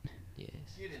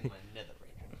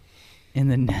In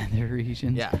the nether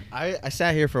region. Yeah, I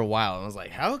sat here for a while and I was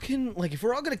like, how can, like, if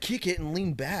we're all gonna kick it and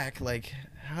lean back, like,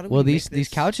 how do we? Well, make these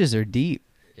couches are deep.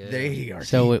 Yeah. They are.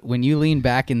 So deep. when you lean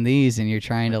back in these and you're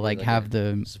trying to like Like have a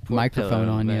the support microphone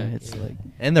pillow on you, back, it's yeah. like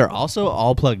And they're also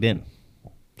all plugged in.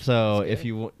 So That's if good.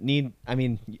 you need, I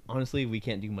mean, honestly, we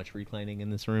can't do much reclining in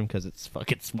this room because it's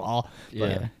fucking small. But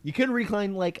Yeah. you could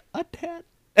recline like a tad.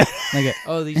 like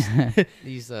Oh, these kind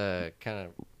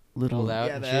of little. pulled out.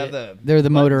 Yeah, and they shit. have the. They're the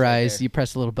buttons right motorized. there. You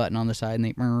press a little button on the side and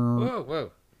they.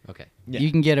 Whoa. Okay. Yeah.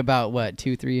 You can get about what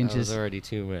 2-3 That was inches. already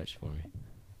too much for me.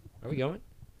 Are we going?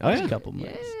 Oh Just yeah. a couple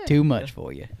minutes. Yeah. Too much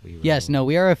for you. We Yes. will. No.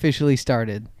 We are officially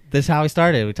started. This is how we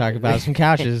started. We talked about some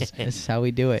couches This is how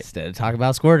we do it. instead of talking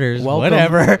about squirters. Welcome.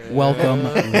 Whatever. Welcome.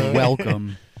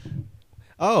 Welcome.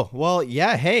 Oh well,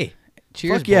 yeah. Hey,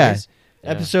 Cheers, fuck yeah. boys. Yeah.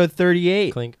 Episode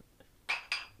 38. Clink.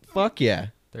 Fuck yeah.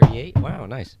 38. Wow,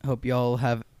 nice. Hope y'all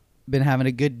have been having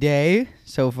a good day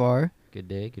so far. Good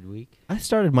day, good week. I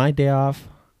started my day off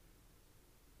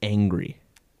angry.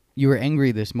 You were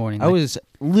angry this morning. I like, was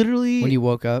literally when you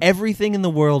woke up. everything in the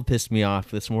world pissed me off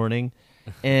this morning,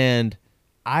 and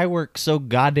I worked so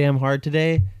goddamn hard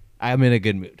today. I'm in a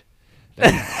good mood.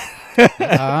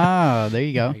 Ah, there you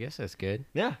I go. guess that's good.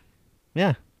 Yeah,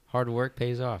 yeah. Hard work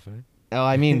pays off, huh? Oh,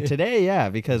 I mean today, yeah,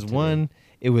 because one,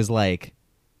 it was like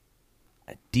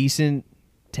a decent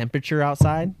temperature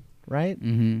outside, right?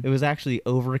 Mm-hmm. It was actually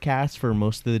overcast for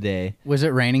most of the day. Was it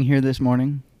raining here this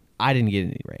morning? I didn't get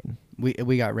any rain.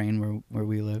 We got rain where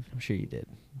we live. I'm sure you did,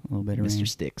 A little bit of Mr. rain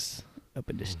Sticks. up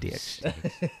in the sticks.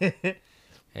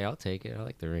 Hey, I'll take it. I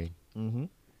like the rain. Mm-hmm.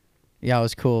 Yeah, it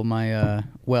was cool. My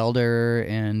welder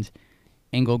and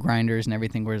angle grinders and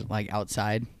everything were like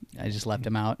outside. I just left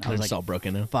them out. I was like, all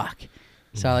broken now. fuck.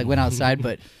 So I like went outside,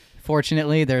 but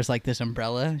fortunately there's like this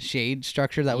umbrella shade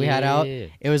structure that we had out. Yeah.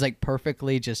 It was like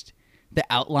perfectly just the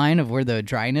outline of where the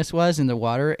dryness was in the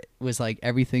water was like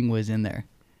everything was in there.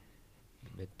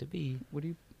 Meant to be. What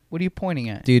are you pointing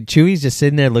at? Dude, Chewy's just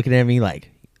sitting there looking at me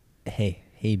like, hey,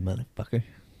 motherfucker.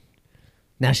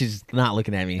 Now she's not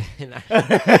looking at me. She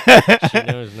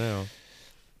knows now.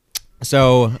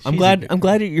 So I'm She's glad. a big I'm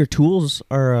glad that your tools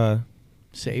are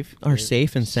Safe.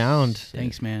 safe and sound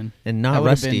Thanks, man. and That not would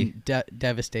have rusty. been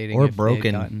devastating Or if they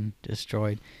broken. had gotten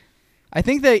destroyed. I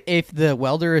think that if the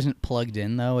welder isn't plugged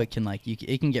in, though, it can like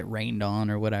it can get rained on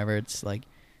or whatever. It's like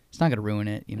it's not gonna ruin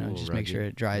it. You know, Ooh, just make sure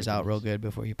rugged- it dries out real ruggedness. good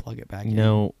before you plug it back You in.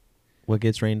 know what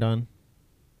gets rained on?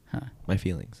 Huh. My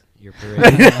feelings. Your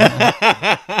parade.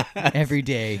 Every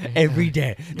day. Every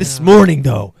day. This morning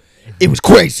though, it was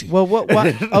crazy. Well, what?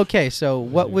 Okay, so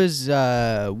what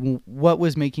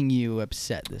was making you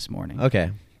upset this morning?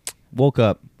 Okay. Woke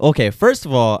up. Okay, first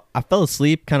of all, I fell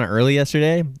asleep kind of early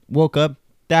yesterday. Woke up.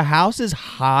 The house is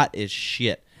hot as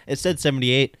shit. It said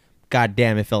 78. God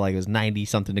damn, it felt like it was 90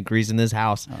 something degrees in this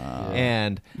house.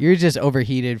 And You're just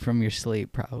overheated from your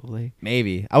sleep, probably.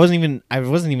 maybe I wasn't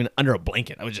even under a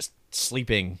blanket. I was just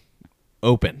sleeping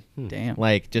open, Damn.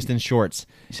 like just in shorts.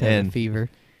 You said And a fever.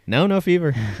 no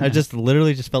fever. I just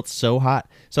literally just felt so hot.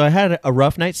 So I had a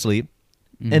rough night's sleep,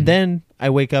 and then I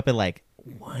wake up at like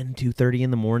 2:30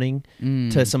 in the morning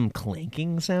to some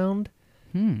clanking sound,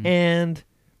 and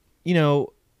you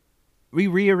know, we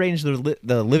rearranged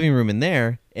the living room in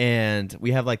there, and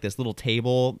we have like this little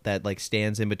table that like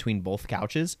stands in between both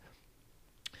couches.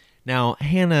 Now,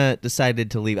 Hannah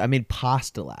decided to leave. I made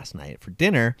pasta last night for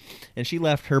dinner, and she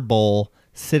left her bowl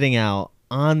sitting out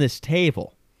on this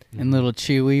table. And little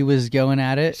Chewy was going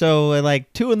at it. So at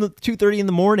like 2:30 in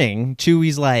the morning,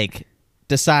 Chewy's like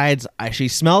decides she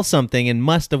smells something and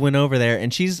must have went over there,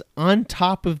 and she's on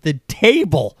top of the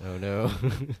table. Oh no.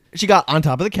 She got on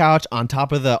top of the couch, on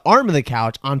top of the arm of the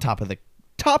couch, on top of the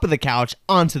top of the couch,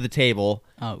 onto the table,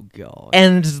 Oh god.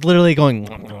 and just literally going.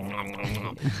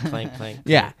 Clank, clank.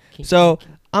 Yeah. Clink. So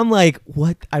I'm like,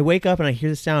 what? I wake up and I hear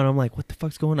the sound. I'm like, what the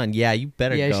fuck's going on? Yeah, you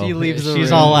better Yeah, go. she leaves the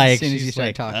She's room all like, as soon as you she's start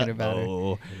like, talking about her.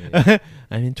 "Uh-oh.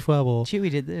 I'm in trouble. Chewy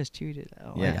did this. Chewy did that.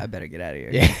 Oh, Yeah. I better get out of here.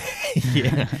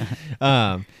 Yeah.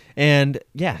 yeah. And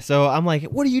yeah, so I'm like,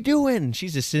 what are you doing?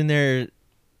 She's just sitting there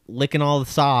licking all the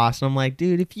sauce. And I'm like,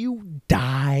 dude, if you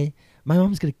die, my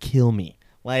mom's going to kill me.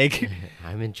 Like,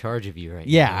 I'm in charge of you right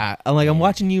now. yeah, I'm like, I'm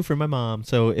watching you for my mom.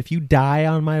 So if you die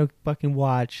on my fucking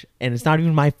watch and it's not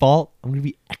even my fault, I'm going to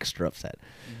be extra upset.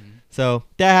 So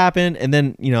that happened. And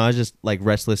then, you know, I was just like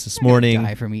restless this morning.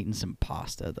 Die from eating some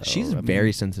pasta though. She's I a mean,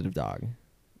 very sensitive dog.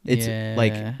 It's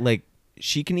Yeah. like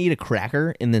she can eat a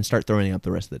cracker and then start throwing up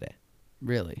the rest of the day.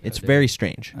 really. It's very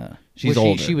strange. She's well,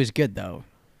 older. She was good though.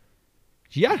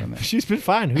 Yeah, she's been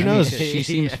fine. Who I mean, knows? she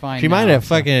seems fine. She might now, have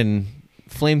so- fucking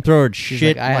flamethrower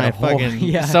shit like, I had my a hole. fucking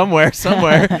Yeah. somewhere.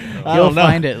 I You'll don't know.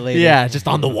 find it later. Yeah, just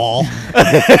on the wall.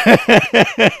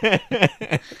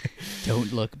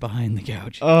 Don't look behind the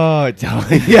couch. Oh,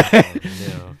 yeah.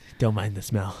 No. Don't mind the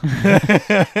smell.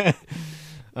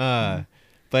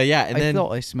 But yeah, and I then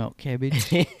thought I smelled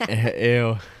cabbage.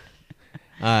 ew.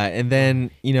 And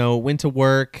then went to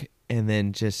work, and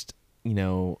then just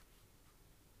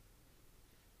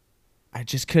I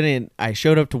just couldn't. I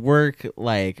showed up to work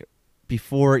like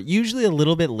before, usually a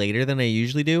little bit later than I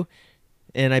usually do,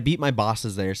 and I beat my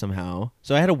bosses there somehow.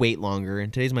 So I had to wait longer,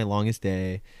 and today's my longest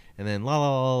day. And then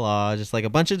just like a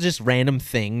bunch of just random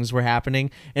things were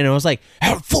happening, and I was like,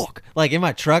 "How the fuck?" Like in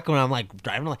my truck when I'm like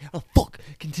driving, I'm like, "Oh fuck,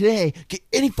 can today get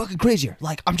any fucking crazier?"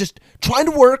 Like I'm just trying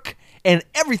to work, and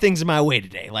everything's in my way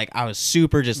today. Like I was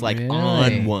super just like Really?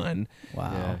 on one.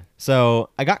 Wow. Yeah. So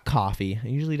I got coffee. I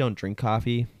usually don't drink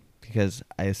coffee because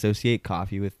I associate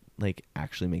coffee with like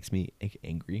actually makes me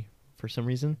angry for some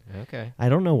reason. Okay. I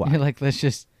don't know why. You're like, let's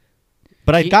just.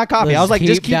 But I got coffee. I was like,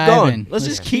 just keep diving. going. Let's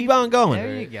Let's just keep on going.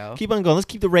 There you go. Keep on going. Let's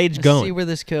keep the rage Let's going. see where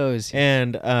this goes.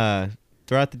 And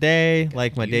throughout the day,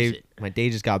 like my use day, my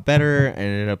day just got better. I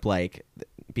ended up like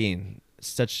being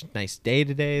such a nice day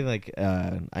today. Like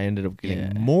I ended up getting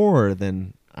Yeah. more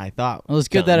than I thought. Well, it's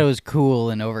good done. that it was cool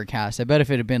and overcast. I bet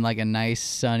if it had been like a nice,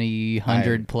 sunny,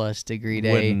 100+ degree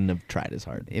day, Wouldn't have tried as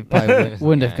hard. it probably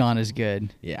wouldn't have Yeah. gone as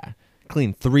good. Yeah,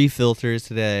 cleaned 3 filters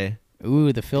today,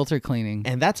 Ooh, the filter cleaning.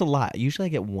 and that's a lot. Usually I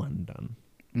get 1 done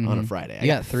on a Mhm. Friday. I You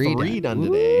got 3 done Ooh,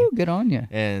 today, good on you.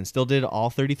 and still did all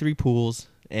 33 pools.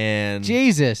 And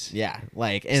Jesus. yeah,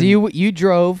 like and So you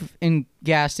drove and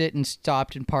gassed it and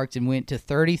stopped and parked and went to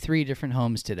 33 different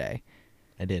homes today.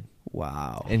 I did.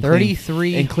 Wow. And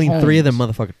 33 and cleaned 3 of them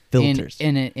homes motherfucking filters.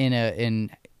 in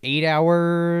 8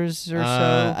 hours or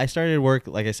so. I started work,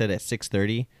 like I said, at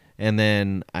 6:30, and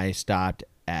then I stopped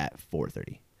at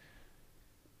 4:30.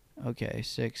 Okay,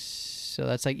 6. So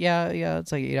that's like yeah,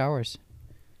 it's like 8 hours.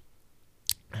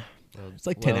 Well, It's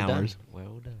like 10 well done. hours.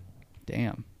 Well done.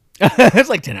 Damn. It's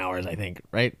like 10 hours, I think,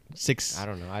 right? 6. I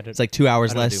don't know. I don't. It's like 2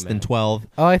 hours I don't less do than math. 12.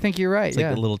 Oh, I think you're right. It's yeah.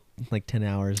 like a little, like 10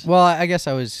 hours. Well, I guess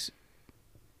I was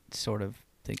sort of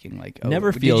thinking like, oh,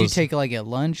 Never did you feels- take like a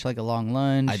lunch, like a long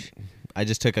lunch? I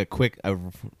just took I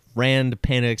ran to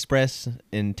Panda Express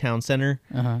in Town Center,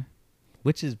 Uh-huh.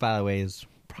 which is, by the way, is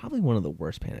probably one of the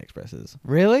worst Panda Expresses.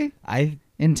 Really?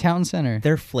 In Town Center.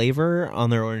 Their flavor on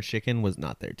their orange chicken was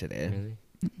not there today. Really?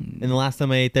 And the last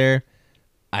time I ate there,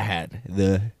 I had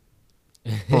the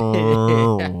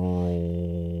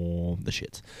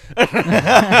shits.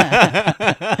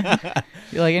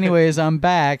 You're like, anyways, I'm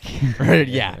back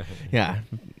yeah.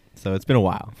 So it's been a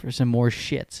while. for some more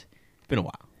shits. It's been a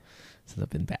while since I've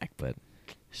been back, but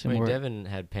Some Wait, more. Devin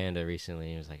had Panda recently,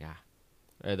 and he was like,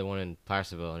 or the one in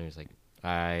Placerville, and he was like,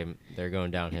 they're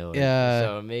going downhill. Yeah.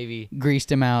 So maybe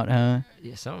Greased him out, huh?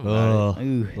 yeah, something about Ugh.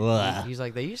 Ooh. Ugh. it. He's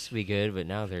like, they used to be good, but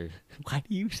now they're Why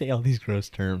do you say all these gross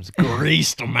terms?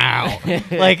 Greased them out.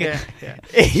 Like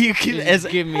you can, Just as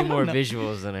give me more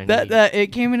visuals than I That need. it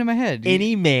came into my head.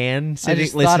 any man sitting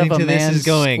just thought of listening a to this man is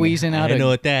going, squeezing out I a- know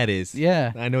what that is.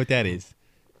 Yeah. I know what that is.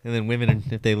 And then women,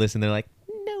 if they listen, they're like,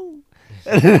 no,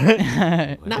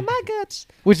 not my guts.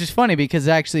 Which is funny because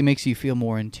it actually makes you feel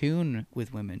more in tune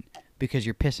with women because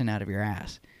you're pissing out of your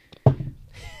ass.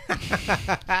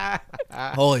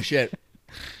 Holy shit.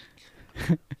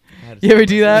 You ever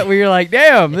do that where you're like,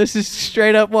 damn, this is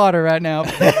straight up water right now.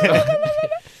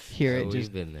 Hear So it we've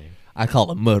just. been there. I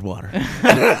call it mud water.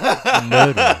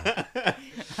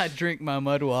 I drink my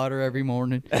mud water every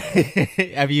morning.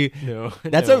 Have you? No,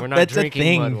 That's no, a- we're not that's a drinking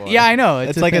thing. mud water. Yeah, I know. It's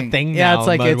That's like a thing Yeah, now, it's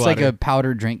like mud it's like water. a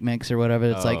powdered drink mix or whatever.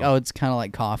 It's like, Oh. oh, it's kind of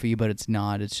like coffee, but it's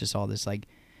not. It's just all this like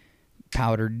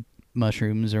powdered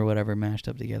mushrooms or whatever mashed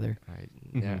up together.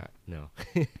 Yeah, no.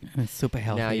 It's super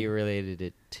healthy. Now you related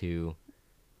it to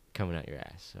coming out your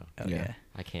ass, so Oh, yeah.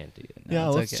 I can't do that. No, Yeah,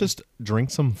 it's let's okay. just drink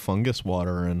some fungus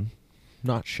water and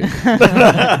not shit.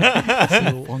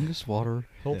 Fungus water.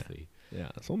 Healthy. Yeah,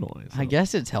 so nice. I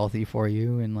guess it's healthy for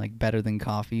you and like better than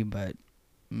coffee, but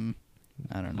I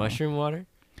don't know. Mushroom water?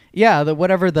 Yeah,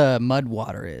 whatever the mud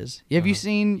water is. Have you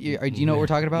seen? Do you know what we're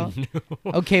talking about?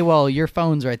 Okay, well your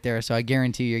phone's right there, so I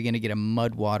guarantee you're gonna get a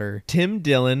mud water Tim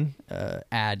Dillon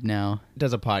ad now.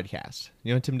 does a podcast.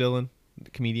 You know Tim Dillon, the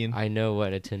comedian? I know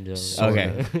what a Tinder is.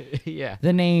 Okay. Yeah.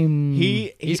 The name.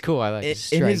 He's cool. I like in his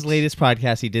his strikes. latest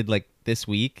podcast he did like this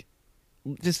week.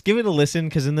 Just give it a listen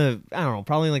because in the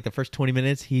probably like the first 20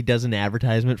 minutes he does an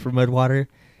advertisement for mud water.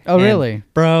 Oh And, really?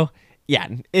 bro? Yeah,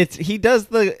 he does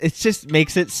it just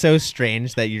makes it so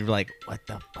strange that you're like, what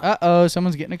the fuck?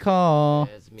 Someone's getting a call.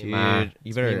 It's me, Dude, Ma. you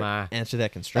It's better me, Ma. answer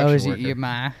that construction Is it worker. your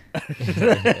ma?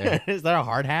 Is that a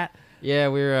hard hat? Yeah,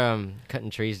 we were cutting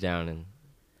trees down, and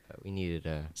we needed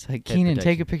It's like, head Keenan,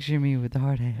 protection. take a picture of me with the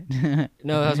hard hat.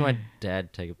 No, that was my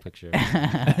dad. Take a picture.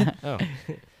 Oh, I'll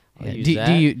Yeah, use do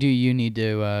that. you need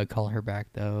to call her back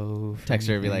though? for Text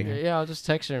her and be anything, like, or- Yeah, I'll just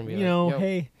text her and be You like, know, Yo,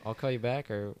 hey, I'll call you back,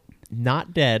 or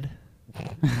not dead.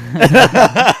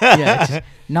 yeah, just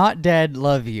not dead.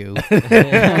 Love you.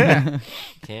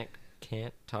 can't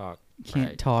talk. Can't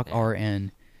right talk. now.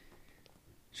 RN.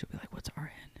 She'll be like, "What's RN?"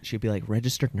 She'd be like,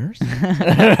 registered nurse? You're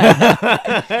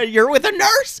with a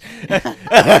nurse?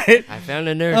 I found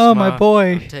a nurse. Oh, Ma. my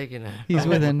boy. I'm taking a. He's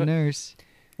with a nurse.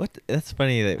 What? That's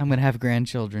funny that I'm gonna have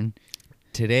grandchildren.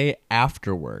 today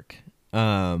after work,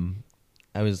 I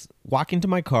was walking to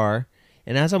my car,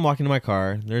 and as I'm walking to my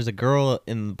car, there's a girl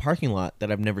in the parking lot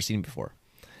that I've never seen before.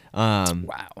 Wow.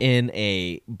 In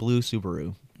a blue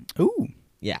Subaru. Ooh.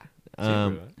 Yeah.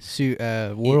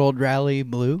 World Rally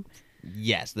Blue.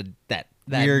 Yes, that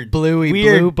That weird, blue.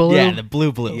 Yeah, the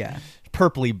blue. Yeah.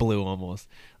 Purpley blue almost.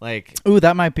 Like Ooh,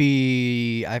 that might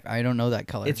be. I don't know that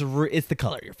color. it's the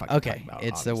color you're fucking Okay, talking about.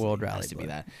 it's the obviously. World It Rally has to be blue.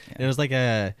 that. Yeah. And it was like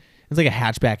a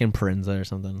hatchback Impreza or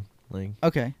something. Like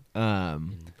Okay.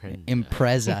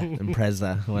 Impreza.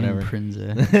 Impreza, whatever.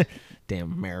 Impreza.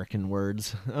 Damn American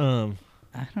words.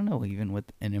 I don't know even what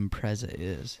an Impreza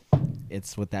is.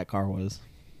 It's what that car was.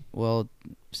 Well,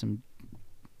 some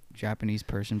Japanese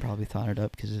person probably thought it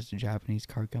up because it's a Japanese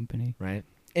car company. Right.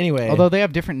 Anyway, Although they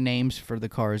have different names for the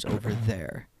cars over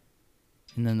there.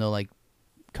 And then they'll like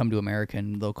come to America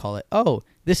and they'll call it, oh,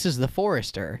 this is the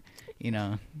Forester,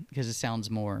 because it sounds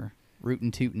more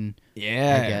rootin' tootin',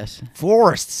 yeah, I guess.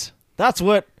 Forests. That's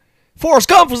what Forrest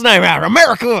Gump was named after.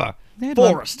 America. They had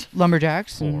Forest.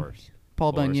 Lumberjacks and Forrest.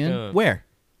 Paul Forrest Bunyan. Gump. Where?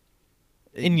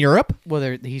 In Europe?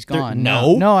 Well, he's gone.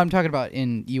 no. No, I'm talking about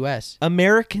in U.S.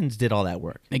 Americans did all that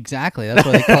work. Exactly. That's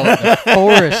why they call it the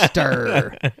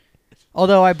Forester.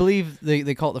 Although I believe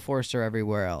they call it the Forester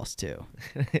everywhere else, too.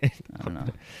 I don't know.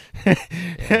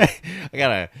 I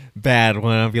got a bad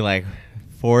one. I'll be like,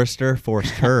 Forrester,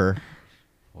 Forrester.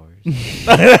 Forrest.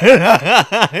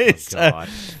 It's, God.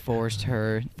 Forced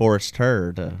her. forced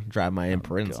her to drive my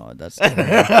Impreza. God, that's terrible.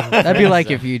 That'd be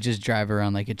like if you just drive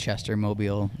around like a Chester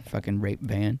Mobile fucking rape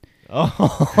van.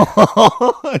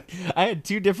 Oh, I had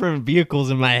two different vehicles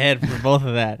in my head for both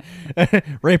of that.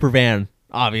 Raper van,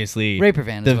 obviously. Raper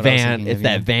van is The what I was van. thinking It's of,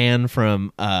 that yeah. van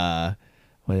from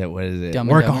what is it? Dumb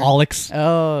and Dumber? Workaholics.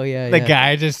 Oh yeah, The yeah.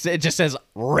 guy it just says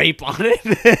rape on it.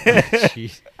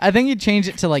 Jeez. I think you change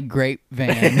it to like grape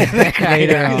van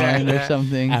later on or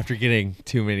something. After getting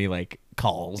too many like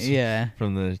calls Yeah,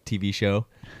 from the TV show.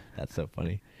 That's so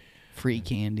funny. free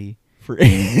candy.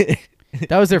 yeah.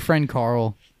 That was their friend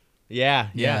Carl. Yeah.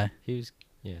 He was.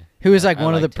 Yeah. Who was like I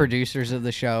one of the liked him. producers of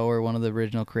the show or one of the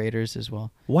original creators as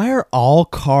well. Why are all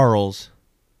Carls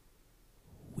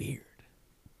weird?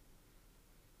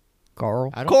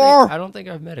 Carl. I Carl. don't think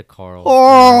I've met a Carl.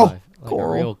 Carl. in my life. Like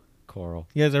Carl. a real Carl.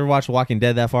 You guys ever watch Walking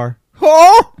Dead that far?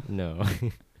 Oh, No.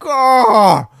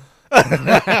 Carl.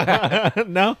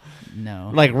 No?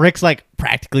 No. Like Rick's like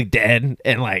practically dead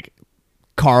and like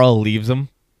Carl leaves him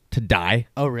to die.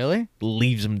 Oh really?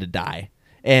 Leaves him to die.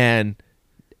 And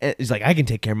he's like, I can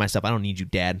take care of myself. I don't need you,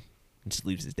 Dad. And just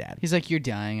leaves his dad. He's like, you're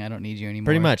dying. I don't need you anymore.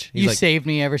 Pretty much. He's You like- saved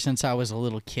me ever since I was a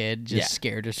little kid, just Yeah.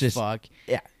 scared as Just- fuck.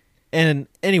 Yeah. And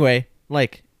anyway,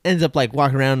 like ends up like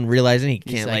walking around and realizing he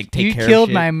He's can't like take you care killed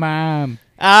of shit. my mom.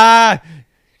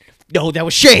 No, that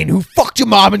was Shane who fucked your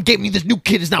mom and gave me this new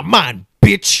kid. It's not mine,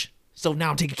 bitch. So now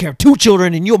I'm taking care of two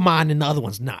children and you're mine and the other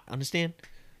one's not. Understand?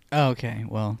 Okay,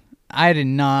 well, I did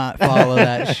not follow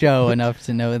that show enough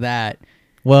to know that.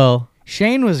 Well,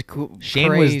 Shane was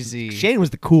crazy. Shane was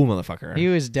the cool motherfucker. He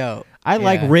was dope. I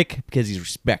like Yeah. Rick because he's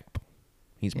respectable.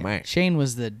 He's Yeah. mine. Shane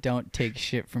was the don't take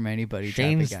shit from anybody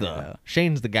Shane's type of guy,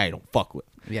 Shane's the guy you don't fuck with.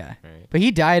 though. Yeah. Right. But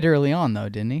he died early on, though,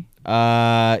 didn't he?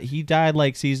 He died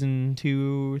like season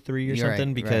 2 or 3 or You're something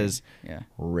right, because Yeah.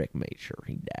 Rick made sure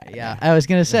he died. Yeah, I was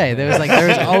gonna say there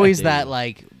was always that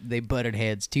like they butted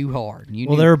heads too hard. And you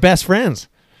Well, knew they were best friends.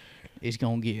 it's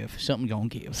gonna give something gonna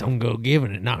give. So I'm gonna give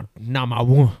it, not my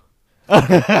one,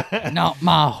 Not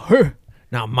my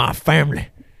not my family.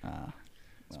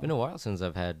 It's been a while since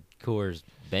I've had Coors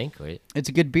Banquet. It's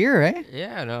a good beer, eh?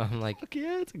 Yeah, no, I'm like, Fuck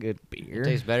yeah, it's a good it beer.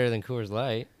 tastes better than Coors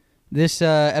Light. This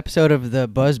episode of the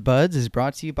Buzz Buds is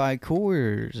brought to you by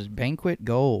Coors Banquet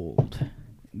Gold.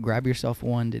 Grab yourself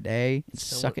one today and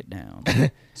suck it down.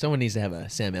 Someone needs to have a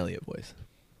Sam Elliott voice.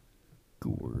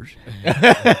 Coors.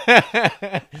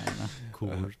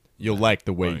 Coors. You'll like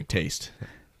the way you taste.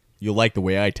 You'll like the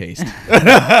way I taste.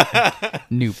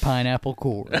 New pineapple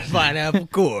Coors. Pineapple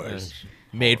Coors.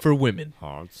 Made for women.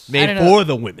 Hearts. Made don't know. for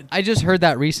the women. I just heard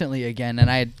that recently again, and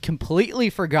I had completely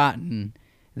forgotten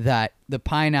that the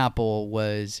pineapple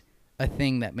was a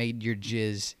thing that made your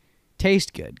jizz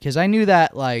taste good. Because I knew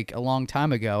that like a long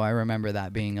time ago. I remember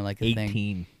that being like a thing.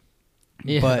 18.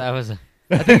 Yeah, But- that was.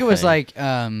 I think it was like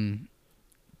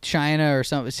China or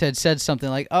something said something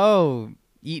like, "Oh,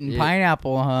 eating Yeah.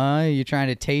 pineapple, huh? You're trying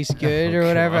to taste good or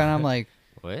whatever." God. And I'm like,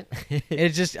 What? it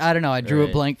just I don't know. I drew a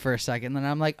Right. blank for a second, then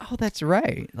I'm like, "Oh, that's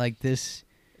right." Like this,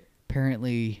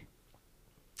 apparently,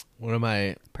 One of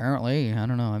my I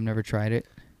don't know. I've never tried it.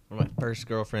 one of my first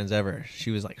girlfriends ever.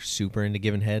 She was like super into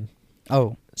giving head.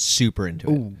 Oh, Super into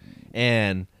it. ooh,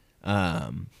 And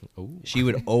Ooh. she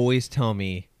would always tell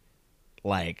me,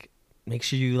 like, make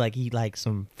sure you like eat like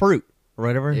some fruit or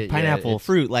whatever, Yeah, pineapple it's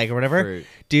fruit, like or whatever. fruit.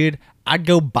 Dude, I'd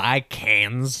go buy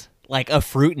cans like of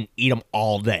fruit and eat them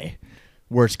all day.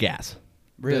 Worst gas.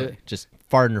 really? Just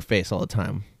fart in her face all the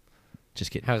time.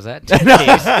 Just kidding. How's that taste?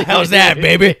 How's that,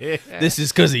 baby? This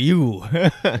is because of you.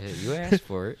 You asked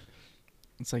for it.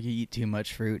 It's like you eat too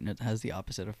much fruit and it has the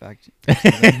opposite effect.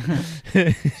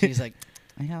 She's like,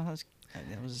 "Yeah,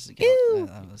 that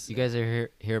was You guys ever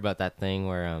hear about that thing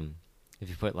where if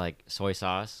you put like soy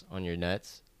sauce on your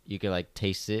nuts, you can like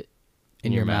taste it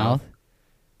in your mouth."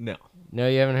 No. No,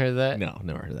 you haven't heard that? No,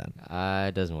 never heard of that.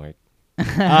 It doesn't work.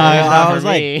 I for was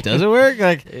me. like, does it work?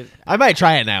 Like, It- I might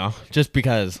try it now, just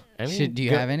because. I mean, Do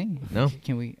you have any? No.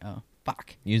 Can we? Oh,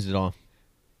 fuck. Used it all.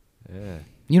 Yeah.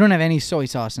 You don't have any soy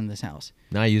sauce in this house.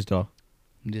 No, I used it all.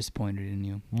 I'm disappointed in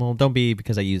you. Well, don't be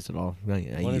because I used it all. I What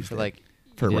used if it like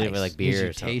for you did rice. it with like You beer should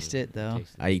or something? taste it, though.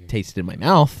 I tasted it in my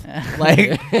mouth.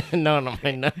 Like, no,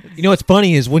 my nuts. you know what's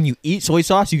funny is when you eat soy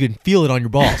sauce, you can feel it on your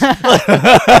balls. Like,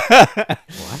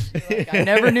 I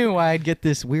never knew why I'd get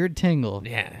this weird tingle.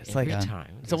 Yeah, it's Every like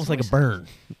time. it's almost like a burn.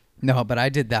 No, but I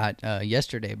did that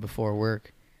yesterday before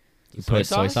work. You put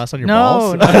soy sauce on your No,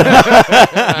 balls. not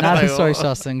the soy Like,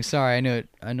 sauce thing. Sorry,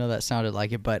 I know that sounded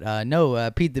like it, but no,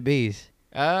 Pete the Bees.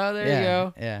 Oh, there you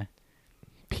go. Yeah.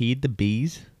 Peed the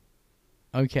bees.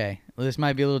 Okay. Well, this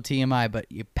might be a little TMI, but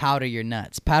you powder your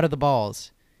nuts. Powder the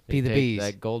balls. Pee You the take bees.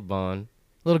 That Gold Bond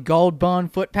Little Gold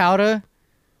Bond foot powder.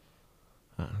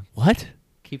 What?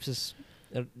 keeps us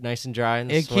nice and dry in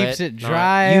the It sweat. keeps it not-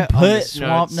 dry. You on the put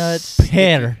swamp nuts. nuts.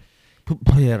 Peter. Put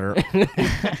Peter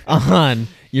on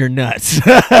your nuts.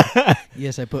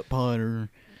 Yes, I put powder.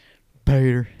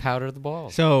 powder the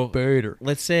balls. So Powder.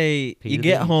 let's say Peter you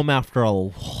get Bean. home after a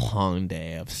long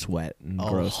day of sweat and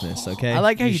grossness. Okay, I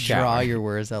like how You you draw shower. your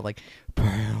words out like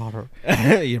powder.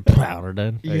 you're powder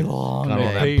done. You long Got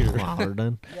all day. that powder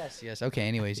done. Yes. Okay.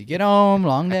 Anyways, you get home,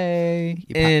 long day.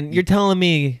 And you're telling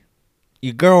me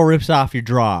your girl rips off your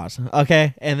drawers,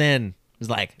 okay? And then it's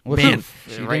like, man,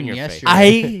 she Right in didn't your face.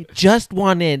 yesterday. I just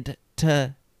wanted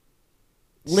to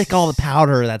lick all the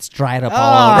powder that's dried up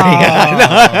all over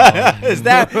you. Is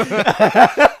that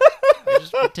I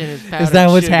just pretend it's is powdered that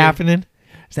what's sugar. happening?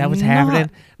 Is that what's Not- happening?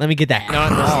 Let me get that Not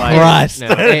the crust. slightest.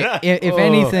 No. Hey, if Oh,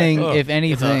 anything, oh, if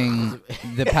anything,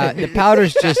 the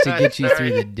powder's just to get you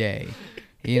through the day,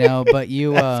 you know. But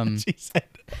you She said.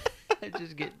 I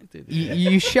just get through the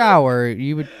you shower.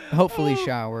 You would hopefully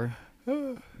shower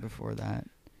before that.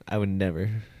 I would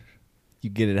never. You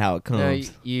get it how it comes. No,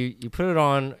 you put it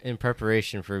on in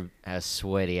preparation for a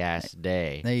sweaty ass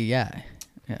day. Yeah.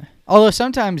 Although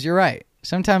sometimes you're right.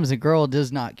 Sometimes the girl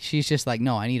does not. She's just like,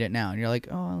 no, I need it now, and you're like,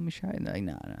 oh, let me try it. And they're like,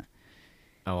 no.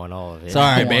 I want all of it.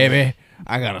 Sorry, want baby.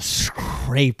 I gotta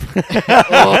scrape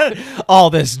all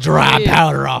this dry Yeah.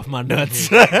 powder off my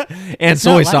nuts and It's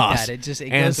soy not like sauce. that. It just and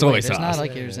goes soy away. There's sauce. not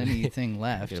like there's anything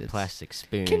left. Get a It's- plastic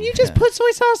spoon. Can you just Yeah. put soy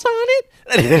sauce on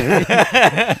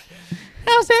it?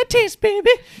 How's that taste, baby?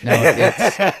 No,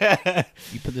 it's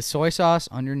you put the soy sauce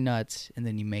on your nuts, and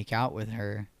then you make out with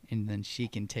her, and then she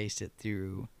can taste it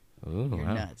through Ooh, your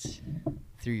wow. nuts,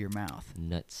 through your mouth.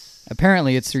 Nuts.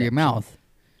 Apparently, it's through your Seption. mouth.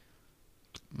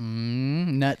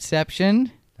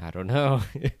 Nutception. I don't know.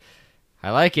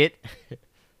 I like it.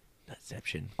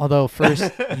 Nutception. Although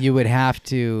first you would have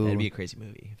That'd be a to crazy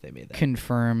movie if they made that.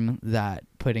 confirm that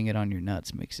putting it on your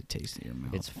nuts makes it taste in your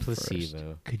mouth. It's first.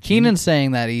 placebo. Keenan's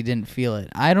saying that he didn't feel it.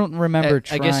 I don't remember I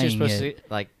trying guess you're supposed it.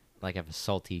 to like have a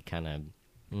salty kind of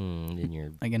in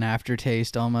your Like an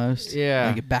aftertaste almost. Yeah.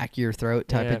 Like a back of your throat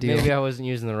type yeah, of deal. Maybe I wasn't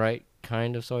using the right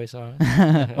kind of soy sauce.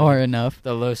 or enough.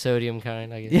 The low sodium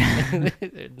kind, I guess. Yeah.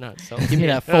 They're not salty. Give me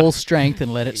that full strength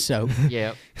and let it soak.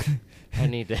 Yeah. I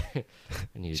need to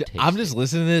taste I'm just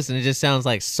listening to this, and it just sounds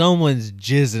like someone's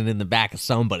jizzing in the back of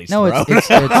somebody's No, throat. That's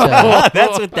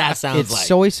what that sounds it's like.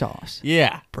 soy sauce,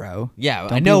 Yeah. bro. Yeah,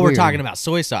 Don't I be know we're weird. talking about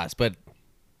soy sauce, but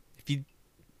if you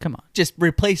Come on. just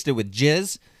replaced it with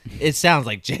jizz, it sounds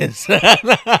like jizz.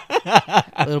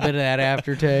 A little bit of that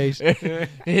aftertaste. It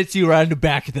hits you right in the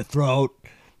back of the throat.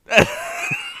 a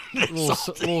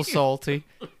little salty.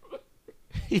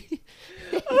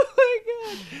 Oh my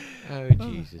god!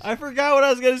 Oh Jesus! I forgot what I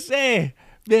was gonna say.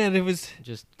 Man, it was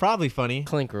Just probably funny.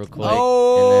 clink real quick,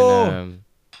 Oh! and then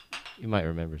you might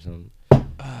remember something.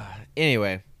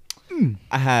 Anyway,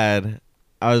 I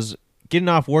was getting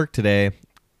off work today,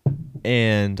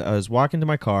 and I was walking to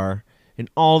my car, and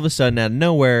all of a sudden, out of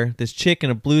nowhere, this chick in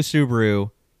a blue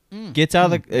Subaru gets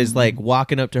out of is like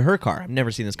walking up to her car. I've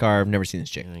never seen this car. I've never seen this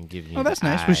chick. And then give you Oh, that's the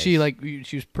nice. Was she eyes. like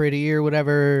she was pretty or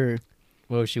whatever?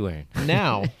 What was she wearing?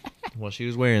 Now, well, she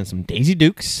was wearing some Daisy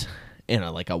Dukes and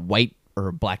like a white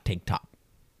or black tank top.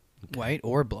 White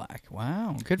or black?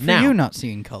 Wow, good for Now- you not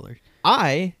seeing colors.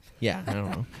 I don't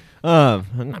know.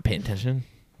 I'm not paying attention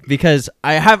because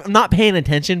I'm not paying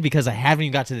attention because I haven't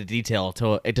even got to the detail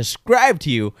to describe to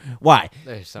you why.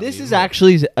 There's something This you is want.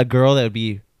 actually a girl that would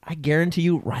be, I guarantee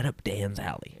you, right up Dan's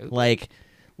alley. Like,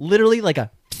 literally like a,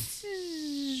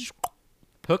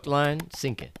 Hook, line,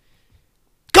 sinking.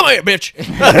 come here, bitch.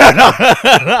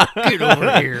 Get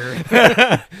over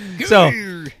here. So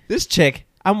this chick,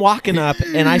 I'm walking up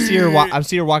and I see her. I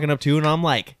see her walking up too, and I'm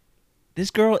like,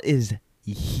 this girl is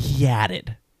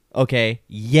yadded. Okay,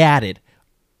 yadded,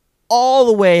 all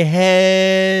the way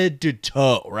head to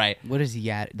toe. Right, What is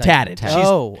yat? Like, Tatted.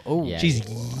 Oh, Yeah. she's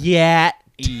yatted.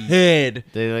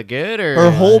 They look good, or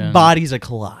Her whole don't know. body's a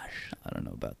collage. I don't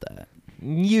know about that.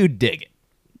 You dig it.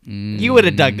 You would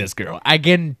have dug this girl. I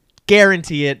can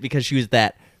guarantee it because she was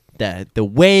the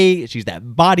way she's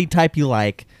that body type you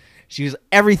like. She was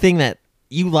everything that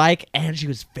you like, and she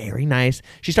was very nice.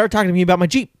 She started talking to me about my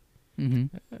Jeep.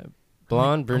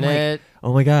 blonde, brunette.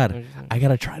 Oh my god, I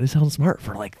gotta try to sound smart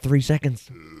for like 3 seconds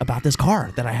about this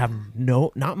car that I have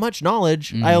not much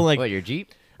knowledge. I only What, your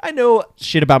Jeep? I know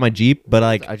shit about my Jeep, but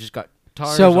like I just got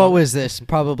tires. So what on. was this?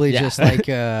 Probably Yeah. just like,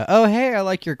 oh hey, I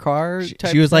like your car.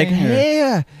 she was like, thing, or-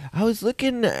 "Hey, I was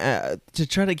looking to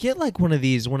try to get like one of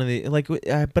the like,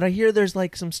 but I hear there's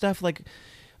like some stuff like,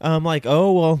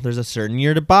 oh well, there's a certain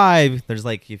year to buy. There's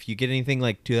like if you get anything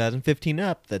like 2015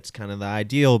 up, that's kind of the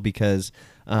ideal because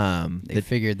they the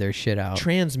figured their shit out.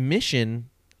 transmission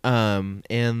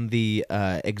and the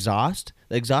exhaust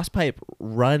pipe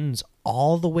runs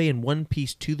all the way in one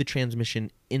piece to the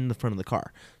transmission in the front of the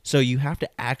car. So you have to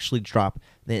actually drop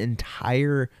the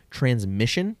entire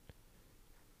transmission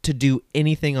to do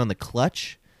anything on the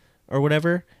clutch or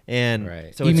whatever. And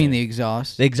Right. so You it's mean the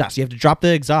exhaust? the exhaust? You have to drop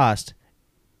the exhaust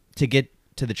to get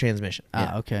to the transmission.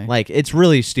 Ah, okay. Like it's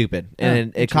really stupid,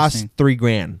 and it costs interesting.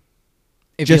 $3,000.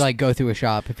 if just- you like go through a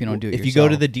shop, if you don't do it If you go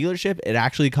to yourself. the dealership, it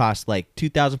actually costs like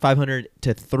 $2,500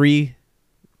 to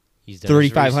He's done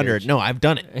his $3,500. research. No, I've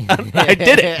done it. I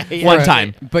did it Yeah. one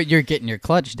time. But you're getting your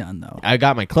clutch done though. I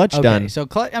got my clutch Okay, done. so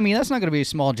I mean that's not going to be a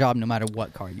small job no matter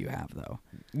what car you have though.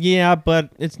 Yeah, but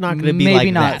it's not going to be Maybe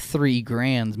like not that.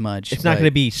 $3,000 much. It's not but- going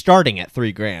to be starting at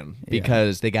 $3,000 Yeah.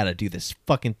 because they got to do this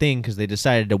fucking thing because they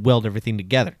decided to weld everything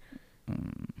together.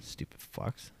 Stupid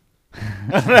fucks.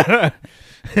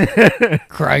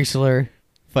 Chrysler.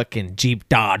 Fucking Jeep,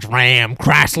 Dodge, Ram,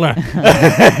 Chrysler.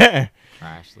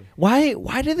 Chrysler.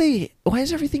 Why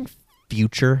is everything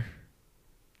future?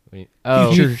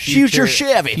 Oh, Future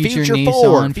Chevy, future future Nissan,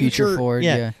 Ford, future Ford,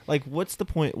 yeah. Like, what's the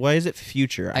point? Why is it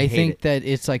future? I hate think it. that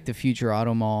it's like the future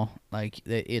auto mall. Like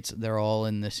they're all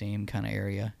in the same kind of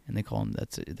area, and they call them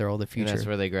they're all the And future. that's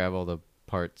where they grab all the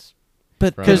parts.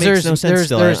 But Right. Because that makes there's no sense there's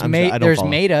still. there's I'm- Ma- I don't there's follow.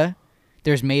 Meta,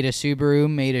 there's Meta Subaru,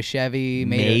 Meta Chevy,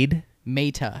 Made?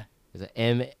 Meta. Is it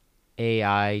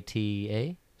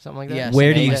MAITA? Something like that? Yes.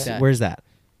 Where do something you? like that. Where's that?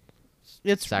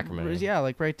 It's Sacramento. Yeah,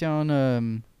 like right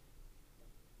down.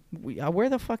 Where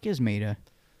the fuck is Meta?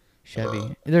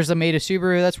 Chevy. There's a Meta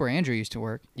Subaru. That's where Andrew used to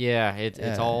work. Yeah, it's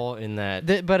Uh, all in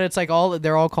that. But it's like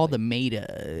they're all called the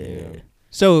Meta. Yeah.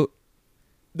 So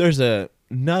there's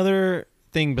another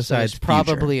thing So besides it's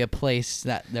probably a place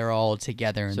that they're all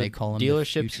together and So they call them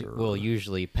dealerships the future. will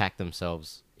usually pack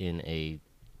themselves in a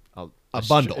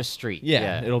bundle. a street.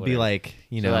 Yeah, it'll be whatever. like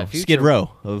So know that Skid future-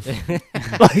 Row of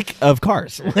like of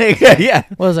cars. Like, yeah.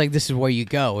 Well, it's like this is where you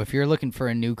go if you're looking for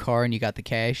a new car and you got the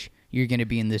cash. You're gonna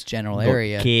be in this general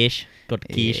area. Go to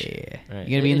Quiche. Yeah. Right.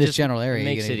 You're gonna be It in this just general area. It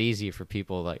You're makes gonna- it easy for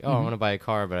people like, I want to buy a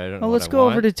car, but I don't know. Oh, what let's I go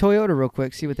over want. to Toyota real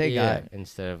quick. See what they Yeah, got.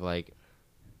 instead of like,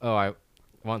 oh,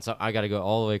 once I got to go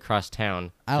all the way across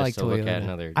town. I just like to look Toyota. at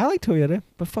another. I like Toyota,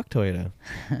 but fuck Toyota.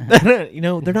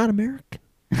 They're not American.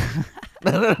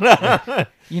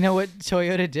 You know what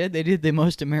Toyota did? They did the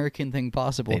most American thing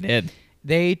possible. They did.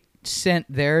 They sent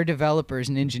their developers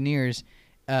and engineers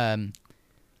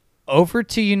over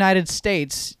to United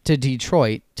States, to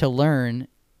Detroit, to learn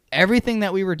everything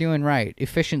that we were doing right,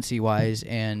 efficiency-wise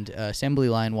and assembly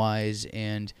line-wise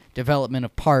and development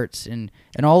of parts and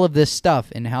all of this stuff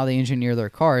and how they engineer their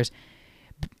cars.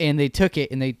 And they took it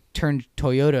and they turned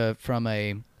Toyota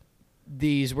from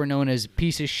these were known as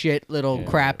piece of shit little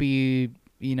crappy,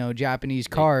 Japanese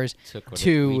cars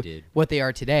to what they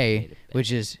are today,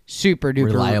 which is super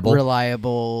duper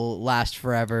reliable, last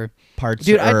forever. Parts,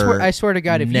 dude. I swear to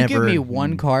God, if you give me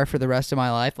one car for the rest of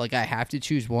my life, like I have to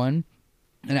choose one,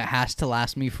 and it has to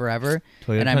last me forever,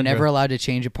 Toyota and I'm Tundra. never allowed to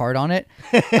change a part on it,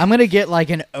 I'm gonna get like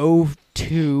an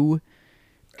 02.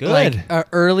 Good. Like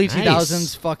early Nice.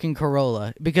 2000s fucking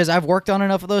Corolla, because I've worked on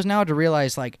enough of those now to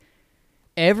realize like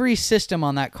every system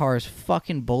on that car is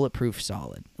fucking bulletproof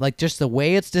solid. Like just the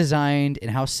way it's designed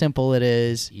and how simple it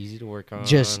is. Easy to work on.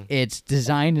 Just it's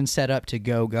designed and set up to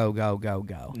go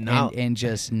No. and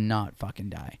just not fucking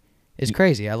die. It's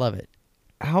crazy. I love it.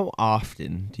 How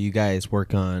often do you guys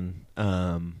work on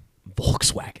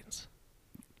Volkswagens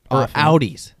or Often.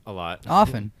 Audis? a lot.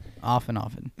 Often.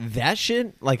 That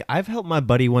shit, like I've helped my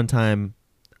buddy one time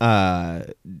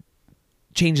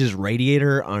change his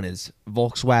radiator on his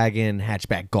Volkswagen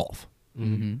hatchback Golf.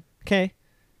 Mm-hmm. Okay.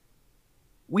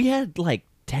 We had like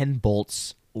 10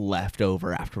 bolts left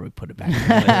over after we put it back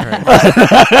together.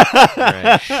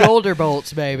 Right. Shoulder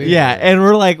bolts, baby. Yeah, and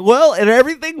we're like, well, and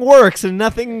everything works and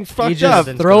nothing's You fucked just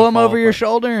up. throw gonna them fall over your apart.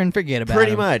 shoulder and forget about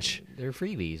Pretty them. much. They're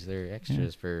freebies. They're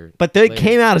extras for. But they later.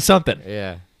 came out of something.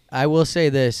 Yeah. I will say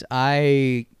this.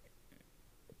 I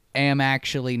am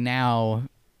actually now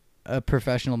a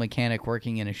professional mechanic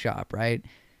working in a shop, right?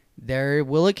 There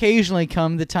will occasionally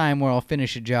come the time where I'll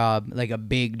finish a job, like a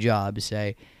big job,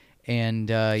 say, and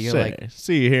you're like,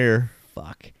 see here.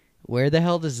 fuck, where the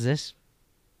hell does this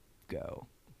go?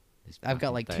 This I've got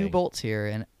fucking like 2 thing. bolts here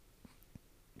and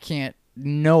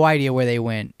no idea where they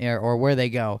went or where they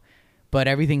go, but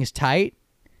everything is tight.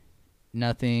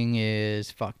 Nothing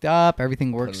is fucked up.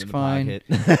 Everything works fine.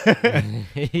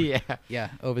 Yeah. Yeah,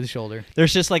 over the shoulder.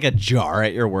 There's just like a jar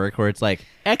at your work where it's like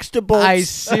extra bolts. I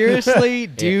seriously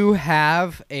do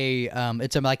have a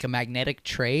it's like a magnetic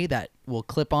tray that will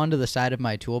clip onto the side of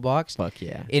my toolbox. Fuck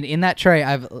yeah. In that tray,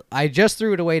 I just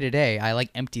threw it away today. I like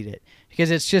emptied it because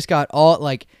it's just got all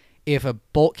like if a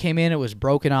bolt came in, it was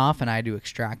broken off and I had to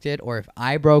extract it, or if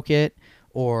I broke it,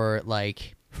 or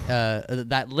like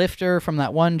that lifter from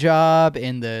that one job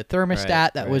and the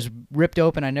thermostat that was ripped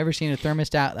open. I'd never seen a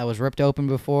thermostat that was ripped open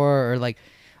before, or like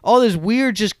all this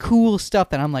weird, just cool stuff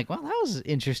that I'm like, well, that was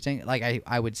interesting. Like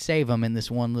I would save them in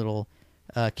this one little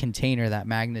container that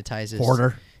magnetizes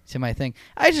Hoarder. to my thing.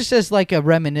 I just as like a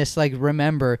reminisce, like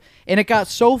remember, and it got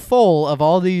so full of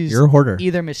all these You're a hoarder.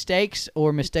 either mistakes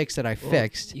or mistakes that I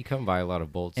fixed. You come by a lot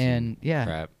of bolts And, yeah.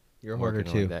 crap. You're a hoarder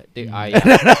working too. on that. Dude,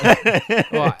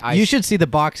 well, You should see the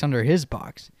box under his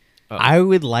box. I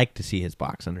would like to see his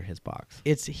box under his box.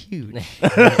 It's huge. It's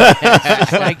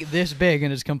just like this big,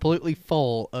 and it's completely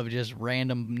full of just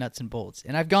random nuts and bolts.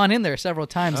 And I've gone in there several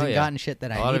times and gotten shit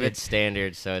that I A lot needed. of it's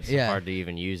standard, so it's Yeah. hard to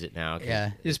even use it now. 'cause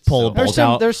Yeah. it's Just pull so a bolt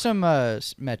There's out.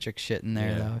 some metric shit in there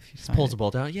Yeah. though. If you Just find pulls it. a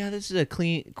bolt out. Yeah, this is a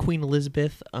Queen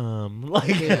Elizabeth. Like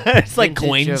Yeah. it's like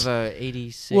Vintage coins. of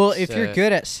 86. Well, if you're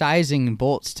good at sizing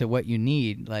bolts to what you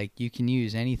need, like you can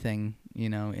use anything,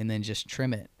 and then just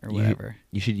trim it or whatever.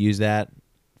 You should use that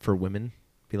for women.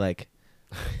 Be like,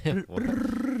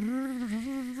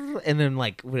 and then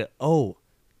like,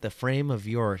 the frame of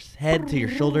your head to your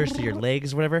shoulders to your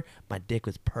legs, whatever. My dick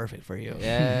was perfect for you.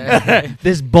 Yeah.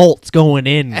 This bolt's going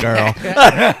in, girl.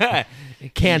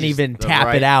 Can't Use even the tap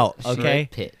right it out. straight Okay,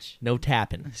 pitch. no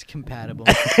tapping. It's compatible.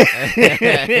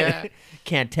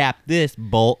 Can't tap this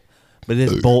bolt, but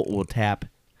this bolt will tap.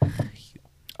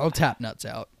 I'll tap nuts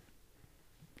out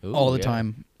Ooh, all the yeah.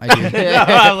 time. I do.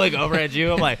 I'm like over at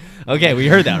you. I'm like, okay, we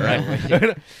heard that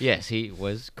right. Yes, he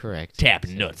was correct.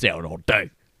 Tapping nuts out all day.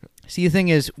 See, the thing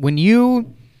is, when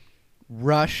you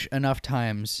rush enough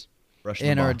times, Rush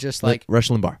and Limbaugh. are just like, Rush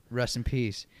Limbaugh. rest in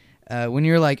peace, when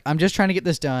you're like, I'm just trying to get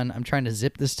this done, I'm trying to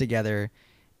zip this together,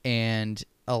 and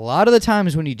a lot of the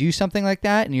times when you do something like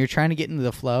that and you're trying to get into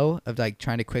the flow of like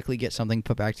trying to quickly get something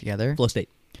put back together, Flow state.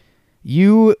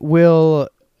 you will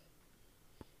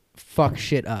fuck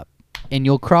shit up. and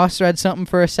you'll cross thread something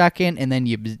for a second, and then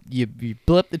you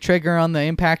blip the trigger on the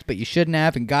impact, but you shouldn't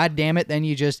have, and god damn it, then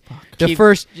you just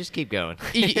just keep going.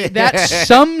 That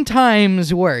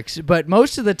sometimes works, but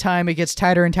most of the time it gets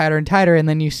tighter and tighter and tighter, and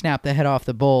then you snap the head off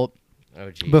the bolt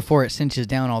before it cinches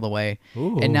down all the way.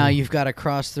 Ooh. And now you've got a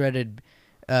cross-threaded,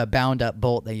 bound-up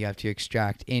bolt that you have to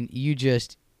extract, and you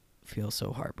just feel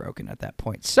so heartbroken at that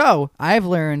point. So I've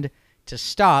learned to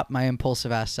stop my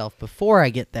impulsive-ass self before I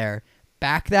get there,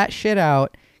 back that shit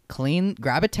out, clean,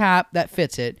 grab a tap that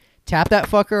fits it, tap that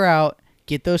fucker out,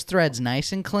 get those threads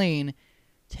nice and clean,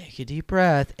 take a deep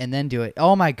breath, and then do it.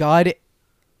 Oh, my God.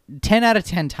 10 out of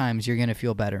 10 times you're going to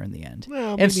feel better in the end.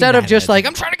 Well, instead of just like,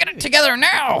 I'm trying to get it together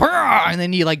now, and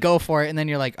then you like go for it, and then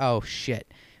you're like, oh,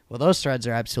 shit. Well, those threads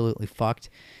are absolutely fucked.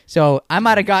 So I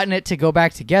might have gotten it to go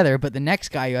back together, but the next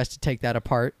guy who has to take that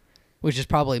apart, which is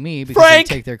probably me because Frank!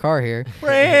 they take their car here.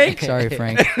 Frank! Sorry,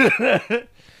 Frank.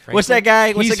 What's that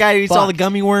guy? What's He's the guy who eats all the fucked.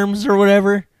 gummy worms or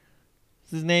whatever?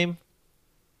 What's his name?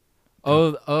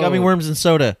 Oh, Gummy worms and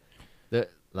soda.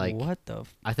 What the?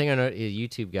 I think I know a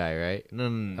YouTube guy, right?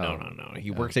 No.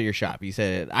 He works at your shop. He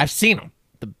said, I've seen him.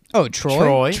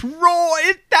 Troy? Troy,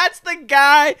 that's the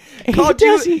guy. He Called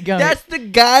does you. eat gummy. That's the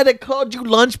guy that called you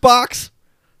lunchbox,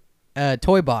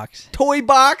 Toy box. toy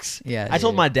box. Yeah. I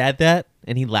told my dad that,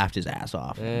 and he laughed his ass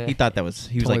off. Eh. He thought that was.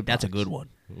 He was Toy like, "That's a box. good one."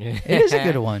 It is a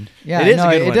good one. Yeah, It is a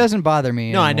no, good it one. doesn't bother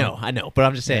me. No, anymore. I know, but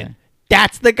I'm just saying, Yeah.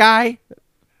 that's the guy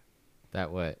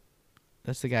That what?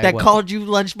 That's the guy that what? called you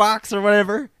lunchbox or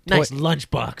whatever. Toy- Nice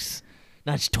lunchbox,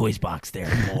 not toys box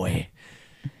there, boy.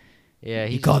 Yeah,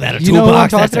 You call that a You know who I'm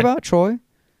toolbox? That's talking a- about, Troy?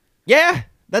 Yeah,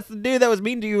 that's the dude that was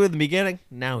mean to you in the beginning.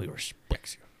 Now he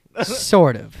respects you.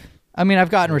 Sort of. I mean,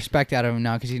 I've gotten respect out of him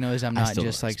now because he knows I'm I not still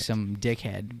just don't like some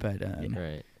dickhead. But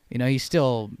Right. you know, he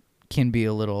still can be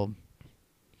a little.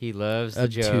 He loves the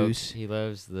Obtuse. jokes. He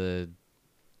loves the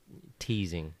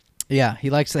teasing. Yeah,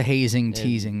 he likes the hazing, and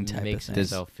teasing type of makes thing.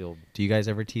 himself feel. Do you guys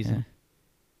ever tease him?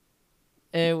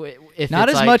 If Not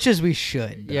it's as like- much as we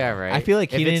should. though. Yeah, right. I feel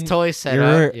like if he it's didn't. totally set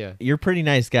you're, up. Yeah. you're a pretty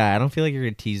nice guy. I don't feel like you're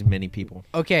gonna tease many people.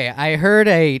 Okay, I heard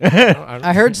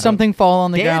I heard something fall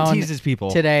on the Dan ground teases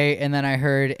people. today, and then I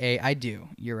heard I do.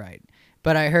 You're right.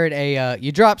 But I heard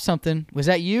you dropped something. Was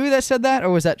that you that said that, or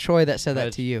was that Troy that said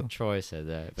that to you? Troy said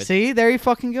that. But See, there he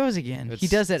fucking goes again. He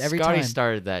does that every Scotty time.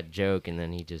 started that joke, and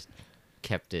then he just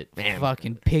kept it.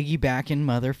 Fucking piggybacking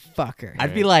motherfucker.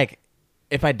 I'd be like,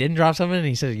 if I didn't drop something and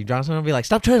he says you dropped something, I'd be like,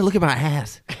 stop trying to look at my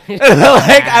ass. Like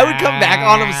I would come back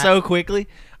on him so quickly.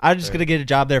 I'm just gonna get a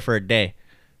job there for a day.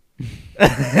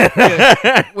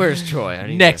 Where's Troy? I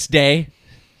need Next day.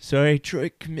 Sorry,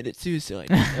 Troy committed suicide.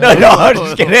 no, I'm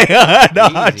just kidding. No,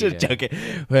 I'm Easy, just yeah. joking.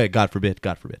 Hey, God forbid.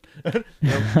 God forbid.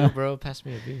 No, bro, pass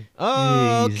me a beer.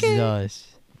 Oh, okay.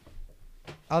 Jesus.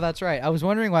 Oh, that's right. I was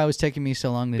wondering why it was taking me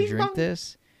so long to drink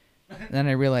this. Then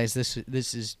I realized this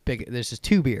is big. This is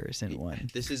 2 beers in one.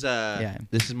 This is Yeah.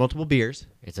 This is multiple beers.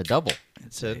 It's a double.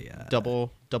 It's a a,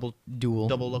 double Dual.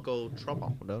 loco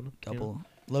trouble. Double.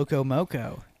 Loco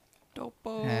Moco.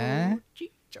 Huh?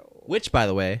 Which, by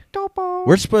the way,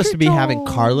 we're supposed to be having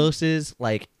Carlos's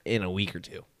like in a week or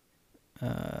two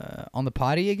On the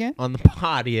potty again? on the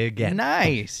potty again.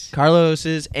 Nice.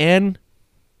 Carlos's and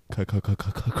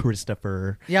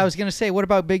Christopher. Yeah, I was gonna say, what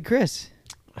about Big Chris?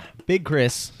 Big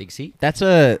Chris. Big C. That's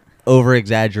a over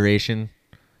exaggeration.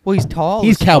 Well, he's tall.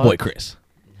 He's as Cowboy fuck. Chris.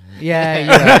 Yeah, you're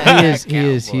right. He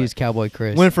is Cowboy. Cowboy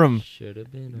Chris. Went from Should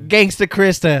have been. gangsta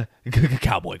Chris to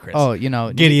Cowboy Chris. Oh, you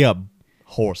know, Giddy up,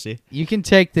 horsey. you can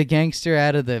take the gangster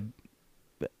out of the.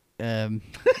 Yeah,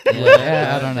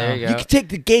 I don't know. There you You go. can take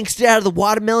the gangster out of the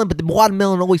watermelon, but the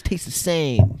watermelon always tastes the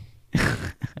same.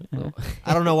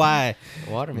 I don't know why.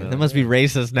 Watermelon. That must be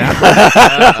racist now.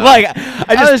 Like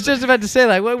I was just about to say,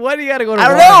 like, what do you got to go to? I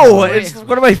don't know. watermelon? It's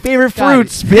one of my favorite God,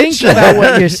 fruits. Think bitch. about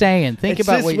what you're saying. Think It's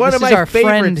about just what one this of is my our friend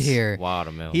favorites. here.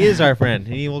 Watermelon. He is our friend.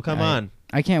 He will come Right. on.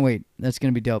 I can't wait. That's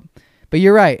gonna be dope. But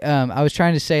you're right. I was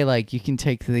trying to say, like, you can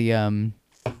take the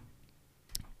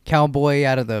cowboy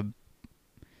out of the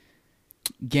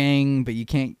gang, but you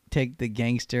can't take the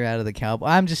gangster out of the cowboy.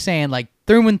 I'm just saying, like,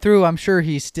 through and through, I'm sure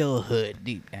he's still hood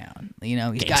deep down. You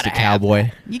know, he's got Gangsta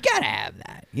cowboy. You gotta have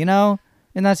that. You know,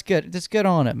 and that's good. That's good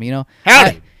on him. You know,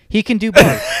 Howdy. he can do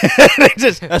both.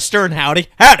 Just a stern howdy.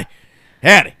 Howdy.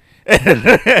 Howdy.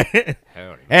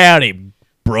 Howdy,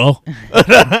 bro.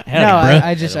 Howdy, No, bro.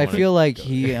 I feel like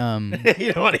he You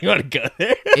don't want to go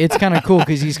there. it's kind of cool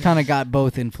because he's kind of got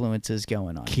both influences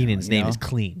going on. Keenan's now, you name know? is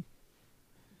Clean.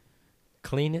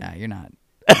 Clean it. Nah, you're not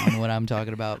on what I'm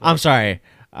talking about. I'm sorry.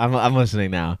 I'm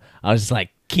listening now. I was just like,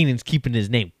 Keenan's keeping his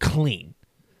name clean.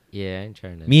 Yeah, I ain't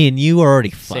trying to Me and you are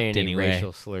already say fucked any anyway.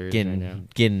 racial slurs right now.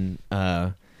 Getting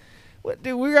What,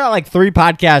 dude, we got like 3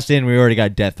 podcasts in. We already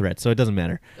got death threats, so it doesn't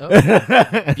matter. Oh,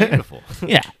 beautiful.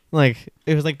 Yeah, like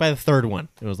it was like by the 3rd one,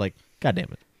 it was like, God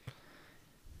damn it.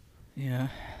 Yeah.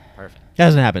 Perfect. It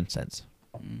hasn't happened since.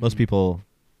 Most people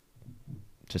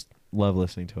just love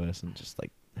listening to us and just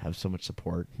like have so much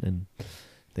support, and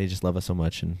they just love us so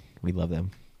much, and we love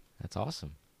them. That's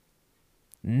awesome.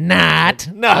 Not.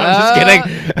 No, I'm just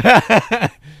kidding.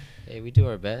 Hey, we do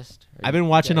our best. I've been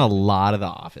watching a lot of The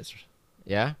Office.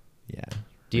 Yeah? Yeah.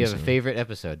 Do you have a recently. favorite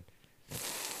episode?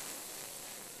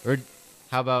 Or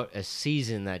how about a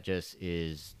season that just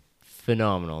is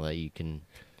phenomenal that you can...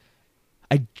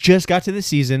 I just got to the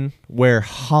season where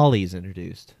Holly's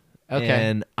introduced. Okay.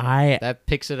 And I That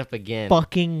picks it up again.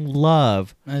 fucking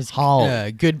love That's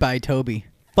Holly. Goodbye Toby.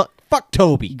 Fuck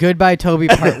Toby. Goodbye Toby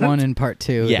Part 1 and Part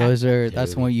 2. Yeah.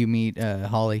 That's when you meet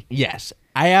Holly. Yes.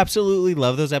 I absolutely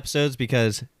love those episodes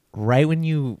because right when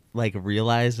you like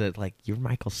realize that like you're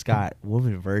Michael Scott,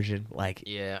 woman version, like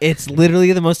Yeah. it's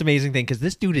literally the most amazing thing because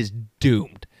this dude is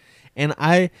doomed. And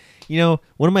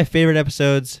one of my favorite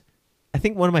episodes, I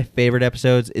think one of my favorite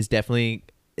episodes is definitely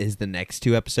the next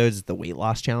 2 episodes, the weight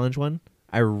loss challenge one.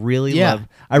 I really love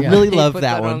He love put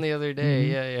that one. on the other day.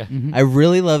 Yeah. Mhm. I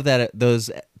really love those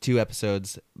 2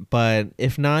 episodes, but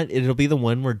if not, it'll be the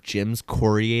one where Jim's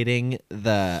choreating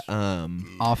the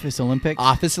Office Olympics.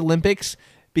 Office Olympics,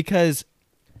 because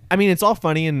I mean it's all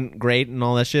funny and great and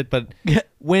all that shit, but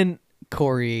when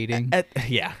Choreating.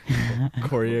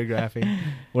 choreographing,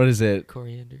 what is it?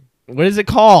 Coriander. What is it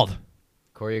called?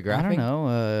 Choreographing? I don't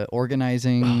know.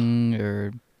 Organizing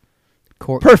or...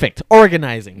 Perfect.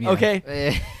 Organizing. Yeah.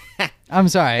 Okay. I'm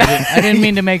sorry. I didn't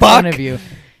mean to make fun of you.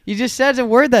 You just said a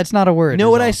word that's not a word. You know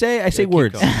is what all. I say? I say keep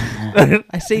words. going.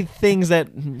 I say things that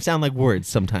sound like words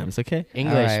sometimes. Okay.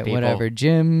 English, All right, people. whatever.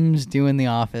 Jim's doing the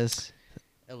Office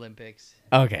Olympics.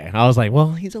 Okay. I was like,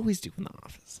 well, he's always doing the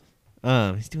Office.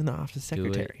 He's doing the Office Do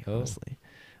it. secretary. Oh. Honestly.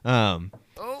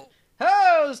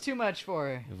 Oh, it was too much for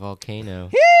her. Volcano.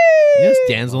 You know,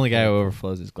 Dan's the only guy who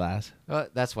overflows his glass. Well,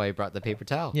 that's why he brought the paper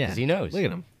towel. Yeah. Because he knows. Look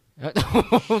at him.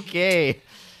 Okay.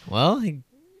 Well, he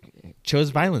chose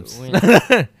violence.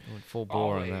 Went full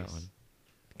bore on that Always. one.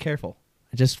 Careful.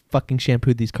 I just fucking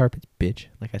shampooed these carpets, bitch.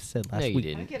 Like I said last No, you week.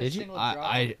 didn't. Can I get a Did you? single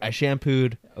I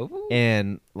shampooed Oh.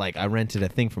 and like I rented a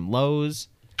thing from Lowe's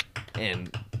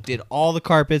and did all the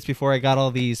carpets before I got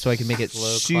all these so I could make it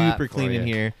Slow clap super for clean in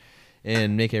ya. here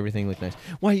and make everything look nice.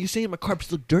 Why are you saying my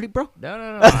carpets look dirty, bro?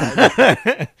 No.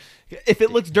 If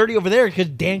it looks dirty over there, because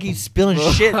Dan keeps spilling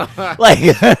shit. Like,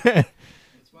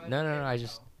 No. I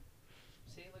just...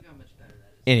 See, look how much better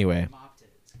that is. anyway, Mopped it.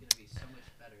 It's gonna be so much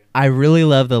better. I really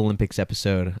love the Olympics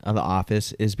episode of The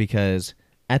Office is because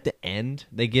at the end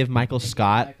they give Michael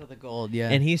Scott Michael the Gold, yeah.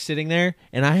 and he's sitting there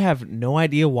and I have no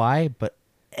idea why, but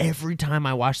every time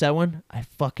I watch that one, I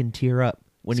fucking tear up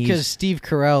when because Steve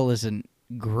Carell is a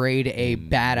grade A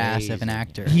badass of an Amazing.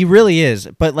 actor. he really is.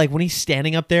 But like when he's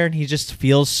standing up there and he just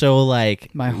feels so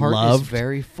like My heart loved, is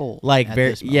very full. like at very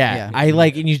this moment. yeah. I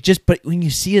like and you just but when you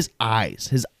see his eyes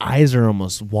are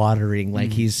almost watering.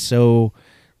 Like he's so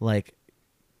like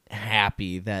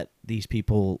happy that these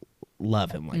people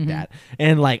love him like that.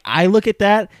 And like I look at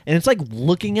that and it's like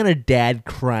looking at a dad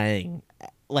crying.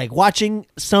 Like watching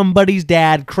somebody's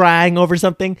dad crying over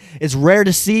something is rare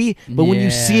to see, but when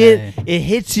you see it, it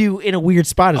hits you in a weird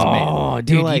spot as a man. Oh, You're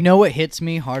dude, like, you know what hits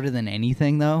me harder than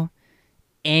anything though?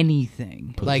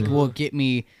 Anything like will get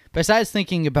me. Besides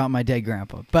thinking about my dead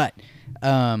grandpa, but Say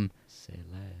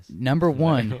less. number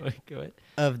one Go ahead.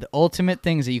 of the ultimate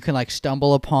things that you can like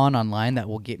stumble upon online that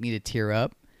will get me to tear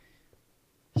up.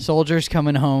 Soldiers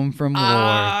coming home from war.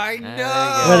 I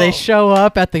know. Where they show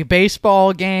up at the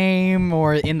baseball game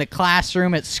or in the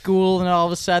classroom at school, and all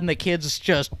of a sudden the kid's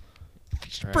just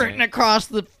sprinting Right. across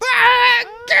the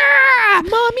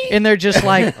mommy, and they're just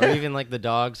like, Or even like the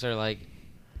dogs are like,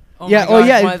 oh yeah, my God, oh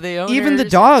yeah, why the even the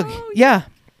owners- dog, Oh, yeah.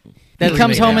 That Really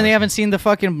comes made home that and they one. haven't seen the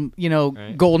fucking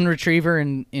Right. golden retriever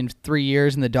in 3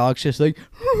 years, and the dog's just like,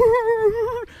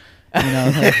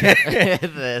 like,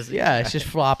 This- yeah, it's just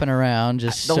flopping around,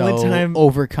 just The so only time-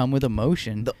 overcome with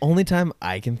emotion. The only time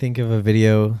I can think of a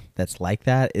video that's like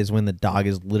that is when the dog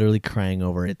is literally crying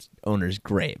over its owner's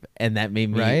grave, and that made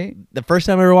me. Right? The first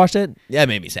time I ever watched it, yeah, it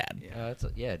made me sad.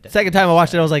 yeah. Second time I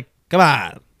watched it, I was like, "Come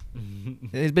on,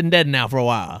 he's been dead now for a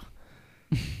while."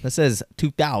 That says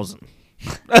 2000.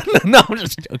 No, I'm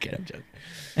just joking. I'm joking.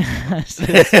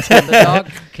 The dog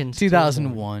can still-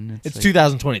 2001. It's like,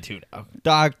 2022 now.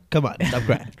 Dog, come on, stop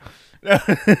crying.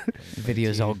 the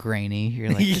video's all grainy.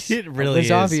 You're like, It really it was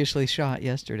is. obviously shot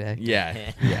yesterday.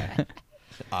 Yeah,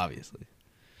 obviously.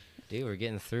 Dude, we're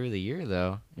getting through the year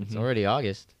though. It's Mhm. already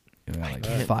August. Like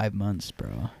Right. 5 months,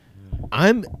 bro.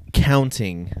 I'm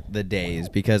counting the days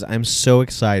because I'm so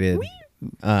excited. You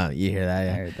hear that?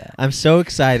 Yeah. I heard that. I'm so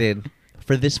excited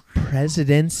for this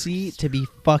presidency to be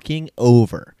fucking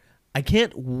over. I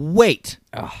can't wait.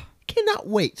 Cannot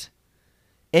wait.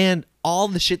 And all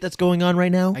the shit that's going on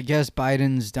right now. I guess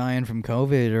Biden's dying from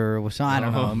COVID or something. I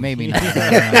don't know. Maybe not.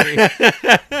 I don't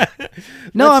know.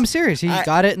 No, I'm serious. He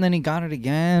got it and then he got it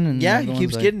again. And Yeah, he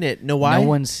keeps getting it. Know why? No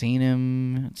one's seen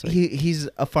him. It's like, He's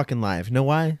a fucking live. Know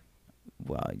why?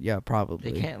 well, yeah,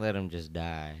 probably. They can't let him just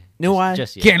die. Know why?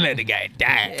 Just yet. Can't let the guy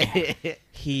die.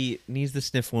 He needs to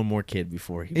sniff one more kid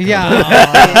before he.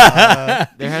 Yeah.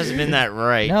 There hasn't been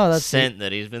that scent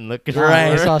that he's been looking for.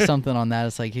 I saw something on that.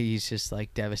 It's like he's just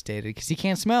like devastated because he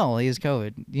can't smell. He has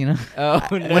COVID, you know? Oh,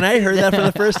 no. When I heard that for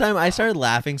the first time, I started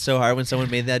laughing so hard when someone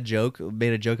made a joke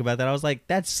about that. I was like,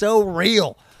 that's so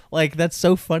real. Like, that's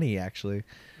so funny, actually.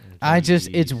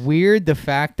 It's weird the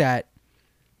fact that,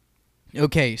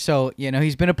 okay, so, you know,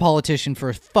 he's been a politician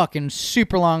for fucking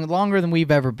super longer than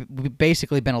we've ever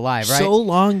basically been alive, right? So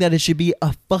long that it should be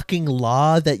a fucking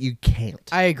law that you can't.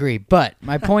 I agree, but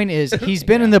my point is he's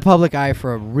been in the public eye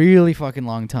for a really fucking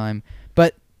long time,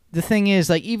 but the thing is,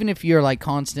 like, even if you're, like,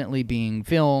 constantly being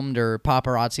filmed or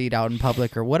paparazzi'd out in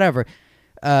public or whatever,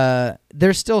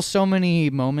 there's still so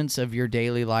many moments of your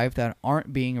daily life that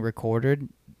aren't being recorded,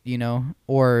 you know,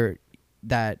 or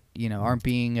that, you know, aren't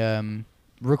being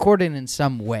recorded in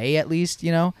some way, at least,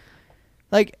 you know,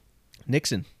 like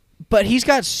Nixon. But he's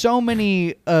got so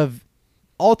many of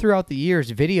all throughout the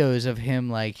years videos of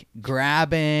him like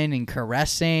grabbing and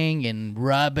caressing and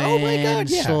rubbing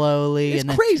slowly. It's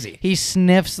and crazy. He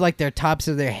sniffs like their tops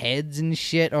of their heads and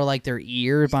shit, or like their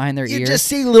ears behind their ears. You just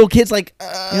see little kids like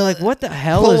you're like, what the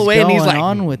hell pull is away, and going he's like,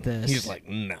 on with this? He's like,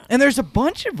 nah. And there's a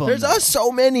bunch of them. There's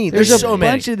so many. There's so a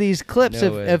many. bunch of these clips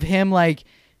No way. of him like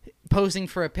posing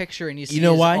for a picture, and you see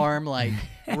know his why? arm like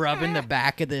rubbing the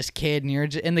back of this kid,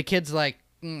 and the kid's like,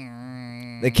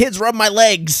 The kids rub my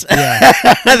legs. Yeah.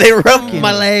 They rub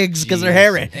my legs because they're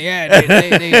hairy. Yeah,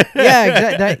 yeah,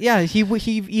 exactly. Yeah, he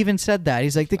even said that.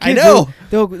 He's like, the kids. I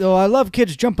know. I love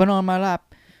kids jumping on my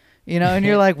lap, you know. And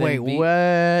you're like, wait,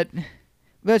 what?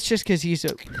 That's just because he's.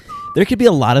 There could be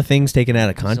a lot of things taken out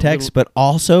of context, but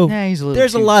also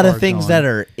there's a lot of things that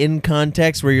are in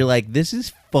context where you're like, this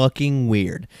is fucking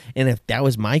weird. And if that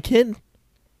was my kid,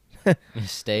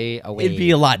 stay away. it'd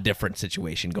be a lot different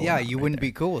situation going on. Yeah, you wouldn't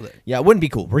be cool with it. Yeah, it wouldn't be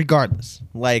cool, regardless.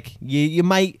 Like, you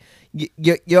might,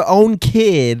 your own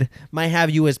kid might have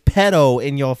you as pedo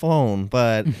in your phone,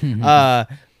 but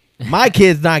my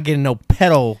kid's not getting no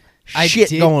pedo shit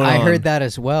going on. I heard that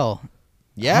as well.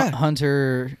 Yeah.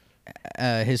 Hunter,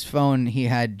 his phone, he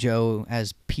had Joe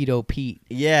as Pedo Pete.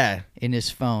 Yeah. In his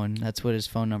phone. That's what his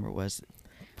phone number was.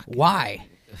 Why?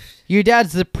 Your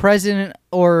dad's the president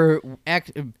or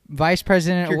vice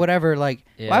president or whatever. Like,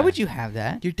 why would you have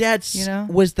that? Your dad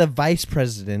was the vice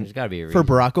president There's gotta be a for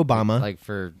reason. Barack Obama. Like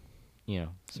for, you know.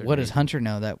 What does Hunter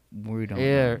know that we don't know?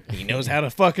 Yeah. He knows how to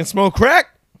fucking smoke crack.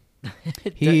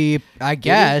 I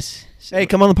guess. Hey,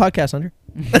 come on the podcast, Hunter.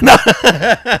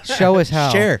 Show us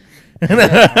how. Share.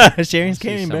 Sharing's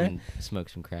caring, man. Smoke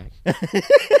some crack.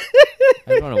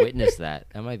 I want to witness that.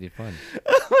 That might be fun.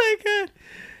 Oh my god.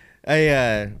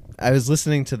 I was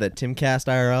listening to the Timcast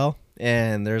IRL,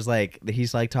 and there's like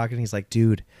he's like talking. He's like,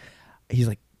 dude, he's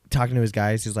like talking to his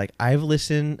guys. He's like, I've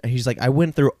listened. He's like, I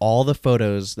went through all the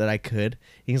photos that I could.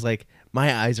 He's like,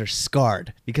 my eyes are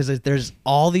scarred because there's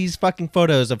all these fucking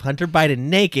photos of Hunter Biden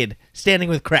naked standing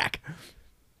with crack.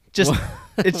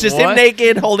 It's just him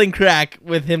naked holding crack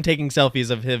with him taking selfies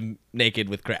of him naked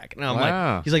with crack. And I'm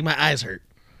like, he's like, my eyes hurt.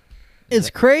 It's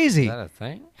crazy. Is that a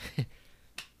thing?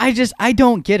 I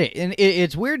don't get it. And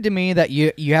it's weird to me that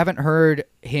you haven't heard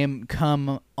him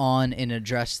come on and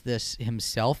address this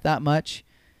himself that much.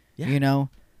 Yeah. You know,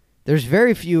 there's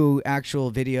very few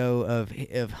actual video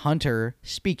of Hunter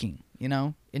speaking, you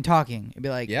know, and talking. It'd be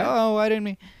like, oh, I didn't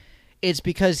mean. It's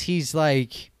because he's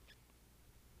like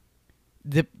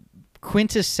the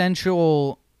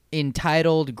quintessential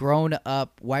entitled, grown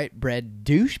up, white bread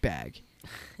douchebag.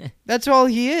 That's all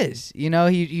he is. You know,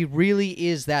 he really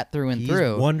is that through and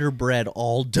through. Wonder Bread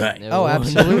all day. Oh,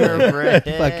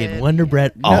 absolutely. Fucking Wonder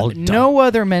Bread all day. No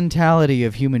other mentality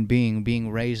of human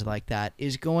being raised like that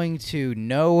is going to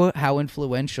know how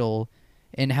influential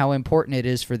and how important it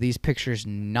is for these pictures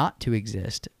not to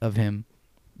exist of him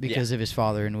because of his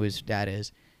father and who his dad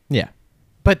is. Yeah.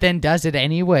 But then does it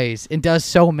anyways and does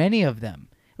so many of them.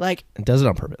 Like, it does it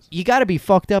on purpose. You got to be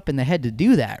fucked up in the head to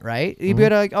do that, right? You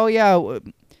better like, oh yeah,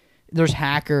 there's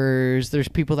hackers, there's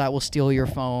people that will steal your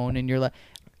phone, and you're like,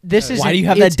 this is why do you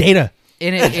have that data?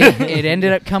 And it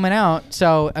ended up coming out.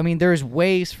 So, I mean, there's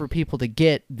ways for people to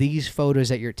get these photos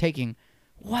that you're taking.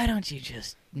 Why don't you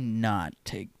just not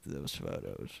take those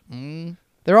photos?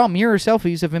 They're all mirror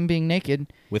selfies of him being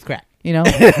naked. With crack. You know?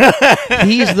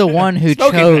 He's the one who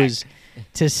Smoking chose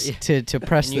to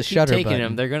press And the you keep shutter taking button.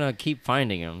 them, they're gonna keep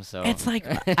finding them. So It's like,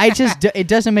 it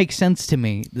doesn't make sense to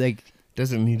me. Like,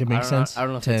 Doesn't need to make sense. I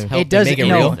don't know if to it's help helped it doesn't. make it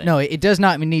No, real. no, it does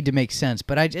not need to make sense.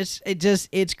 But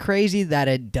it's crazy that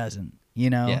it doesn't. You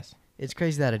know, Yes. it's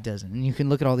crazy that it doesn't. And you can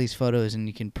look at all these photos, and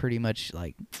you can pretty much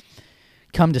like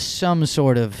come to some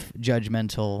sort of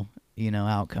judgmental,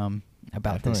 outcome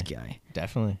about this guy.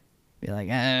 Definitely. Be like,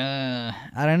 I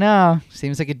don't know.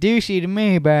 Seems like a douchey to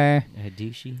me, bear. A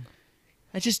douchey.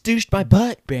 I just douched my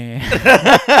butt. Bear.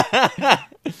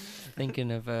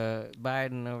 Thinking of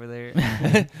Biden over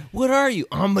there. What are you?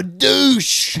 I'm a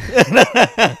douche.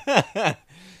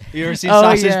 You ever seen Oh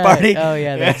Sausage yeah. Party? Oh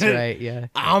yeah, that's right. Yeah.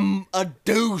 I'm a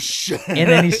douche. And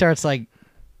then he starts like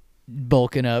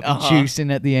bulking up, Uh-huh.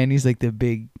 juicing at the end. He's like the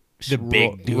big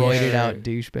big douche. roided out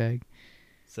douchebag.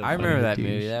 So I funny. remember that douche.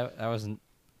 movie. That wasn't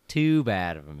too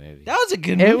bad of a movie. That was a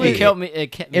good It movie. was-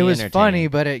 It kept me It was entertained. funny,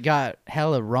 but it got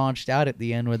hella raunched out at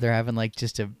the end where they're having like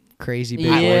just a crazy big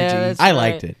Yeah, orgy. that's- I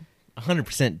liked it.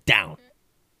 100% down.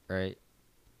 Right.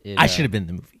 I should have been in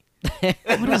the movie.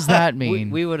 What does that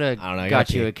mean? We would have I don't know, I got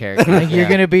gotta you pee. a character. Like you're Yeah.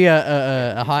 gonna be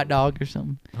a hot dog or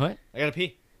something? What? I gotta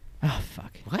pee. Oh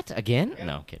fuck! What again?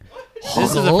 No, I'm kidding. This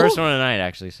is the first one tonight,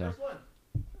 actually. So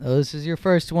Oh, this is your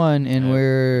first one, and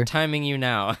we're timing you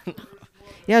now.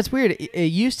 yeah. It's weird. It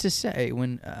used to say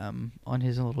when on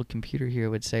his little computer here it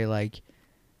would say like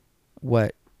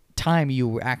what time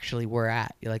you actually were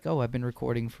at. You're like, oh, I've been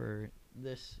recording for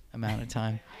this amount of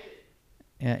time.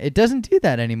 Yeah, it doesn't do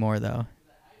that anymore though.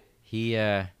 He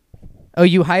Oh,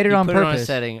 you hide it he on put it on a purpose.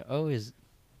 setting. Oh,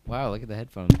 wow! Look at the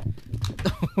headphones.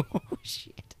 Oh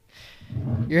shit!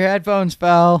 Your headphones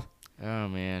fell. Oh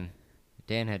man,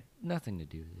 Dan had nothing to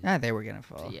do with it. Ah, they were gonna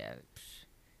fall. Yeah,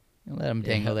 Let them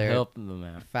dangle there Help them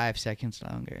out. 5 seconds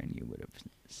longer, and you would have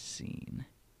seen.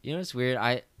 You know what's weird?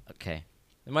 Okay,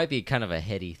 it might be kind of a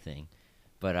heady thing,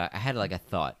 but I had like a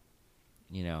thought.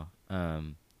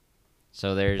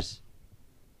 So there's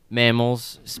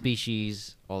mammals,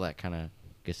 species, all that kind of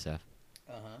good stuff.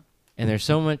 And there's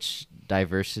so much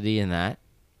diversity in that.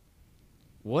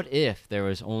 What if there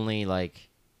was only like...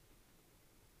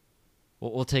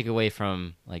 We'll take away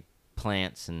from like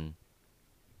plants and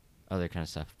other kind of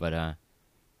stuff, but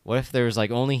what if there was like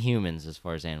only humans as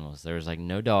far as animals? There was like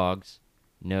no dogs,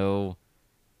 no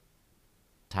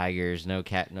tigers, no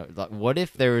cat. No. Like, what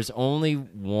if there was only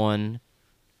one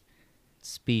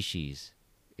species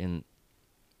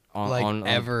on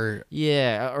ever.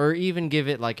 yeah, or even give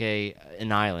it like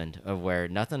an island of where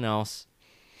nothing else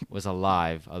was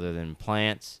alive other than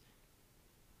plants,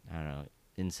 I don't know,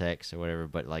 insects or whatever,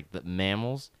 but like the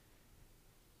mammals,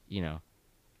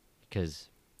 because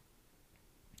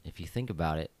if you think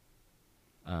about it,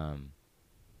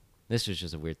 this was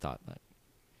just a weird thought,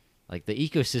 like the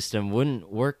ecosystem wouldn't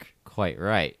work quite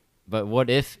right. But what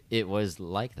if it was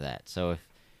like that? So if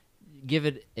give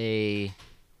it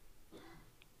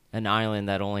an island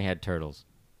that only had turtles,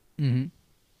 Mm-hmm.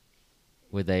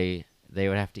 would they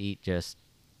would have to eat just...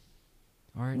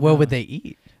 Or What no. would they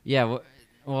eat? Yeah,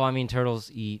 well, I mean,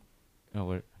 turtles eat...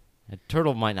 a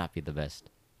turtle might not be the best.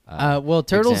 Well,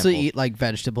 turtles will example. eat like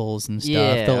vegetables and stuff.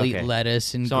 Yeah, They'll okay. eat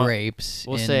lettuce and So, grapes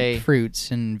we'll and say-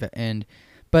 fruits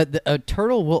but a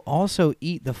turtle will also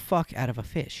eat the fuck out of a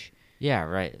fish. Yeah,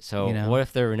 right. So You know? what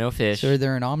if there were no fish? So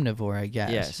they're an omnivore, I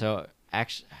guess. Yeah, so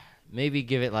actually, maybe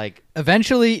give it like...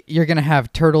 Eventually, you're gonna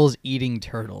have turtles eating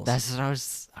turtles. That's what I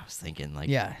was thinking. Like,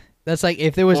 yeah. That's like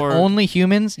if there was Or- only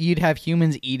humans, you'd have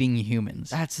humans eating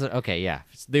humans. Okay, yeah.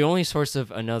 The only source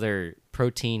of another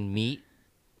protein meat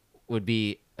would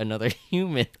be another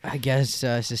human. I guess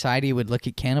society would look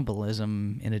at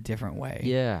cannibalism in a different way.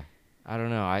 Yeah. I don't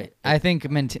know. I think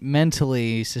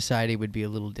mentally society would be a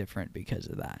little different because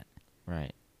of that.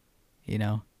 Right. You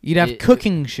know, you'd have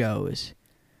cooking shows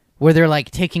where they're like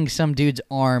taking some dude's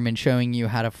arm and showing you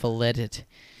how to fillet it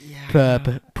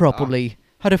properly,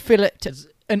 how to fillet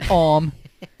an arm.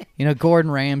 You know, Gordon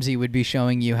Ramsay would be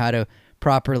showing you how to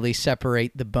properly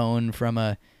separate the bone from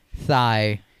a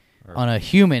thigh on a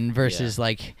human versus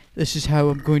like, this is how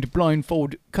I'm going to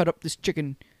blindfold cut up this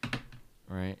chicken.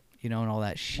 Right. You know, and all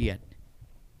that shit.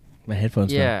 My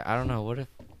headphones. Yeah, I don't know. What if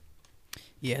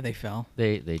Yeah, they fell.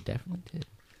 they definitely did?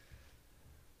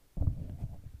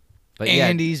 But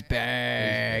And yeah, he's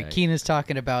back. back. Keena's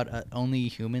talking about only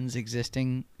humans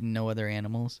existing, no other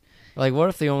animals. like what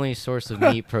if the only source of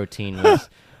meat protein was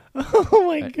Oh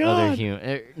my other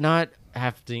god. not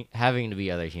having to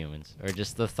be other humans, or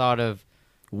just the thought of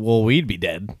Well, we'd be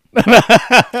dead.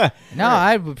 No,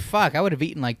 I would have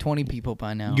eaten like 20 people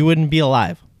by now. You wouldn't be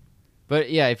alive. But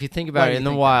yeah, if you think Why about do it you in the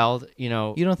think that? wild, you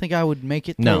know, You don't think I would make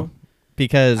it? No, Though?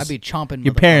 because I'd be chomping.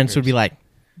 your parents would be motherfuckers. like,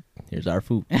 "Here's our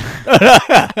food."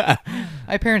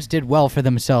 My parents did well for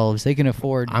themselves. They can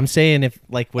afford I'm saying if,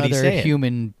 like, what he's other saying,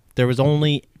 human. there was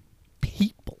only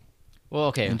people well,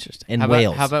 okay. Interesting. and how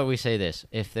whales. About, how about we say this?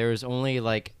 If there was only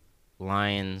like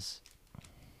lions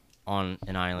on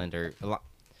an island,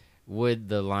 would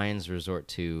the lions resort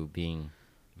to being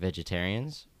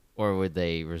vegetarians, or would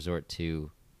they resort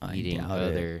to I eating doubt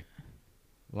it. other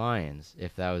lions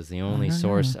if that was the only don't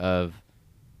source know. of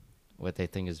what they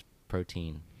think is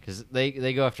protein? Because they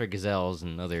go after gazelles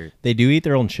and other. They do eat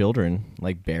their own children,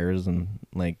 like bears and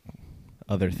like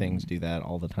other things do that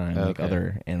all the time. Like Okay.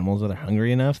 other animals, when they're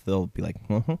hungry enough, they'll be like,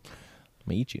 "I'm gonna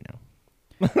eat you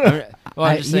now." Well,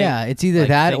 I'm just saying, yeah, it's either like,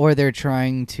 that think- or they're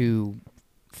trying to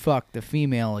fuck the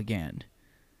female again.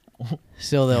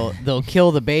 So they'll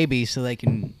kill the baby so they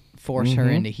can force her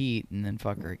Mhm. into heat and then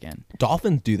fuck her again.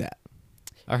 Dolphins do that.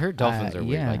 I heard dolphins are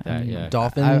weird yeah, like that. I mean, Yeah.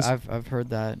 Dolphins. I've heard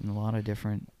that in a lot of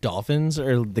different. Dolphins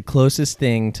are the closest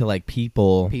thing to like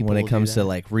people People when it do comes to that.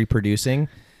 like reproducing.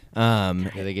 Do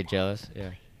they get jealous? Yeah.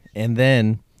 And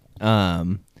then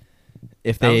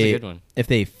if That was a they good one. if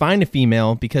they find a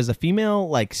female, because a female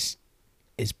like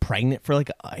is pregnant for like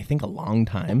I think a long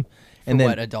time, For and then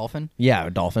what, a dolphin? yeah, a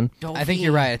dolphin, I think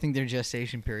you're right. I think their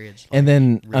gestation periods. and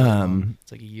then really long.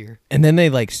 It's like a year. and then they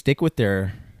like stick with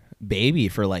their baby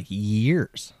for like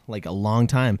years, like a long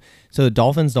time. So the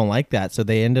dolphins don't like that, so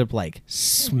they end up like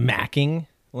smacking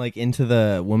like into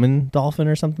the woman dolphin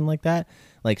or something like that,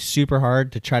 like super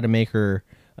hard to try to make her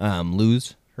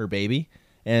lose her baby,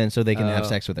 and so they can have Oh.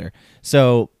 sex with her.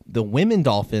 So the women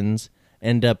dolphins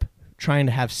end up trying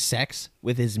to have sex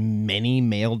with as many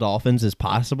male dolphins as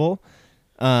possible.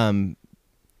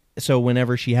 So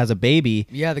whenever she has a baby,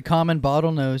 Yeah, the common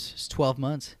bottlenose is 12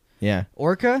 months. yeah,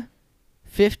 Orca,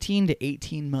 15 to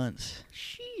 18 months.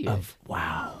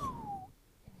 wow,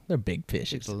 they're big It's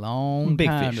fishes, a long Big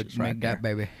time fishes to right make that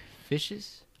baby.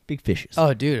 Fishes? big fishes.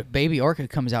 Oh, dude, a baby orca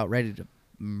comes out ready to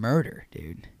murder,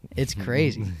 dude. It's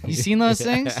crazy. You seen those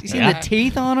things? You seen Yeah. the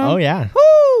teeth on them? Oh yeah.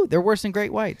 Woo! They're worse than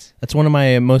great whites. That's one of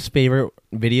my most favorite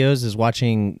videos is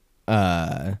watching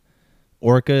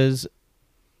orcas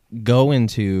go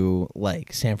into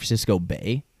like San Francisco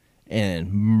Bay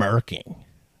and murking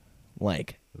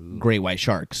like great white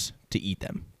sharks to eat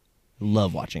them.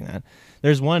 Love watching that.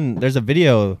 There's a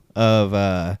video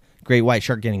of great white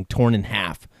shark getting torn in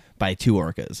half by two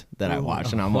orcas that I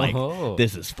watched, and I'm like, Oh.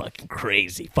 this is fucking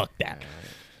crazy. Fuck that.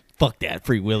 Fuck that,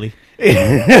 Free Willy.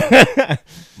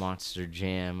 Monster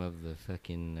jam of the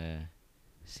fucking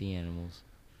sea animals.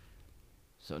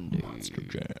 Sunday. Monster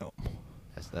Jam.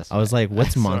 That's I was like,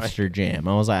 what's that's what I- Monster Jam?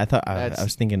 I was like, I That's-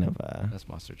 was thinking of That's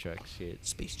Monster Truck shit.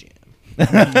 Space Jam.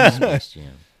 Space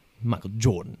Jam. Michael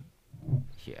Jordan.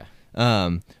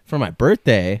 Yeah. For my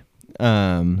birthday,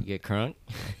 You get crunk?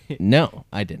 no,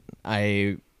 I didn't.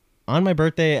 On my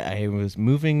birthday, I was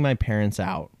moving my parents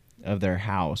out of their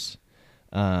house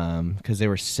because they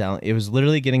were selling. It was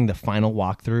literally getting the final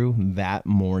walkthrough that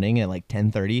morning at like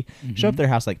 10:30. Showed up at their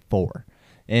house like 4,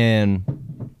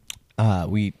 and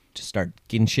we just started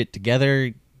getting shit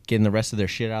together, getting the rest of their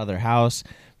shit out of their house.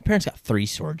 My parents got 3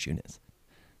 storage units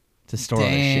to store all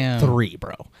their Damn. shit. 3,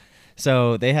 bro.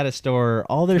 So they had to store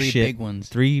all their 3 shit. big ones.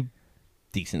 3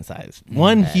 decent size.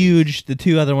 One Nice. huge. The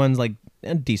 2 other ones like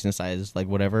decent size, like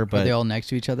whatever. Are But they all next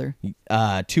to each other?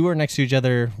 2 are next to each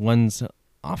other. One's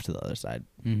off to the other side.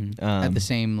 Mm-hmm. At the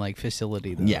same like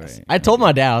facility, though. Yes, right? I told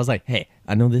my dad, I was like, "Hey,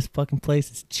 I know this fucking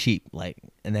place is cheap, like,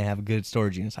 and they have a good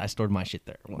storage unit. So I stored my shit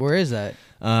there. Where is that?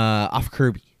 Off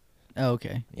Kirby. Oh,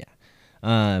 okay.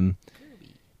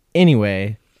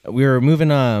 Anyway, we were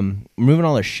moving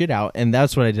all their shit out, and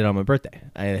that's what I did on my birthday.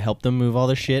 I helped them move all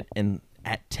their shit, and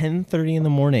at 10:30 in the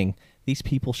morning, these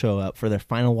people show up for their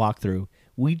final walkthrough.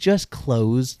 We just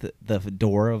closed the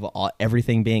door of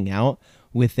everything being out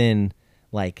within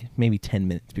like maybe 10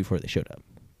 minutes before they showed up.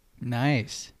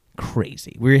 Nice.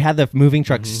 Crazy. We had the moving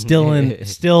truck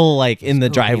still like in the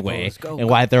go, people, driveway, let's go, and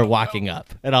while they're walking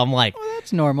up, and I'm like, Well,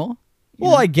 that's normal.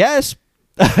 well, I guess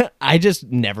I just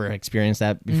never experienced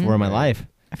that before in my life.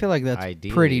 I feel like that's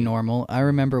Ideally. pretty normal. I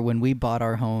remember when we bought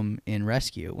our home in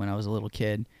Rescue when I was a little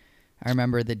kid. I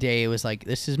remember the day it was like,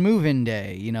 this is moving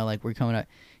day, like we're coming up.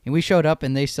 And we showed up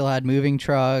and they still had moving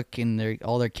truck and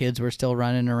all their kids were still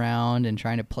running around and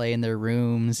trying to play in their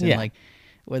rooms. And Yeah. like,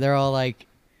 where they're all like,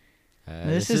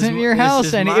 This isn't your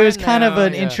house, and it was kind of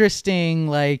an yeah. interesting,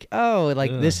 like, oh,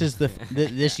 like this is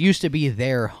this used to be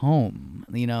their home,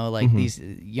 like these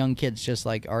young kids just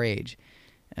like our age,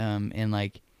 and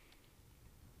like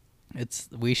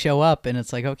we show up and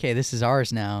it's like, okay, this is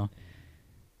ours now.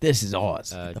 This is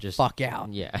ours. Get the just fuck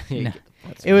out. Yeah. No.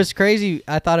 It was crazy.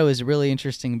 I thought it was really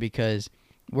interesting because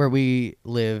where we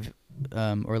live,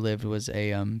 or lived, was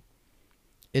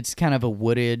it's kind of a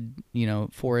wooded,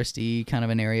 foresty kind of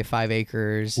an area, 5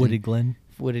 acres. Wooded Glen.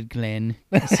 Wooded Glen.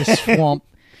 It's a swamp.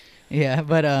 Yeah,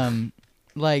 but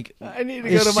like I need to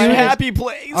as go to my soon as happy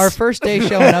place. our first day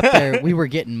showing up there, we were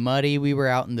getting muddy. We were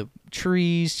out in the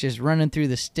trees, just running through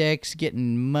the sticks,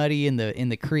 getting muddy in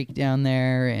the creek down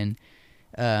there,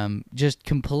 and just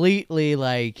completely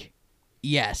like,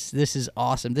 yes, this is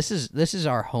awesome. This is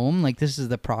our home. Like, this is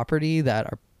the property that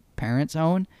our parents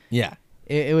own. Yeah.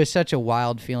 It was such a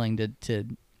wild feeling to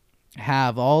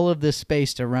have all of this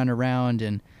space to run around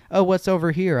and, oh, what's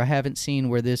over here? I haven't seen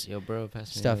where this Yo, bro,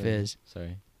 pass me stuff another- is.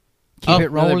 Sorry. Keep it Another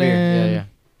rolling. beer. Yeah.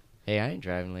 Hey, I ain't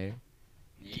driving later.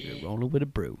 Keep it rolling with a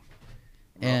brew.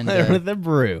 And With the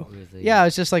brew. yeah,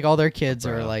 it's just like all their kids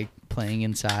are like playing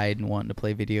inside and wanting to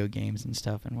play video games and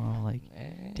stuff, and we're all like,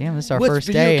 damn, this is our What's first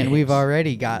video day, and games? we've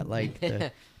already got like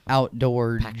the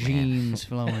outdoor genes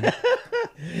flowing.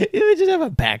 They just have a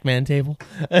Pac-Man table.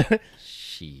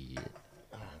 Shit.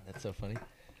 That's so funny.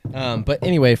 But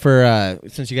anyway, for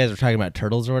since you guys were talking about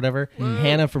turtles or whatever,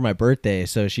 Hannah, for my birthday,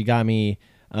 so she got me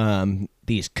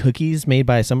these cookies made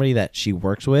by somebody that she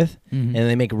works with, and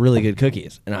they make really good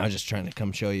cookies. And I was just trying to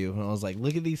come show you, and I was like,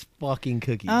 look at these fucking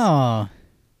cookies. Oh,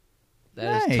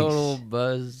 That Nice. is total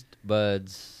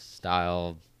buds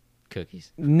style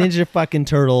cookies. Ninja fucking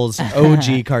Turtles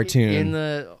OG cartoon. In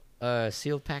the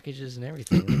sealed packages and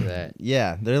everything. Look at that.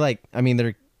 Yeah, they're like, I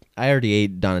mean, I already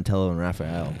ate Donatello and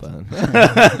Raphael,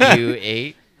 but You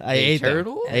ate I a ate them.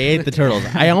 turtle? I ate the turtles.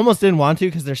 I almost didn't want to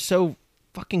because they're so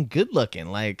fucking good looking.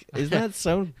 Like, isn't that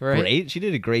so Right. great? She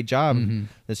did a great job.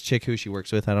 This chick who she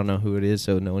works with, I don't know who it is,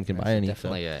 so no one can buy any.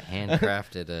 Definitely a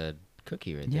handcrafted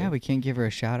cookie right there. yeah, we can't give her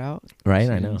a shout out. Right,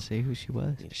 So I you know. didn't say who she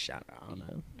was. Shout out,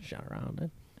 shout around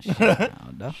it. Shout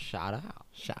out. Shout out.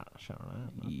 Shout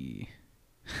out. Yeah.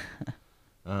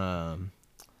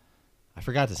 I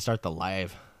forgot to start the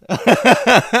live.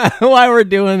 Why we're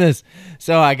doing this?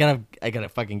 So I gotta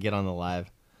fucking get on the live.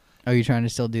 Are you trying to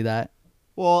still do that?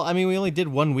 Well, I mean, we only did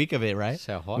 1 week of it, right?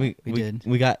 So what? We did.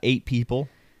 We got 8 people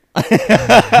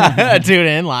tune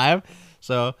in live,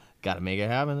 so gotta make it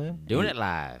happen. Then Doing it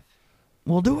live.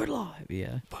 We'll do it live.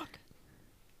 Yeah.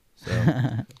 So,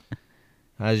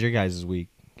 how's your guys' week?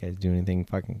 You guys do anything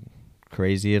fucking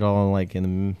crazy at all? Like in the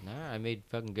Nah, I made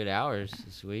fucking good hours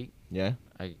this week. yeah.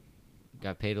 I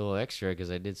got paid a little extra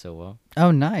because I did so well. Oh,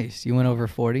 nice. You went over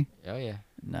 40. Oh, yeah.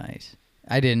 Nice.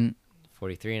 I didn't.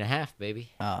 43 and a half,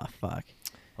 baby. Oh, fuck.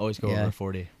 Always go Yeah. over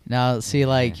 40. Now, see,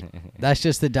 like, that's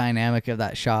just the dynamic of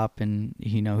that shop, and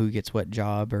who gets what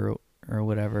job or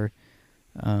whatever.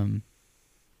 On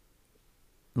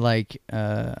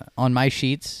my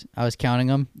sheets, I was counting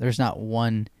them. There's not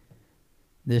one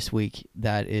this week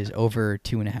that is over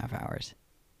 2.5 hours.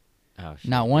 Oh, shit.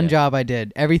 Not one yeah. job I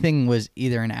did. Everything was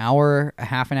either an hour, a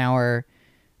half an hour,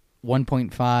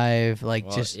 1.5, like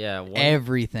Well, just yeah,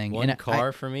 everything. One And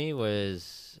car for me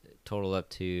was total up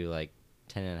to like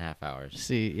 10 and a half hours.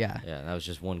 See, yeah. Yeah, that was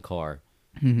just one car.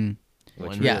 hmm Which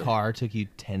One Yeah. car took you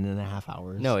 10.5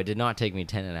 hours. No, it did not take me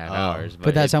 10 and a half Oh. hours.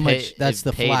 But that's it how pay- much. That's it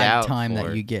the paid flat out time for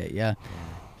that it. you get. Yeah.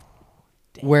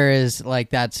 Whereas,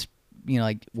 like, that's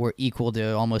like we're equal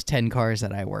to almost 10 cars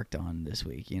that I worked on this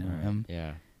week.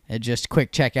 Yeah. It just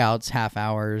quick checkouts, half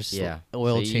hours, Yeah.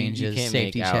 oil So you changes, can't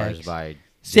safety make hours checks. by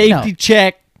Safety No.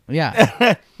 check.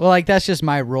 Yeah. Well, like, that's just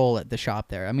my role at the shop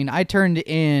there. I mean, I turned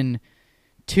in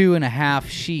 2.5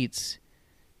 sheets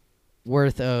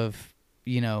worth of,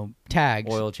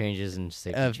 tags oil changes and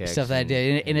safety of checks. stuff that I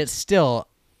did. And it's still,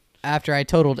 after I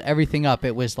totaled everything up,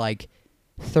 it was like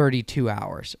 32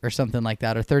 hours or something like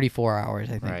that, or 34 hours,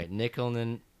 I think. Right, nickel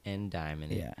and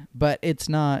diamond. Yeah. But it's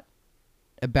not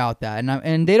about that.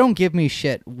 And they don't give me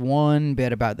shit one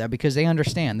bit about that because they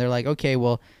understand. They're like, okay,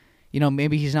 well,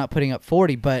 maybe he's not putting up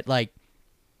 40, but like,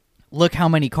 look how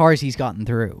many cars he's gotten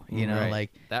through, Right.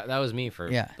 like, That was me for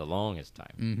Yeah. the longest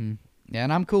time. mm-hmm. Yeah,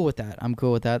 and I'm cool with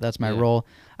that. That's my Yeah. role.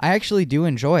 I actually do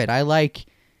enjoy it. I like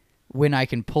when I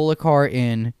can pull a car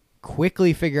in,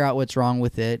 quickly figure out what's wrong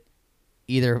with it,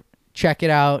 either check it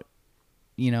out,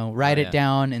 write Oh, it yeah.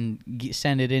 down and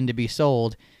send it in to be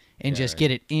sold, and Yeah, just right.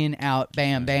 get it in, out,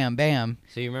 bam, bam, bam.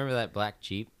 So you remember that black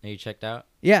Jeep that you checked out?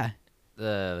 Yeah.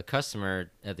 The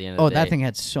customer at the end of Oh, the day. that thing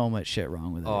had so much shit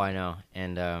wrong with it. Oh, I know.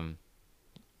 And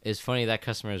it's funny that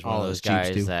customer is one All of those those Jeeps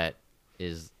guys do. that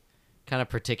is kind of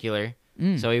particular.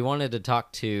 So he wanted to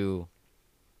talk to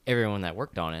everyone that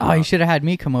worked on it. Oh, you should have had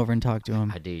me come over and talk to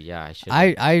him. I do, yeah, I should.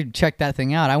 I checked that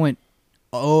thing out. I went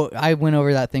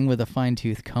over that thing with a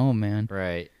fine-tooth comb, man.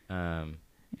 Right.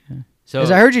 So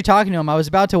Because I heard you talking to him. I was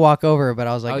about to walk over, but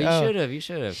I was like, you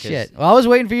should have. Shit. Well, I was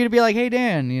waiting for you to be like, hey,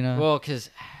 Dan, you know. Well, because,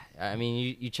 I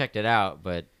mean, you checked it out,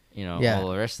 but, Yeah. all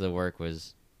the rest of the work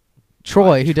was...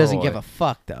 Troy, who doesn't Troy. give a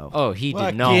fuck, though. Oh, he did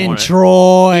Fucking not want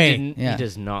Troy. Yeah. He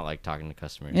does not like talking to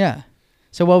customers. Yeah.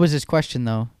 So what was his question,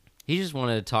 though? He just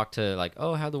wanted to talk to, like,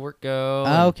 oh, how'd the work go?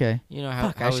 Oh, okay. How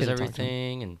Fuck, I was should've talked to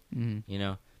everything? Mhm.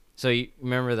 And, So you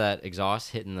remember that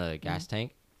exhaust hitting the gas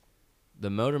tank? The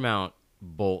motor mount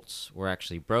bolts were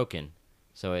actually broken.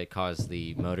 So it caused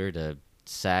the motor to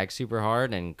sag super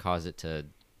hard and cause it to,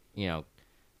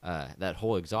 that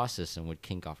whole exhaust system would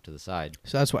kink off to the side.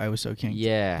 So that's why I was so kinked.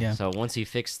 Yeah. So once he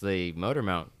fixed the motor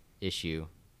mount issue,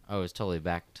 I was totally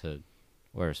back to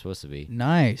where it's supposed to be.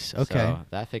 Nice. Okay. So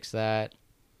that fixed that.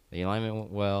 The alignment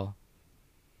went well.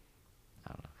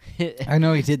 I don't know. I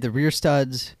know he did the rear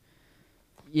studs.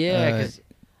 Yeah, because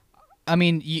I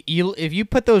mean, you if you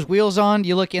put those wheels on,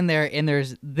 you look in there, and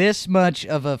there's this much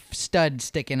of a stud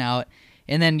sticking out,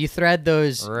 and then you thread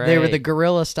those. They were the Right.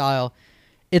 gorilla style.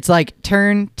 It's like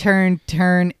turn, turn,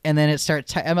 turn, and then it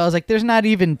starts. I was like, there's not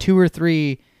even 2 or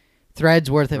 3 threads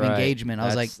worth of engagement. I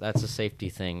was like, that's a safety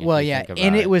thing. if well, you yeah, think about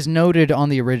and it was noted on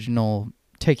the original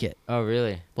ticket. Oh,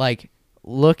 really? Like,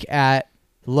 look at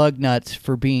lug nuts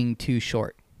for being too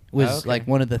short. Was Okay. like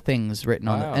one of the things written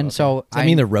on it. Wow, And okay. so Does that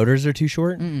mean the rotors are too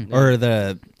short, Mm-mm. or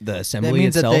the assembly that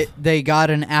means itself? that they got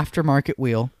an aftermarket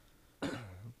wheel.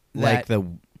 Like that-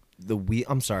 the wheel.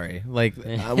 I'm sorry. Like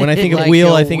when I think of Like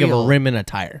wheel, a I think of wheel. a rim and a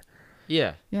tire.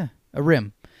 Yeah. Yeah, a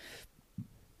rim.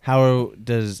 How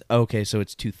does? Okay, so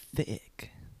it's too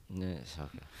thick. Yes,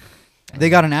 okay.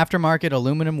 They got an aftermarket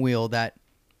aluminum wheel that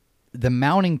the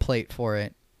mounting plate for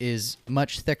it is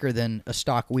much thicker than a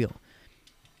stock wheel.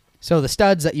 So the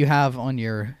studs that you have on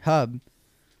your hub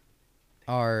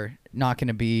are not going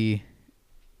to be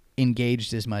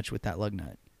engaged as much with that lug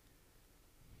nut.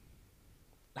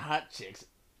 Hot chicks.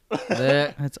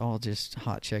 That- That's all just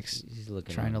hot chicks He's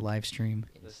looking trying to on live stream.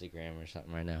 Instagram or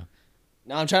something right now.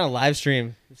 No, I'm trying to live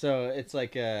stream, so it's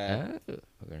like We're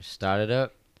gonna start it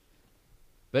up.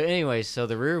 But anyway, so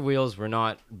the rear wheels were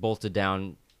not bolted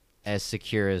down as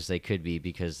secure as they could be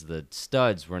because the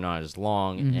studs were not as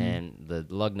long, Mhm. and the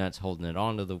lug nuts holding it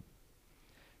onto the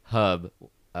hub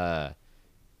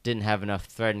didn't have enough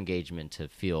thread engagement to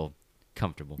feel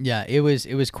comfortable. Yeah, it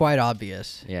was quite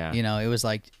obvious. Yeah. You know, it was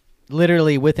like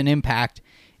literally with an impact,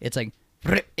 it's like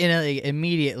and it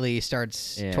immediately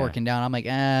starts Yeah. torquing down. I'm like,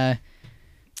 if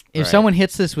Right. someone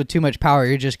hits this with too much power,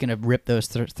 you're just gonna rip those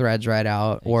threads right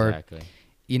out. Or, Exactly.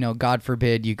 you know, God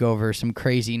forbid you go over some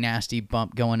crazy nasty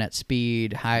bump going at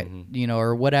speed, high, Mhm.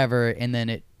 or whatever, and then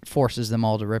it forces them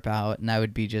all to rip out, and that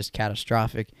would be just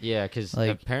catastrophic. Yeah, because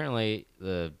Like- apparently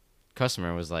the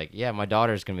customer was like, "Yeah, my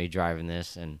daughter's gonna be driving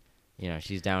this, and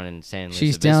she's down in San Luis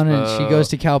She's down and she Obispo." goes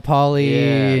to Cal Poly.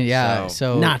 Yeah, Yeah,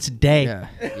 so- so not today. Yeah.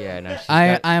 Yeah, no, she's I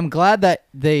got- am glad that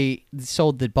they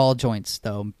sold the ball joints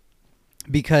though,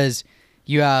 because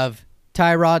you have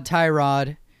tie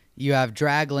rod, you have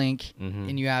drag link, Mhm.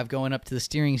 and you have going up to the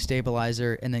steering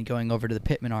stabilizer and then going over to the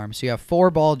pitman arm. So you have 4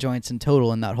 ball joints in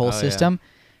total in that whole Oh, yeah. system.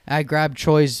 I grabbed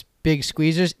Troy's big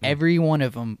squeezers. Every one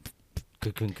of them,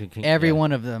 every Yeah.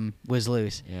 one of them was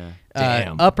loose. Yeah.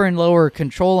 Damn. Upper and lower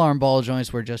control arm ball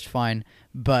joints were just fine,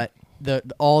 but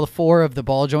all 4 of the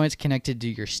ball joints connected to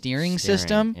your steering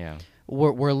system Yeah.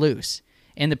 were loose,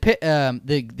 and the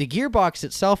gearbox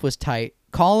itself was tight,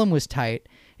 column was tight,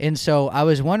 and so I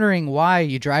was wondering why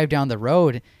you drive down the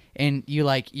road and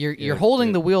you're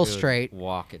holding the wheel straight,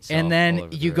 Walk itself. and all then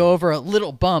over you the go road. over a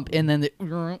little bump, and then it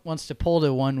wants to pull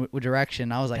to one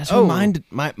direction. I was like, That's oh,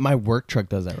 what my work truck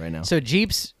does that right now. so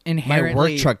Jeeps My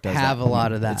inherently work truck does have that. a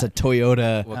lot of that. It's a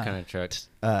Toyota What kind of trucks?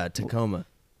 Tacoma.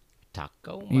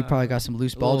 Taco. You probably got some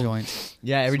loose ball Little- joints.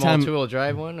 Yeah, every Small time two-wheel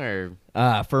drive one, or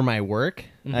for my work,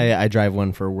 I drive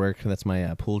one for work. That's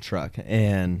my pool truck,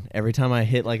 and every time I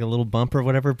hit like a little bump or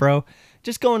whatever, bro,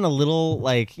 just going a little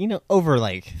over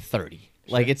like 30.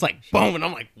 Like it's like boom, and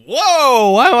I'm like,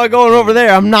 whoa! Why am I going over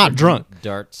there? I'm not drunk.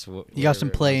 darts. You got some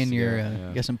play in your,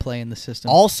 you got some play in the system.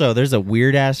 Also, there's a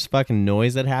weird ass fucking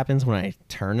noise that happens when I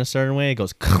turn a certain way. It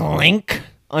goes clink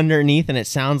underneath, and it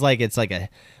sounds like it's like a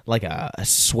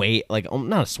sway,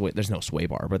 not a sway. There's no sway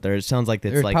bar, but it sounds like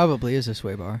it's there like probably is a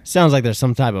sway bar. sounds like there's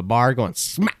some type of bar going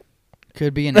smack.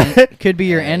 Could be could be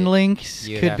your end links.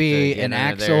 You Could have be to get an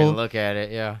under there and axle. look at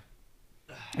it. Yeah.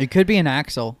 It could be an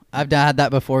axle. I've had that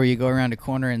before. You go around a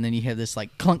corner and then you have this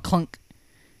like clunk clunk.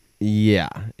 Yeah.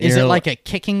 Is it like a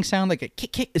kicking sound, like a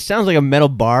kick kick? It sounds like a metal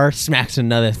bar smacks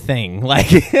another thing.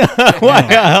 Like,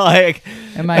 like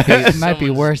It might be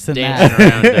Someone's worse than dancing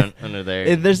that. around under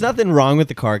there. there's nothing wrong with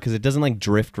the car because it doesn't like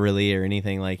drift really or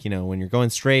anything. Like, when you're going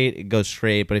straight, it goes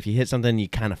straight. But if you hit something, you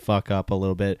kind of fuck up a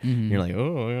little bit. Mhm. You're like,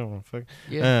 oh, yeah, fuck.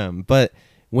 Yeah. But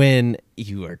when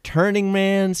you are turning,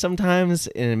 man, sometimes,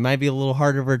 and it might be a little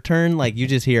harder of a turn, like you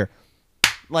just hear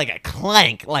like a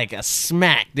clank, like a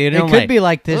smack, dude. It could be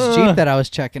like this Jeep that I was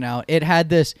checking out. It had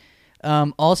this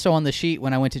also on the sheet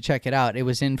when I went to check it out. It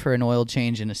was in for an oil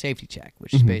change and a safety check,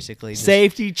 which is basically just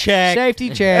safety check. Safety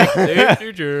check.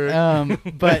 Safety check.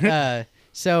 But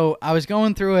so I was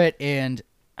going through it, and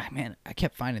man, I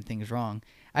kept finding things wrong.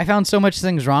 I found so much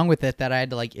things wrong with it that I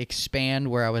had to like expand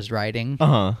where I was writing.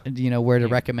 Where to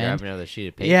recommend. Grab another sheet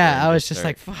of paper. Yeah, and I was just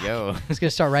start, like, fuck. Yo. I was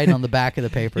gonna start writing on the back of the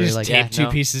paper. You just like, tape two no.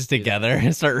 pieces together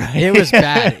and start writing. it was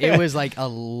bad. It was like a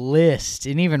list,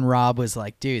 and even Rob was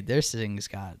like, "Dude, this thing's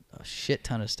got a shit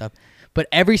ton of stuff." But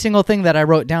every single thing that I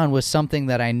wrote down was something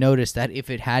that I noticed that if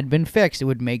it had been fixed, it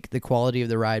would make the quality of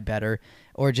the ride better,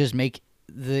 or just make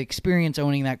the experience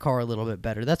owning that car a little bit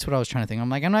better. That's what I was trying to think. I'm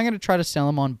like, I'm not going to try to sell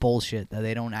them on bullshit that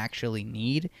they don't actually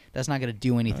need. That's not going to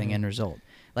do anything end result.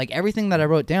 Like everything that I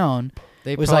wrote down,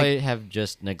 They was probably like, have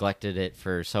just neglected it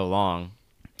for so long.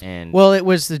 And well, it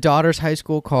was the daughter's high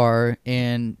school car,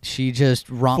 and she just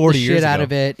romped 40 the years shit out ago.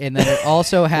 of it. And then it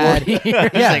also had,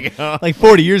 yeah, like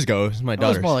 40 years ago, it was my it was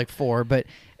daughter's. more like 4, but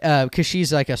because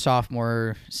she's like a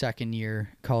sophomore, second year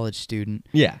college student.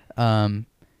 Yeah.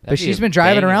 But that'd be she's a been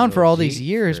driving banging around for little all these Jeep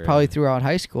years, for, probably throughout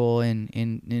high school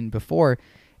and before.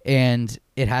 And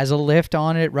it has a lift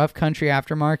on it, rough country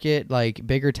aftermarket, like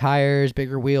bigger tires,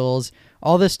 bigger wheels,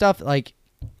 all this stuff. Like,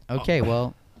 okay,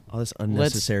 well, All this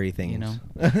unnecessary things.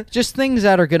 just things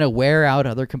that are going to wear out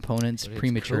other components But it's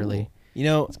prematurely.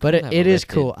 cool. But cool to have it a is lifted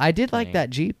cool. I did like thing.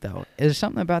 that Jeep, though. There's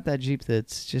something about that Jeep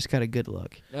that's just got a good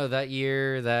look. No, that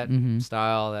year, that Mhm.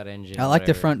 style, that engine. I like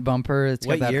the whatever. front bumper. It's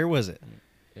got What that, year was it?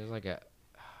 It was like a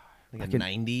Like a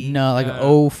 90? No, like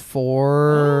No.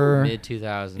 04. mid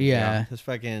 2000s. Yeah. There's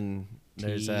fucking,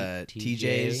 there's TJ.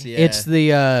 TJs. Yeah. It's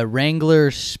the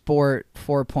Wrangler Sport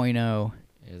 4.0.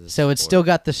 So it's still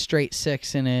got the straight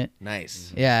 6 in it.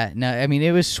 nice. Yeah, no, I mean,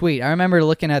 it was sweet. I remember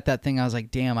looking at that thing. I was like,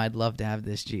 damn, I'd love to have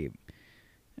this Jeep.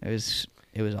 It was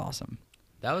awesome.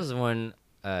 That was when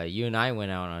you and I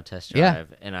went out on a test Yeah.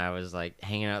 drive, and I was like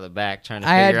hanging out the back trying to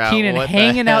I figure had out Keenan what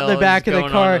hanging the out the hell back is of the going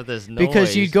on car with this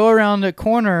because you'd noise. go around the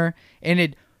corner and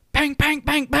it'd bang, bang,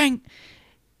 bang, bang.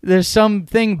 There's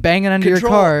something banging under your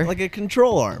car. Like a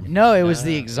control arm. No, it was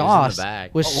the it was in the exhaust.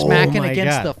 back. Was Oh smacking my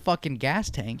against God. the fucking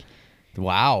gas tank.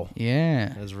 Wow. Yeah.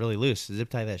 That was really loose. Zip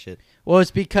tie that shit. Well,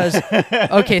 it's because,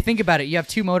 okay, think about it. You have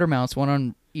 2 motor mounts, one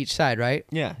on each side, right?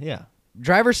 Yeah, yeah.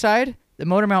 Driver's side, the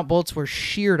motor mount bolts were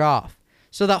sheared off.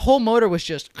 So that whole motor was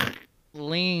just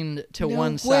leaned to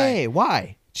one side.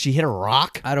 Why? She hit a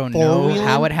rock? I don't know Four-wheeling?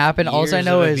 how it happened. All I Years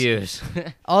know of is abuse.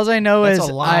 That's is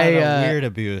a lot of weird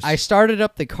abuse. I started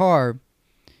up the car,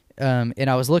 and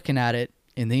I was looking at it,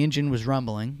 and the engine was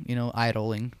rumbling,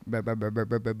 idling, brr, brr, brr, brr,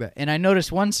 brr, brr, brr. And I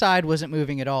noticed one side wasn't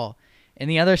moving at all, and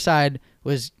the other side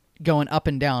was going up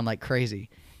and down like crazy.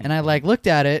 And I looked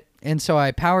at it, and so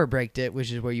I power braked it,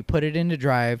 which is where you put it into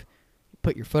drive,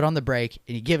 put your foot on the brake,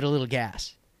 and you give it a little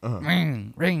gas.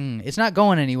 Ring, ring. It's not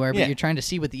going anywhere, but Yeah. you're trying to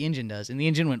see what the engine does. And the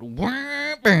engine went,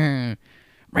 whir, brr,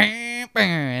 brr, brr.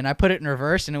 And I put it in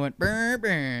reverse, and it went, brr,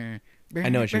 brr, brr, I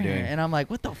know what you're brr. doing. And I'm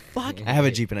like, what the fuck? I have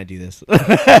a Jeep and I do this.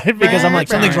 Because I'm like,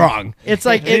 something's wrong. It's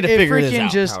like, I need it to figure this freaking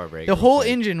out. just, Power brake the real whole quick.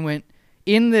 engine went,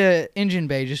 in the engine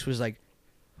bay just was like,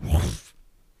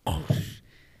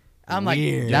 I'm like,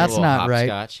 Weird. that's Little not right.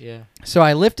 hopscotch, yeah. So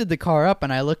I lifted the car up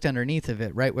and I looked underneath of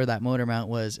it, right where that motor mount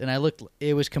was, and I looked.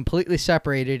 It was completely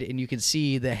separated, and you could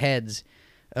see the heads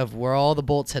of where all the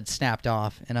bolts had snapped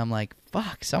off. And I'm like,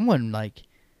 "Fuck! Someone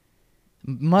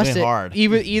must Went have hard.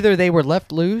 either they were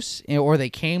left loose or they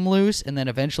came loose, and then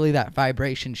eventually that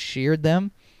vibration sheared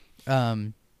them,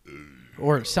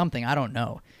 or something. I don't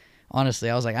know. Honestly,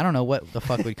 I was like, I don't know what the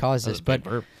fuck would cause this, but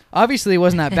obviously it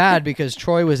wasn't that bad because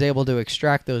Troy was able to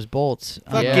extract those bolts.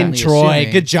 I'm Yeah. Fucking only Troy.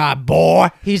 assuming. Good job, boy.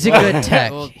 He's a good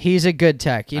tech. Well, He's a good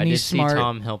tech, and I he's did see smart.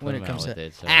 Tom helping when him it comes out to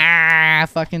with it.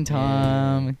 So. fucking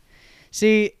Tom.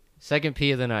 See, Second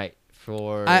P of the night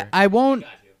for. I won't.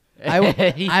 I will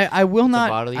It's a not.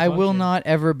 bodily I will function. not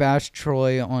ever bash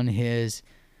Troy on his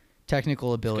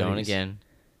technical abilities. Going again.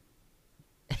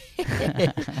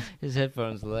 His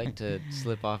headphones like to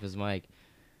slip off his mic.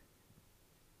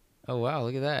 Oh wow!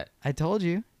 Look at that. I told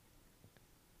you.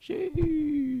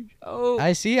 Sheesh. Oh.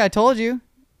 I see. I told you.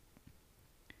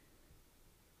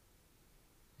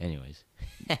 Anyways.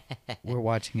 We're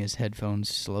watching his headphones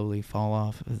slowly fall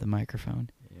off of the microphone.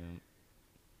 Yeah.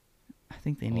 I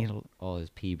think they need all his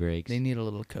pee breaks. they need a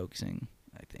little coaxing,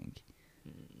 I think.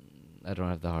 I don't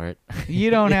have the heart. You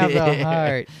don't have the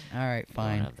heart. All right, I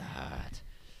fine. don't have the heart.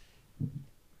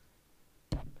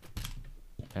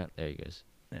 Oh, there he goes.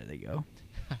 There they go.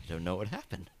 I don't know what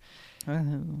happened. I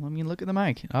mean, look at the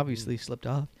mic. It obviously slipped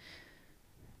off.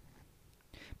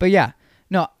 But yeah,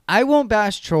 no, I won't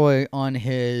bash Troy on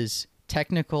his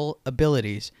technical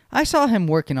abilities. I saw him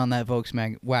working on that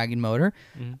Volkswagen motor.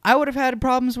 Mhm. I would have had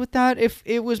problems with that if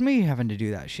it was me having to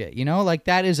do that shit. You know, like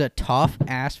that is a tough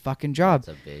ass fucking job.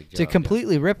 That's a big job. To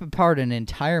completely rip apart an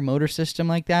entire motor system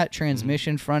like that,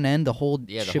 transmission, front end, the whole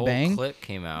the shebang. whole clip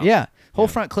came out. Yeah, whole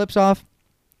Yeah. front clips off.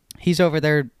 He's over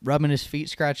there rubbing his feet,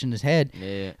 scratching his head.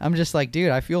 Yeah. I'm just like,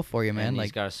 dude, I feel for you, man. And Like,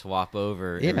 he's got to swap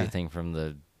over Yeah. everything from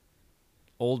the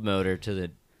old motor to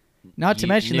the not to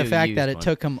mention the new fact that used it one.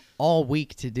 took him all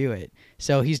week to do it.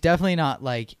 So he's definitely not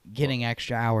like getting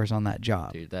extra hours on that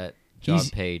job. Dude, that job He's-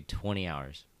 paid 20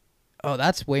 hours. Oh,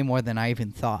 that's way more than I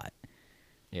even thought.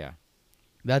 Yeah.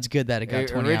 That's good that it got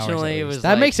 20 hours. Originally, at it least. was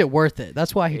that like- makes it worth it.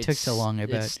 That's why he took so It's- long, I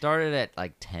It bet. started at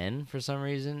like 10 for some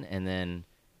reason, and then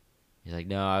he's like,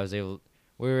 no,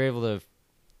 we were able to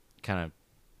kind of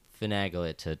finagle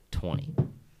it to 20.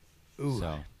 Ooh.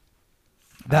 So,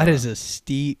 That is a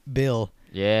steep bill.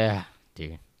 yeah,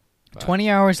 dude. But, 20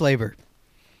 hours labor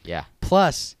Yeah.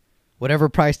 plus whatever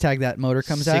price tag that motor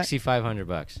comes at.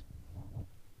 $6,500.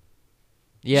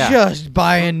 Yeah. Just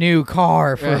buy a new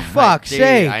car for fuck's Dude,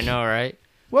 sake. I know, right?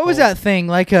 What was that thing?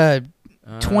 Like a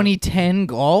Uh, 2010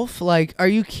 Golf? Like, are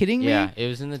you kidding me? Yeah, it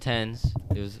was in the 10s.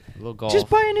 It was a little Golf. Just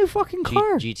buy a new fucking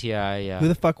car. GTI, yeah. Who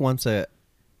the fuck wants a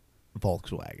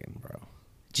Volkswagen, bro?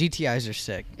 GTIs are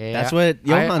sick. Yeah, That's what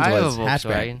Johan's I have was, a hatchback.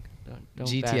 Volkswagen. Don't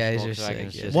GTIs bash are Volkswagens sick,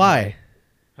 just yeah. yet. Why?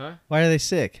 Huh? Why are they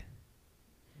sick?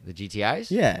 The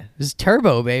GTIs? Yeah. This is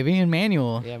turbo, baby, and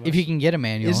manual. Yeah, if you can get a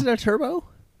manual. Is it a turbo?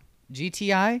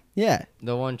 GTI? Yeah.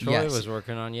 The one Troy Yes. was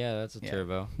working on, yeah, that's a Yeah.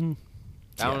 turbo. Hmm.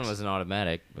 That one Yes. was an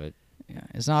automatic, but Yeah,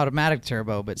 it's an automatic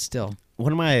turbo, but still.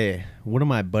 One of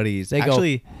my buddies. They go-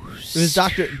 actually, it was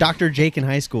Dr. Jake in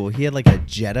high school. He had like a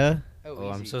Jetta. Oh,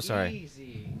 I'm so sorry.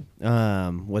 Easy.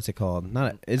 What's it called?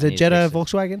 Not is I it need to Jetta fix it.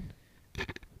 Volkswagen?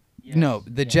 No,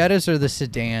 the Jettas are the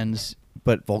sedans.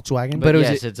 But Volkswagen. But it was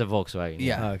yes, it's a Volkswagen.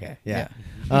 Yeah. Oh, okay. Yeah.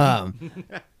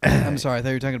 I'm sorry, I thought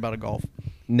you were talking about a Golf.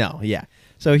 No. Yeah.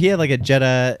 So he had like a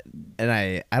Jetta, and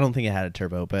I don't think it had a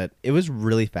turbo, but it was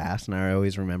really fast. And I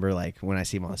always remember like when I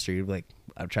see him on the street, like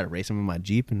I'd try to race him in my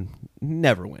Jeep and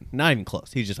never win. Not even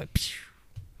close. He's just like. Phew.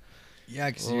 Yeah,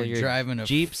 because Well, you're your driving a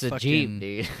Jeep's a fucking-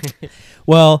 Jeep, dude.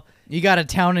 Well, You got a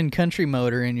town and country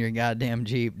motor in your goddamn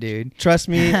Jeep, dude. trust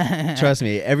me.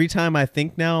 Every time I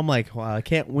think now, I'm like, well, I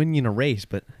can't win you in a race,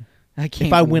 but I can't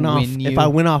if I went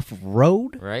win off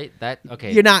road, Right?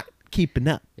 Okay. you're not keeping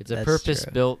up. It's a That's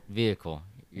purpose-built vehicle.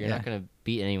 You're Yeah. not going to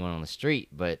beat anyone on the street,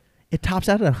 but It tops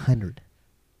out at 100.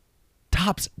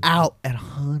 Tops out at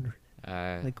 100.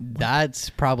 Like what? That's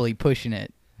probably pushing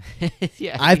it.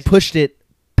 yeah, I've pushed it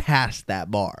past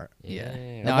that bar. Yeah.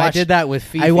 Yeah. No, I I watched- did that with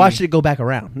Fifi. I watched it go back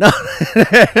around. No.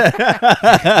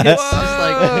 It's just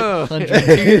Whoa. like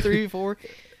 100, 2, 3, 4.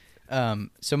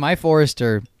 So my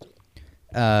Forester,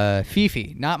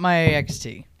 Fifi, not my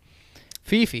XT.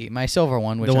 Fifi, my silver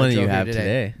one, which The one I that you drove here have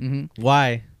today. hmm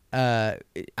Why?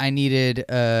 I needed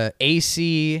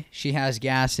AC. She has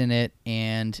gas in it,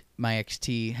 and my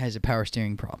XT has a power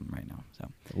steering problem right now. So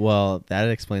Well, that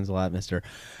explains a lot, Mister.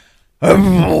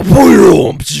 Like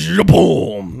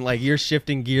you're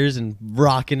shifting gears and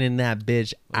rocking in that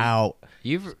bitch out.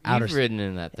 You've Outer- ridden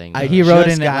in that thing. I though. He rode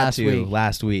just in it got last to week.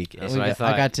 Last week. That's We what I got-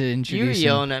 thought. I got to You were introduce him.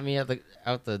 yelling at me out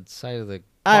the side of the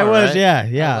I car, was, right?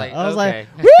 yeah. I was okay.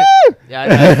 like, woo! Yeah, I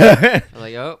know. I was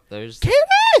like, oh, there's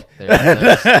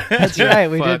That's right,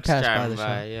 we did fucks pass by driving the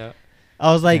shop. Yeah.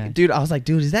 I was like, Yeah. dude,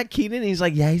 is that Keenan? He's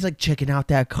like, yeah, he's like checking out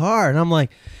that car. And I'm like,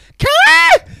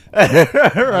 I was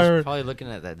Keenan! probably looking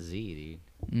at that Z,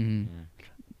 dude. Mhm.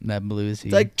 That blue Z.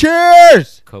 It's like,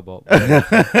 cheers! Cobalt.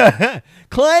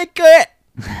 Clank it!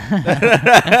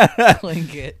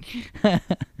 Clink it.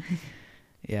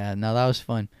 Yeah, no, that was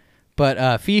fun.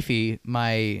 But Fifi,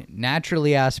 my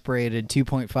naturally aspirated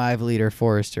 2.5 liter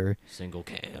Forester,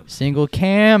 single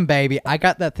cam, baby. I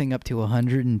got that thing up to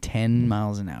 110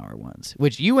 miles an hour once,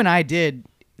 which you and I did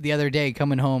the other day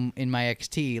coming home in my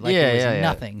XT. Like it was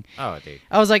nothing. Oh, dude.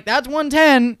 I was like, that's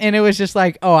 110. And it was just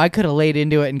like, oh, I could have laid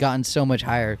into it and gotten so much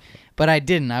higher. But I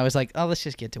didn't. I was like, oh, let's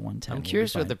just get to 110. I'm We'll be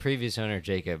curious what fine. the previous owner,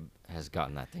 Jacob, has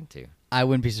gotten that thing to. I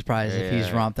wouldn't be surprised if he's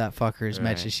Yeah. romped that fucker as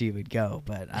much Right. as she would go,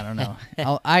 but I don't know.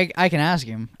 I can ask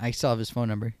him. I still have his phone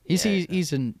number. He's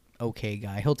an okay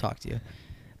guy. He'll talk to you.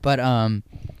 But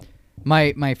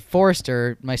my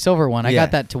Forester, my silver one, I Yeah.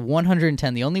 got that to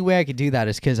 110. The only way I could do that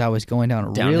is because I was going down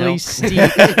a Downhill? really steep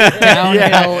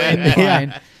downhill incline,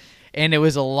 Yeah. and it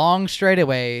was a long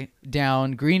straightaway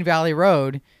down Green Valley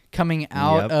Road coming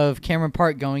out Yep. of Cameron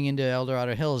Park going into El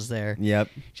Dorado Hills there. Yep.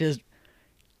 Just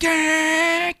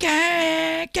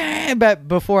but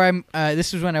before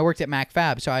this was when I worked at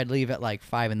MacFab, so I'd leave at like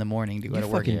 5 a.m. to go You to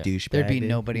work. fucking Yeah. douchebag. There'd be dude.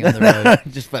 nobody on the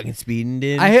road. Just fucking speeding,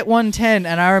 dude. I hit 110,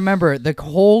 and I remember the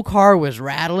whole car was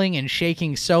rattling and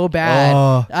shaking so bad.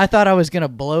 Oh. I thought I was gonna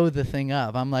blow the thing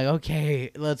up. I'm like, okay,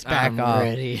 let's back I'm off.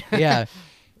 ready. Yeah,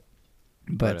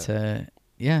 But, but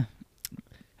yeah,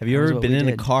 Have you That was ever what been we in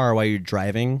a did. car while you're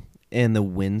driving and the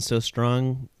wind's so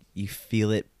strong you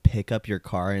feel it pick up your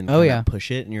car and Oh, kinda yeah. push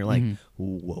it and you're like, Mhm.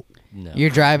 whoa. No. you're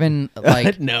driving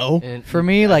like. no. And For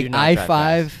me, I like do not drive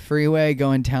I-5 fast. freeway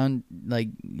going down, like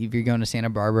if you're going to Santa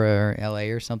Barbara or LA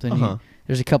or something, Uh-huh.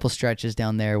 there's a couple stretches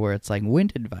down there where it's like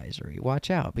wind advisory. Watch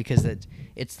out because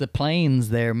it's the plains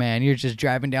there, man. You're just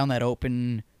driving down that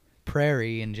open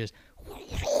prairie and just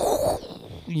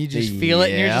you just feel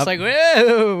it and you're just like,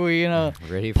 whoa,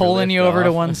 Ready for pulling you over to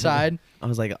liftoff. one side. I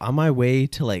was like on my way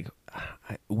to like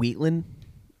Wheatland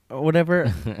or whatever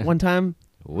one time.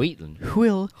 Wheatland.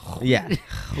 Will Yeah.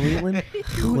 Wheatland?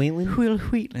 Wheatland? Will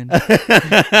Wheatland.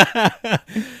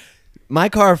 My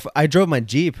car, I drove my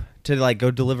Jeep to like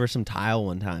go deliver some tile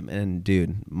one time, and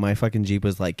dude, my fucking Jeep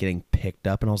was like getting picked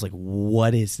up, and I was like,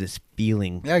 "What is this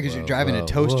feeling?" Yeah, because you're driving a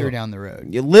toaster down the road.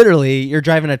 You're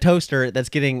driving a toaster that's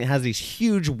has these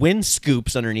huge wind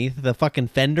scoops underneath the fucking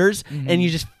fenders, and you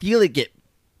just feel it get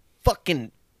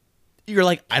fucking. You're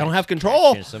like, I don't have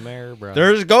control. Catching some air, bro.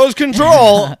 There goes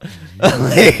control.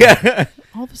 Like,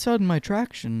 All of a sudden, my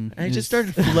traction. I is just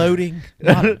started floating.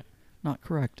 not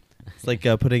correct. It's like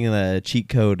putting a cheat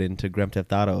code into Grand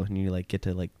Theft Auto, and you like get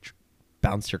to like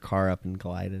bounce your car up and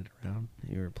glide it around.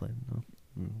 You were playing.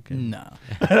 No. Okay. No.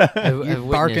 I've You're witnessed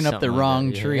barking up the something like wrong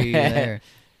that, yeah. tree there.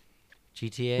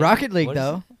 GTA. Rocket League, What is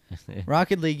though. it?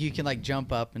 Rocket League, you can like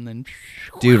jump up and then.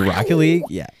 Dude, Rocket League,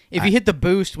 yeah. If you hit the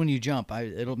boost when you jump,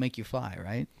 it'll make you fly,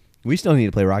 right? We still need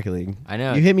to play Rocket League. I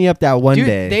know. You hit me up that one Dude,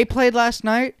 day. they played last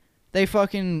night. They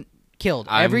fucking killed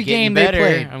I'm every getting game better.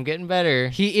 they played. I'm getting better.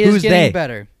 He is Who's getting they?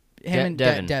 better. Him and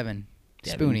Devin. Devin.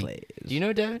 Devin Spoonie. plays. Do you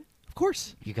know Devin? Of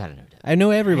course. You gotta know Devin. I know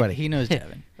everybody. He knows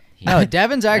Devin. He- No,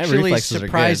 Devin's My actually reflexes are good.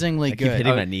 surprisingly I keep good.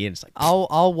 hitting my knee and it's like,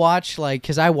 I'll watch like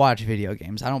because I watch video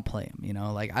games. I don't play them.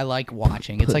 Like I like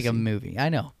watching. It's like a Pussy. movie. I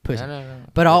know, pussy. No.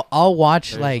 But I'll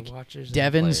watch There's like the watchers and the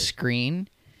Devin's players. screen,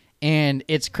 and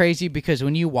it's crazy because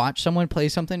when you watch someone play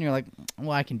something, you're like,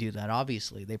 well, I can do that.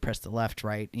 Obviously, they pressed the left,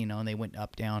 right, and they went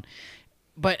up, down.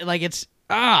 But like it's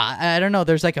I don't know.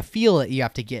 There's like a feel that you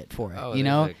have to get for it. Oh, there's,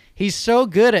 like- He's so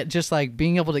good at just like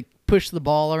being able to push the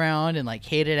ball around and like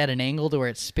hit it at an angle to where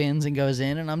it spins and goes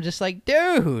in, and I'm just like,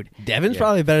 dude. Devin's Yeah.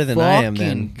 probably better than I am. Fucking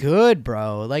Then good,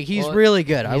 bro. Like he's Well, really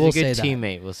good. I He's will a good say that.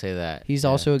 teammate. We'll say that. He's Yeah.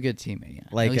 also a good teammate. Yeah.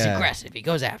 Like, He's uh, aggressive. He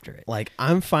goes after it. like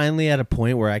I'm finally at a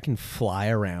point where I can fly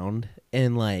around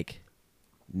and like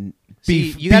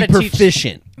See, be you gotta teach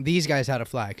proficient. these guys how to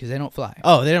fly because they don't fly.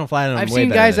 Oh, they don't fly. I've seen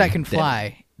guys that can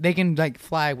fly. They can like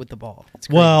fly with the ball. It's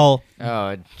crazy. Well,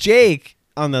 Oh, Jake,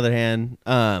 on the other hand,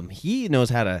 he knows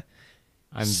how to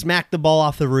I'm smack the ball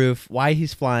off the roof while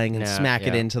he's flying and No, smack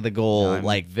it yeah. into the goal, I'm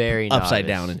like very upside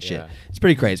novice, down and shit. yeah. It's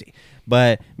pretty crazy.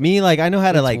 But me, like, I know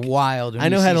how to It's like wild. When I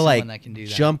know you how see to someone like that can do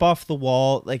that. jump off the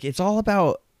wall. Like it's all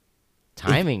about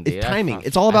timing, It's dude. timing.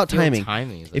 It's all about I feel timing.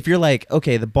 Timing. if you're like,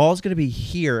 okay, the ball's gonna be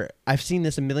here. I've seen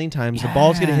this a million times. The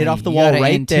ball's gonna hit off the You wall gotta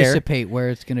right there. anticipate where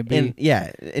it's gonna be. And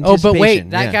yeah, Oh, but wait, anticipation,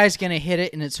 that yeah. guy's gonna hit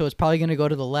it, and so it's probably gonna go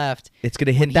to the left. It's gonna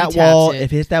when hit he that taps wall. it-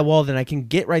 If it hits that wall, then I can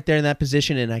get right there in that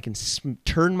position, and I can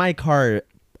turn my car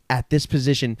at this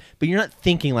position. But you're not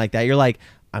thinking like that. You're like,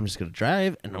 I'm just gonna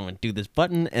drive, and I'm gonna do this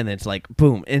button, and it's like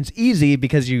boom. And it's easy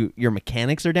because your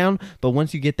mechanics are down. But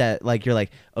once you get that, like you're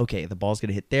like, okay, the ball's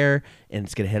gonna hit there, and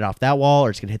it's gonna hit off that wall, or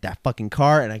it's gonna hit that fucking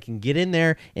car, and I can get in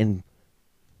there and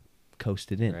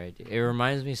coast it in. Right. It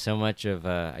reminds me so much of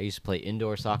I used to play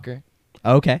indoor soccer.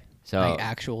 Okay. So Like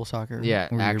actual soccer. yeah,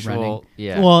 where you're running. actual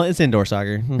yeah. Well, it's indoor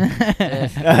soccer.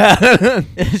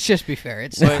 Let's just be fair.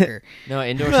 It's But- soccer. no,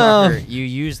 indoor No. soccer. You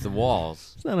use the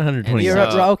walls. It's not 120 And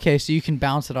yards. so- Okay, so you can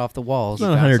bounce it off the walls. No.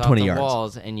 You bounce 120 off the yards.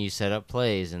 walls, and you set up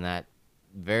plays in that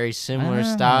very similar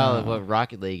style of Ah. what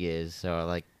Rocket League is. So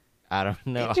like, I don't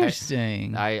know.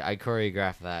 Interesting. I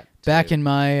choreographed that Back too. in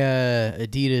my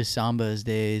Adidas Sambas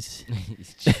days,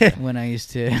 when I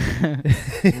used to.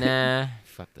 nah,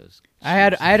 fuck those. I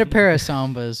had shoes. a pair of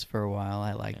Sambas for a while.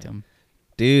 I liked them.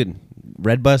 Dude,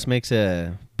 Red Bus makes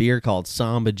a beer called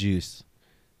Samba Juice.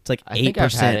 It's like I think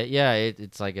I've 8%. had it. Yeah,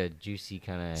 it's like a juicy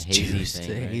kind of hazy juice. thing.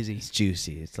 It's right? hazy. It's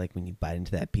juicy. It's like when you bite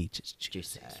into that peach. It's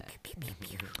juicy.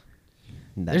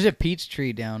 There's a peach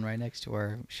tree down right next to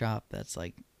our shop that's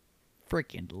like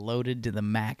freaking loaded to the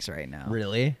max right now.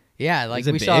 Really? Yeah, like Is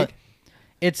it we saw. big?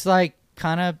 It's like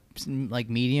kind of like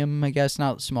medium, I guess,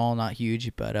 not small, not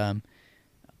huge, but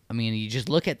I mean, you just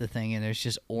look at the thing and there's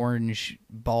just orange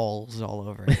balls all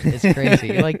over it. It's crazy.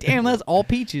 You're like, damn, that's all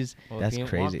peaches. Well, That's if you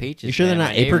crazy. want peaches, You sure they're man,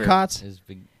 not my neighbor apricots? is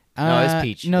big. No, it's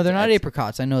peach. No, they're not It's-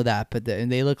 apricots. I know that, but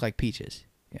they look like peaches.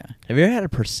 Yeah. Have you ever had a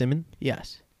persimmon?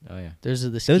 Yes. Oh yeah. Those are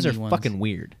the Those are skinny ones. fucking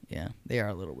weird. Yeah, they are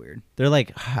a little weird. They're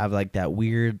like have like that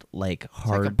weird like It's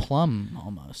hard. like a plum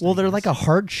almost. well, I they're guess. like a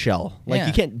hard shell. Like Yeah.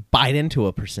 you can't bite into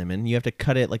a persimmon. You have to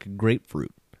cut it like a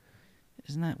grapefruit.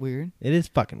 Isn't that weird? It is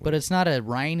fucking weird. But it's not a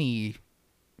riney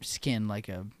skin like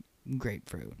a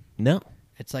grapefruit. no.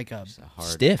 It's like a Just a hard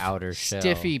Stiff. outer shell.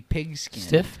 stiffy pig skin.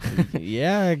 Stiff.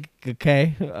 Yeah.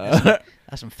 Okay.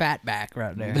 That's some fat back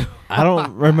right there. I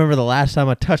don't remember the last time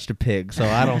I touched a pig, so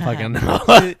I don't fucking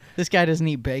know. This guy doesn't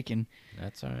eat bacon.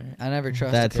 That's all right. I never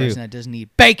trust That a person too. that doesn't eat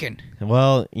bacon.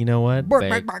 Well, you know what? Bark, Bake-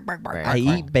 bark, bark, bark, bark, bake. bark, I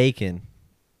bark. eat bacon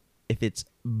if it's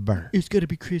burnt. It's gotta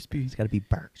be crispy. It's got to be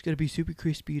burnt. It's gotta be super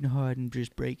crispy and hard and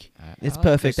just break. It's I like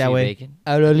perfect that crispy way. bacon.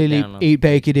 I'll only Down on- eat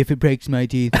bacon if it breaks my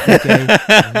teeth. Okay.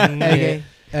 Okay.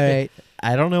 All right.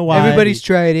 I don't know why. Everybody's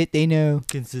tried it. They know.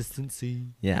 Consistency.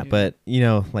 Yeah, but you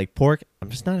know, like pork, I'm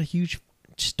just not a huge.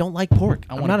 Just don't like pork.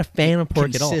 I'm wanna not a fan of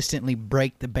pork at all. Consistently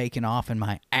break the bacon off in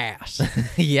my ass.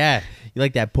 Yeah, you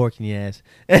like that pork in your ass.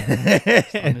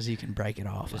 As long as you can break it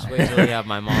off. Just wait till you have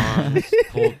my mom's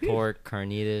pulled pork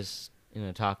carnitas in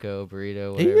a taco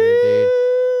burrito, whatever,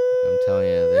 dude. I'm telling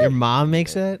you. Your mom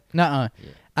makes that? Nuh-uh. Yeah.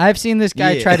 I've seen this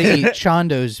guy Yeah. try to eat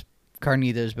Chondo's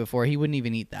carnitas before. He wouldn't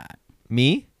even eat that.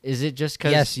 Me? Is it just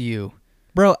because? Yes, you.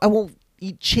 Bro, I won't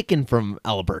eat chicken from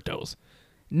Alberto's.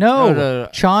 No, No.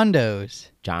 Chondo's.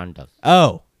 John does.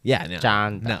 Oh, yeah, no.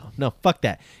 John. No, fuck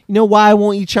that. You know why I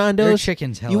won't eat Their Chondo's?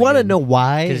 chicken's hella You want to good. know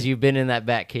why? Because you've been in that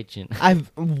back kitchen.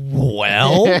 I've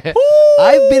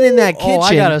I've been in that kitchen. Oh,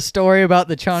 I got a story about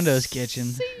the Chondo's kitchen.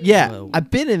 Yeah, Whoa.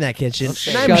 I've been in that kitchen, Let's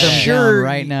and shut I'm him down sure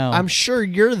right now. I'm sure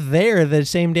you're there the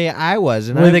same day I was,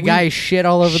 and Where the we- guy shit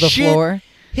all over the shit floor.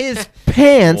 his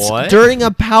pants What? during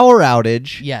a power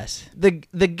outage. Yes.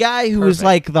 The guy who was Perfect.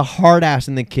 like the hard ass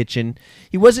in the kitchen,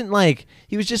 he wasn't like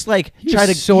he was just like He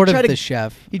was sort of the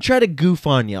chef. He tried to goof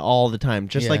on you all the time,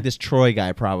 just Yeah. like this Troy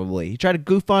guy probably. He tried to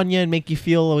goof on you and make you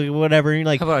feel like whatever. And you're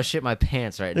like, How about I shit my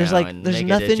pants right there's now? like and there's make it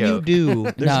a nothing you joke? do.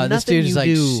 There's No, this nothing dude is you like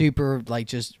do. super, like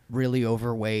just really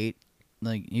overweight.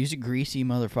 Like he's a greasy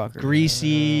motherfucker.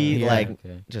 Greasy, Yeah. like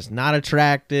Okay. just not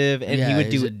attractive, and Yeah, he would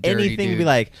he's do a dirty anything to be dude.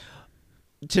 like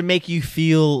to make you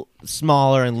feel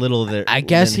smaller and little. There, I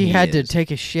guess than he had to is.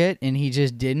 take a shit and he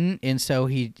just didn't, and so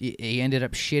he ended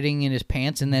up shitting in his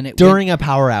pants, and then it went during a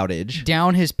power outage.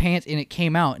 down his pants and it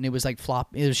came out and it was like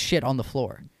flop. It was shit on the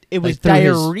floor. It was through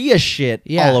his- diarrhea shit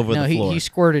Yeah, all over no, the floor. he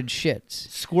squirted shits.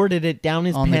 Squirted it down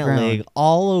his On the pant ground. leg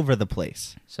all over the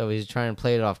place. So he's trying to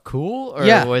play it off cool, or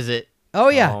Yeah. was it? Oh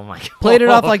yeah, Oh my god. played it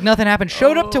off like nothing happened.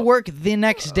 Showed up to Oh. work the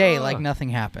next day like nothing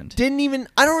happened. Didn't even.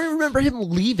 I don't even remember him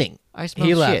leaving I smell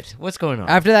He shit. left. What's going on?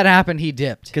 After that happened, he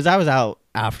dipped. because I was out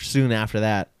soon after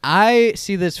that. I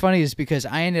see this funny is because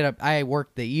I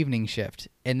worked the evening shift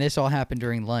and this all happened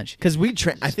during lunch. Because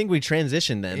I think we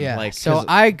transitioned then. Yeah. Like, So 'cause,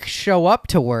 I show up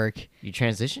to work. You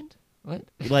transitioned? What?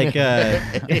 like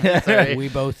Sorry. We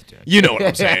both did. you know what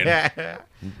I'm saying.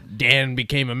 Dan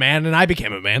became a man and I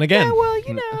became a man again. Yeah, well,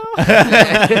 you know.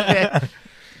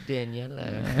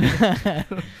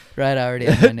 Daniela. Right, I already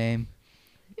have my name.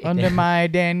 Under my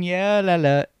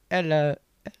Daniela, Ella,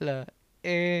 Yo,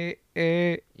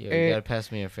 you gotta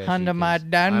pass me a freshie. Under my 'cause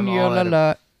I'm all out of-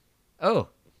 Daniela. Oh,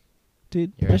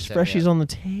 Dude, You're there's right, freshies yeah. on the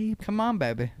tape. Come on,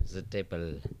 baby. the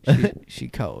table. She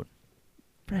cold.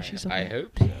 Freshies on I the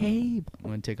hope so. tape. I'm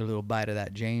gonna take a little bite of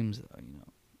that James, though. You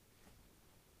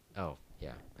know, Oh,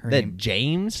 yeah. That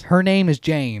James? Her name is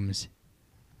James.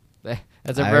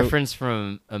 That's a I- reference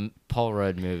from a Paul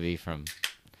Rudd movie from.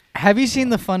 Have you seen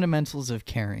The Fundamentals of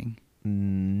Caring?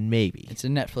 Maybe. It's a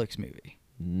Netflix movie.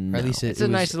 No. Or at least It's a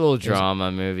nice little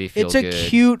drama movie. Feel It's a good.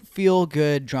 cute,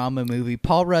 feel-good drama movie.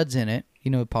 Paul Rudd's in it. You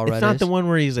know who Paul Rudd It's not is? the one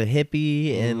where he's a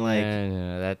hippie and like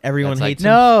No, that, everyone that's like- hates him.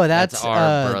 No, That's that's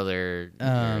our brother or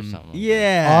um, something.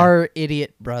 Yeah. our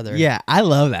idiot brother. Yeah, I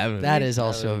love that movie. That is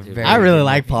also That was very. I really good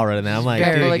like movie. Paul Rudd in that. I'm like,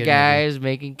 Very Couple good of guys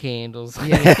making candles.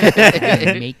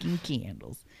 Yeah, making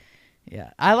candles.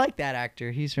 Yeah, I like that actor.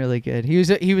 He's really good.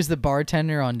 He was the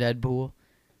bartender on Deadpool.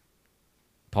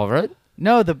 Paul Rudd?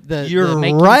 No, the You're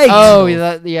making- right. Oh,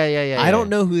 yeah. I don't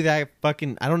know who that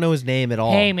fucking. I don't know his name at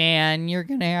all. Hey man, you're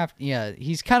gonna have. Yeah,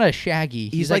 he's kind of Shaggy.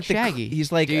 He's like the Shaggy.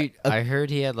 He's like Dude, I heard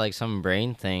he had like some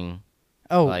brain thing.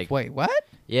 oh like- wait, what?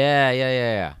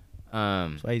 Yeah.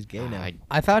 That's why he's gay now.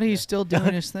 I thought he's still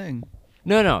doing his thing.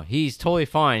 No, he's totally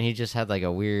fine. He just had like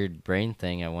a weird brain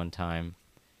thing at one time.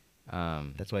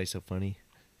 That's why he's so funny.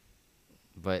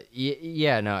 But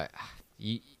no,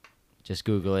 you just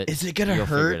Google it. Is it gonna You'll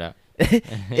hurt? Figure it out.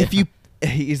 If you,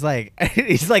 he's like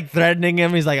threatening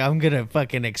him. He's like, I'm gonna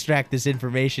fucking extract this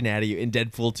information out of you in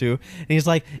Deadpool 2. And he's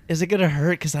like, is it gonna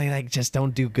hurt? Because I like just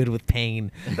don't do good with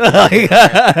pain.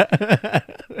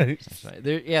 That's right.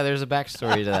 There's a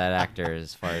backstory to that actor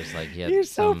as far as like he had You're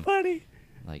so some funny.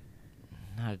 like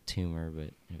not a tumor, but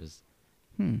it was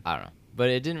Hmm. I don't know. But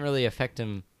it didn't really affect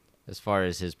him as far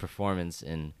as his performance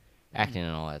in acting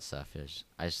and all that stuff.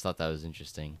 I just thought that was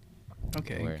interesting.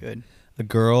 Okay, Where- good. A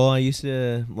girl I used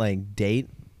to like date,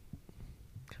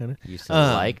 kind of. You used to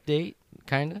like date,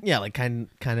 kind of. Yeah, like kind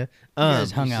of. You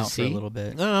guys hung used to out for a see? little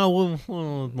bit. Oh, well,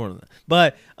 more than that.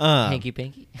 But Hanky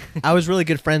panky. I was really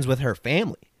good friends with her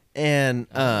family, and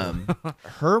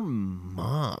her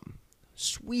mom,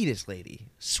 sweetest lady,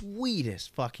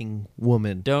 sweetest fucking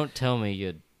woman. Don't tell me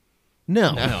you'd.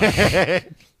 No,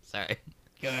 Sorry.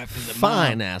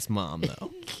 fine ass mom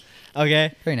though.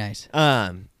 Okay, Very nice.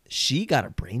 she got a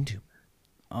brain tumor,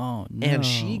 Oh no. and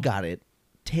she got it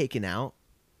taken out,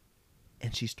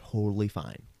 and she's totally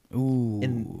fine. Ooh.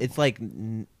 And it's like,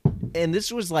 and this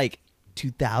was like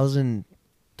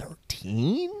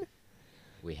 2013.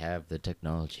 We have the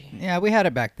technology. Yeah, we had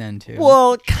it back then too.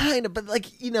 Well, kind of, but like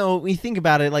when you think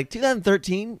about it, like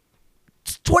 2013,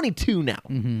 it's 22 now.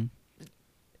 Mm-hmm.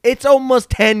 It's almost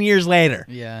 10 years later.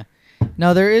 Yeah.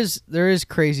 No, there is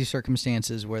crazy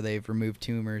circumstances where they've removed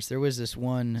tumors. There was this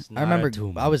one. It's I not remember a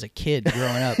tumor. I was a kid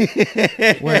growing up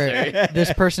where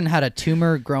this person had a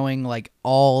tumor growing like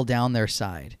all down their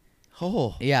side.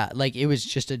 Oh, Yeah, like it was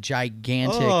just a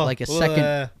gigantic, Oh, like a second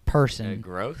A person.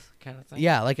 growth kind of thing.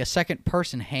 Yeah, like a second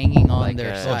person hanging on Like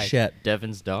their a- side. oh shit.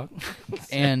 Devin's dog.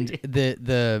 And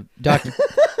the doctor.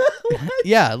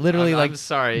 Yeah, literally I'm like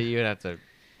sorry, you would have to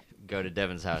go to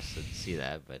Devin's house to see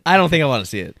that, but I don't think I want to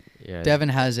see it. yeah, Devin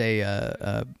has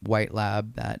a white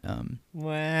lab that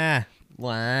Wah,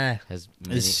 wah. has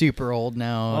many, is super old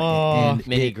now. Oh. and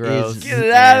many it growths. is- Get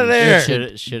it out of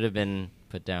there. Should have been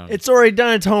put down. It's already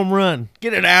done its home run.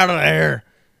 Get it out of there.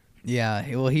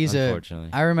 Yeah, well, he's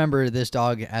Unfortunately. I remember this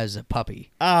dog as a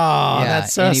puppy. Oh, Yeah,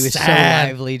 that's so and he was sad.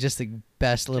 so lively, just the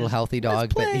best little healthy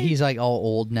dog. But play. he's like all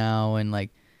old now, and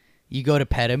like you go to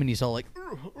pet him, and he's all like,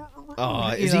 Oh,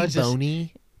 you is know, he it's just-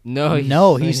 bony? no,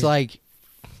 no, he's like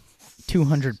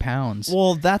 200 pounds.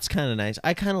 Well, that's kind of nice.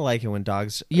 I kind of like it when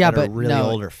dogs Yeah, that but are really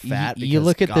no, old or fat. You because,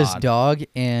 look at this God, dog,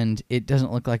 and it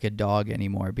doesn't look like a dog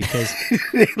anymore because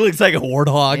it looks like a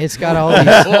warthog. it's got all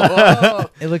these.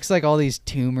 It looks like all these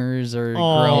tumors are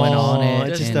growing on it,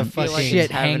 it's just and a fucking- shit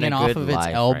It's having a hanging off good of its life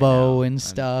right elbow now. and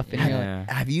stuff. And you're like,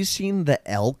 Yeah. Have you seen the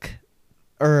elk?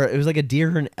 Or it was like a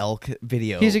deer and elk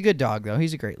video. he's a good dog, though.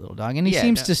 He's a great little dog, and he Yeah,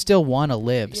 seems no- to still want to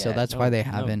live. So Yeah, that's no- why they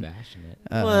no haven't. bashing it.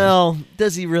 Well,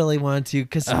 does he really want to?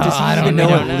 Because does I he don't even know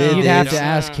know. what live You'd is? have to No.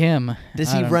 ask him.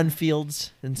 Does I he don't- run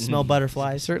fields and smell He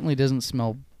butterflies? certainly doesn't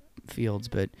smell fields,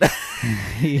 but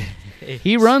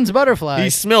he runs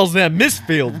butterflies. smells that mist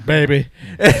fields, baby.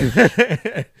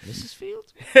 Mrs.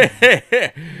 Fields.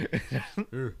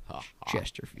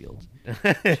 Chesterfield.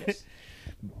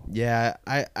 Yeah,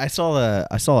 I saw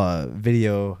a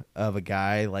video of a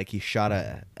guy like he shot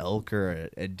a elk or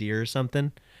a deer or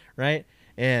something, right?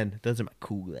 And those are my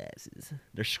cool glasses.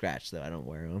 They're scratched though. I don't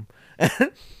wear them.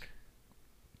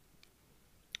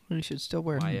 You should still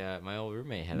wear them. My old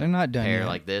roommate had They're a not done pair yet.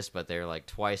 like this, but they're like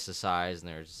twice the size and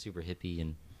they're super hippie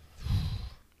and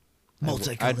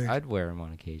Multicolored. I'd wear them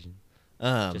on occasion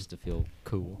just to feel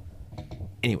cool.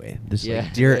 Anyway, this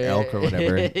like deer elk or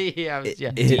whatever. yeah,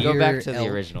 It- go back Deer to the elk.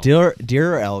 original.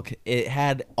 Deer or elk. It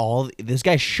had all. This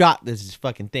guy shot this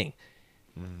fucking thing.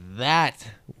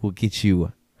 That will get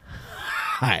you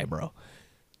high, bro.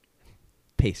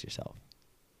 Pace yourself.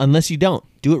 Unless you don't,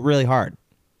 do it really hard,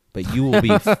 but you will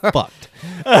be fucked.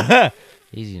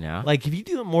 Easy now. Like if you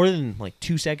do it more than like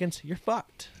 2 seconds, you're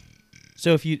fucked.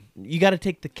 So if you got to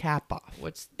take the cap off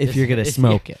What's if this- you're gonna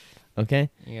smoke it. Okay,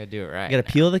 You gotta do it right. you got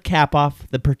to peel the cap off,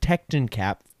 the protectant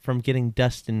cap from getting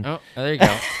dust and Oh, there you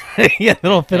go. yeah,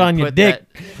 it'll fit And on your put dick.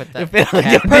 Put It'll that fit on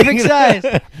cap- your Perfect dick. size.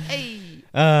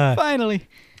 Uh, Finally,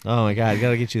 oh my god,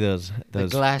 gotta get you those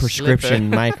glass prescription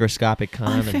slipper. microscopic I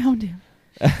condoms. found him.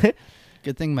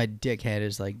 Good thing my dickhead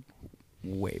is like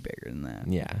way bigger than that.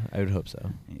 Yeah, I would hope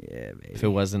so. Yeah, baby. If it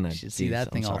wasn't, You I'd should see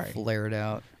that thing all sorry. flared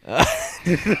out.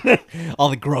 All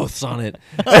the growths on it.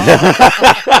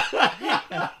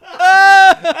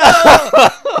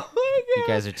 You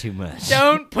guys are too much.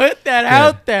 Don't put that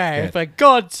out there. Good. For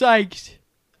God's sakes.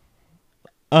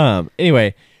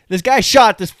 Anyway, this guy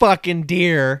shot this fucking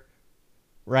deer,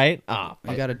 right? Oh,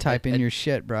 You got to type in your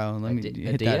shit, bro. Let me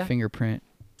hit Adia? that fingerprint.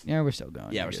 Yeah, we're still going.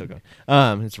 yeah, You're we're still good.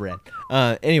 going. It's red.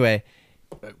 Anyway,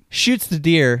 shoots the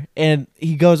deer and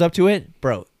he goes up to it,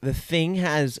 bro. The thing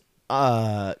has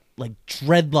like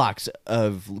dreadlocks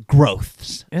of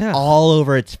growths Ugh. all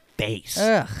over its face,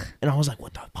 Ugh. and I was like,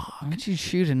 "What the Why fuck?" don't you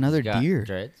shoot another Got deer?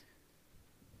 dreads.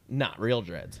 Not real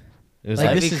dreads. It was Like,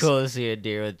 like, That'd this be is- cool to see a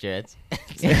deer with dreads.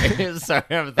 Sorry,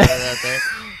 I'm throwing it out there.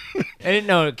 I didn't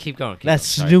know. Keep going. Keep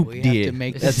that's going. Sorry. Snoop We have to deer.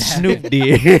 make That's this Snoop happen.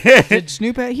 deer. Did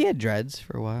Snoop he had dreads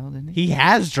for a while, didn't he? He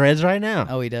has dreads right now.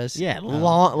 Oh, he does? Yeah, Oh.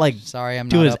 long, like Sorry, I'm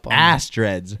to not his up on ass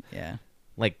dreads, that. Yeah.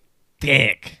 like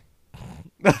thick.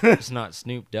 It's not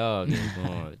Snoop Dogg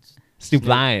anymore. It's Snoop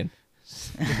Lion.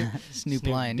 Snoop Snoop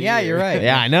Lion. deer. Yeah, you're right.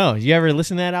 Yeah, I know. You ever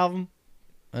listen to that album?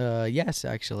 Yes,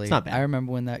 actually. It's not bad. I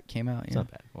remember when that came out. It's Yeah. not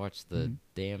bad. Watch the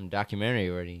damn documentary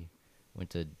where he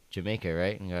went to Jamaica,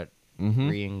 right, and got Mm-hmm.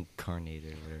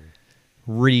 reincarnated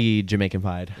or whatever. Jamaican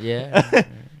pied. Yeah.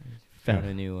 Found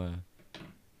a new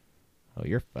Oh,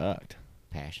 you're fucked.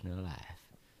 passion of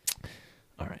life.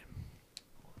 All right.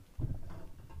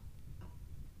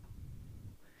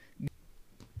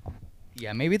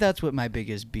 Yeah, maybe that's what my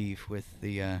biggest beef with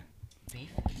the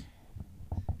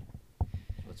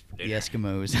What's for the dinner?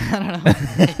 Eskimos. I don't know.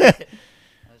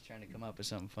 I was trying to come up with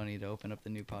something funny to open up the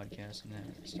new podcast and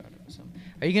then start up with something.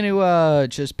 Are you gonna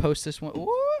just post this one?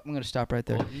 Ooh, I'm gonna stop right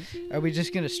there. Are we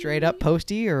just gonna straight up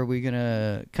posty, or are we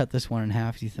gonna cut this one in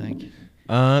half? Do you think?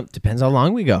 Depends how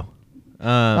long we go.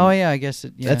 Oh yeah, I guess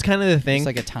That's kind of the thing. It's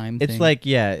like a time It's thing. like,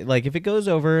 yeah, like if it goes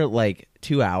over like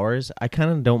 2 hours, I kind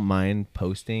of don't mind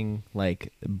posting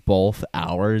like both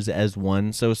hours as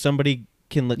one, so somebody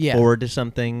can look Yeah. forward to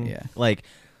something. Yeah. Like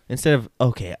instead of,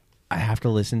 okay, I have to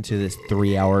listen to this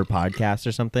 3-hour podcast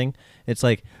or something. It's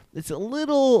like, it's a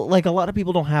little like a lot of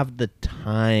people don't have the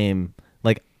time.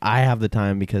 Like I have the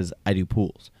time because I do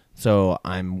pools, so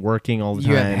I'm working all the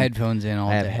time. you have headphones in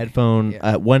all I have day.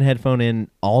 Yeah. one headphone in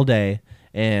all day,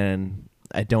 and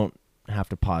I don't have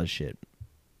to pause shit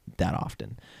that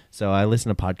often. So I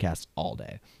listen to podcasts all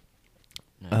day.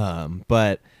 Nice.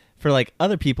 But for like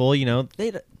other people, you know,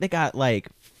 they got like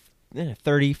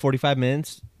 30, 45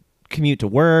 minutes commute to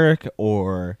work,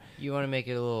 or You want to make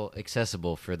it a little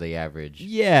accessible for the average.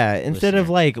 yeah, instead of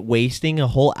listener. like wasting a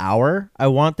whole hour, I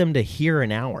want them to hear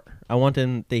an hour. I want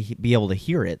them to be able to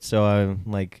hear it. So I'm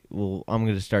like, well, I'm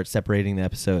going to start separating the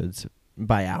episodes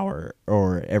by hour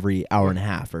or every hour and a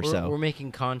half or so. We're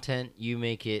making content. You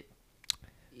make it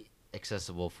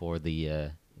accessible for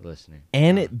the listener.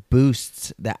 And it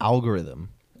boosts the algorithm.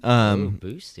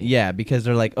 Boosting. Yeah, because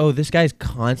they're like, oh, this guy's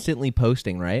constantly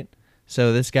posting, right?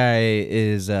 So this guy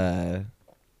is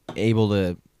able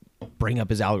to bring up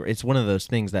his algorithm. It's one of those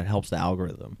things that helps the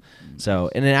algorithm. So,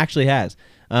 and it actually has.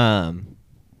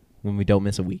 When we don't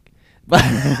miss a week.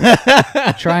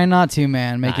 Trying not to,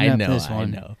 man. Making I up know, this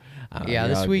one. I know. Yeah, You're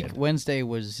this all week good. Wednesday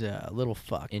was a little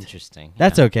fucked. Interesting.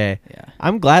 That's yeah. okay. Yeah.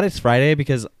 I'm glad it's Friday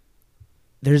because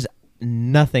there's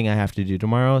nothing I have to do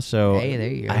tomorrow, so Hey, there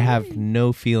you go. I have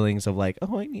no feelings of like,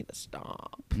 oh, I need to stop,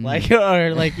 Mm. like,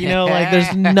 or like, you know, like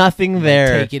there's nothing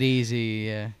there. Take it easy.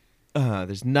 Yeah.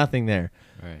 There's nothing there.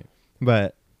 Right.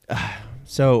 But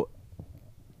so,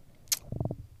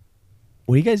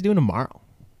 what are you guys doing tomorrow?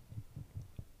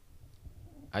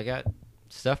 I got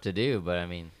stuff to do, but I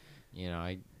mean, you know,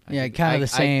 I Yeah, could- kinda the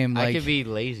same, I like, could be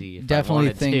lazy. If I Definitely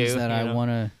wanted things to, that you I know? want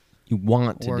to You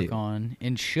want to work do on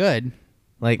and should.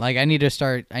 like Like I need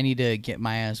to get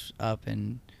my ass up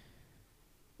and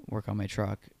work on my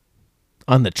truck.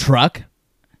 on the truck?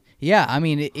 Yeah, I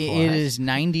mean it What? is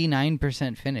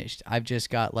 99% finished. I've just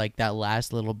got like that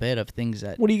last little bit of things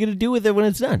that What are you gonna do with it when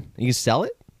it's done? You gonna sell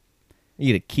it?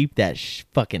 You gonna keep that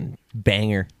fucking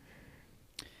banger?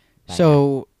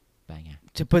 So Banger.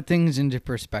 to put things into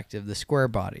perspective, the square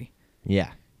body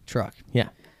Yeah, truck. yeah.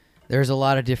 There's a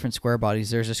lot of different square bodies.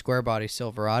 There's a square body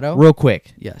Silverado. Real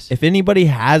quick, Yes. if anybody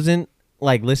hasn't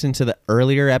like listened to the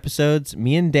earlier episodes,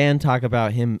 me and Dan talk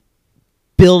about him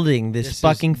building this is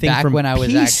fucking thing back from when I was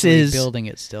pieces. actually building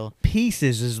it still.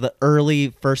 Pieces is the early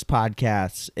first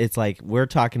podcasts. It's like we're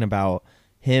talking about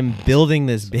him building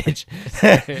this bitch.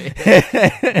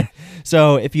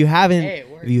 So if you haven't, Hey, it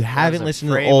works. if you That haven't was a listened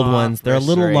to the frame old off ones, they're a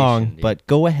little long, restoration, dude. but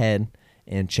go ahead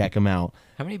and check them out.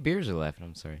 How many beers are left?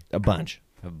 I'm sorry. A bunch.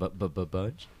 A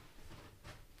bunch.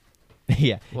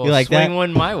 Yeah. Well, You like swing that?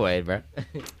 one my way, bro.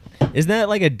 Isn't that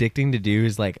like addicting to do?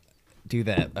 Is like do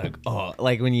that like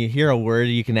like when you hear a word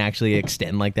you can actually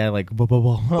extend like that like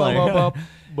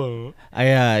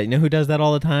I you know who does that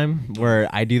all the time? Where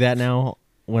I do that now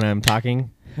when I'm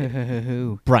talking?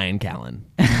 Who? Brian Callen.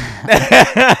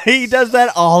 He does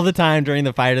that all the time during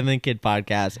the Fighter Than Kid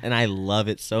podcast, and I love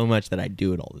it so much that I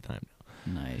do it all the time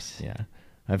now. Nice. Yeah.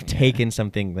 I've taken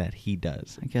something that he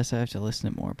does. I guess I have to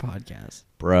listen to more podcasts.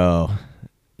 Bro,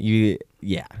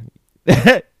 yeah.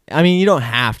 I mean, you don't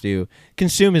have to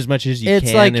consume as much as you It's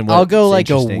can. like and I'll go what's like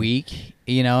a interesting. week,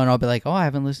 and I'll be like, oh, I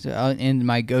haven't listened to. And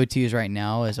my go-tos right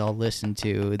now is I'll listen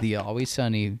to the Always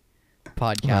Sunny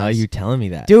podcast. Oh, you're telling me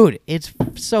that, Dude, it's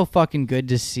so fucking good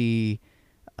to see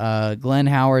Glenn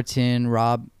Howerton,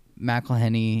 Rob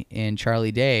McElhenney, and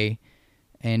Charlie Day,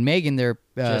 and Megan. They're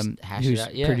Just hash who it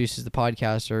out, yeah. produces the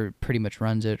podcast or pretty much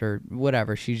runs it or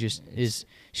whatever. She just is.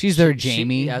 She's their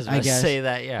Jamie. I was I about to guess. say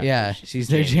that. Yeah. Yeah, she's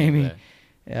their Jamie.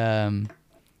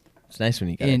 It's nice when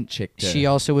you got a And chick to... she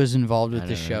also was involved with I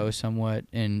the don't show know. somewhat.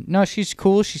 And no, she's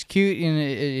cool. She's cute,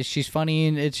 and she's funny,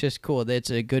 and it's just cool. It's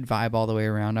a good vibe all the way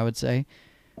around, I would say.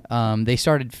 They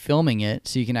started filming it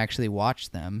so you can actually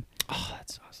watch them. Oh,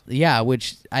 that's awesome. Yeah,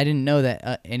 which I didn't know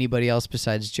that anybody else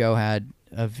besides Joe had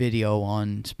a video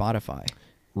on Spotify.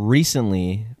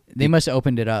 Recently, They must have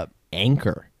opened it up.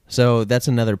 Anchor. So that's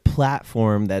another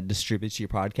platform that distributes your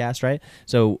podcast, right?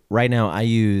 So right now I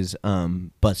use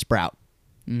Buzzsprout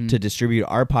to distribute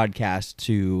our podcast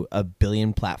to 1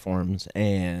 billion platforms,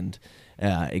 and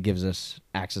it gives us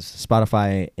access to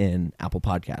Spotify and Apple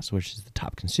Podcasts, which is the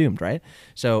top consumed, right?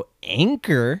 So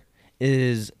Anchor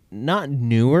is not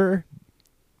newer,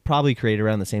 probably created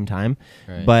around the same time,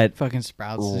 Right. but Fucking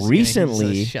Sprouts. is Recently-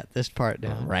 gonna shut this part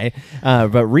down. right?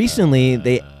 But recently,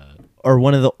 they are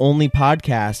one of the only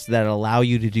podcasts that allow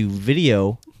you to do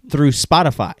video through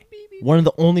Spotify. One of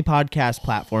the only podcast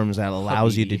platforms that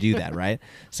allows you to do that, right?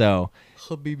 So,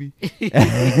 Habibi.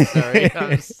 Sorry.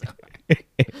 I'm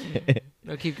sorry.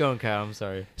 No, keep going, Kyle. I'm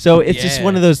sorry. it's just Yeah.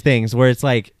 one of those things where it's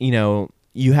like, you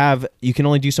can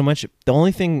only do so much. The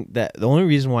only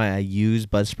reason why I use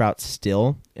Buzzsprout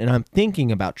still, and I'm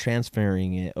thinking about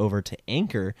transferring it over to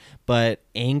Anchor, but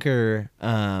Anchor,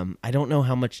 I don't know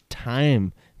how much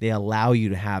time they allow you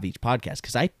to have each podcast,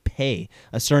 because I pay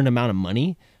a certain amount of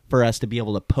money for us to be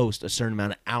able to post a certain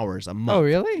amount of hours a month. Oh,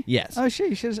 really? Yes. Oh, shit.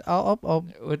 You should. I'll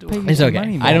pay you It's some okay.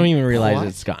 money, I don't man. even realize What?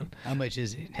 it's gone. How much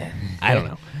is it? I don't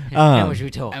know. How much we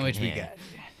talking? How much we here?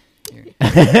 got?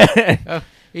 Oh,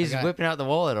 he's I got- whipping out the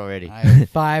wallet already. I have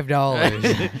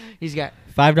 $5. He's got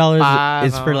 $5 Five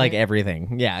is for on like it?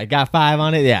 everything. Yeah, I got 5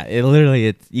 on it. Yeah, it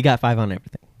literally you got 5 on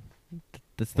everything.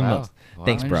 That's the Wow. most. Wow.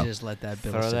 Thanks, Why bro. don't you just let that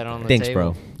bill Throw sit that on there? the Thanks,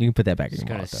 table. bro. You can put that back in Just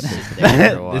your gonna wallet. sit there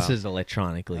for a while. This is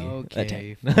electronically.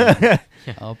 Okay. attached.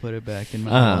 I'll put it back in my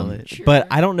wallet. But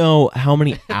I don't know how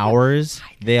many hours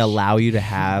they allow you to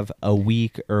have a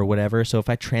week or whatever. So if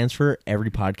I transfer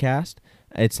every podcast,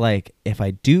 it's like if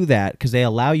I do that, because they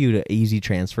allow you to easy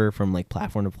transfer from like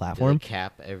platform to Do they platform.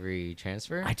 cap every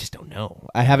transfer? I just don't know.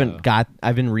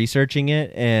 I've been researching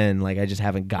it, and like I just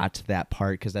haven't got to that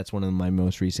part, because that's one of my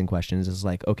most recent questions is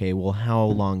like, okay, well, how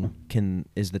long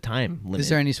is the time limit? Is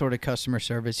there any sort of customer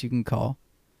service you can call?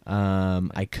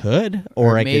 I could,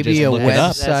 or I could maybe just a look it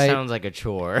up. website. That sounds like a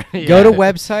chore. Go to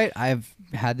website. I've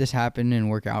had this happen and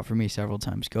work out for me several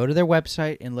times. Go to their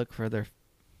website and look for their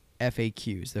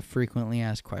FAQs, the frequently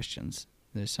asked questions.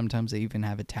 Sometimes they even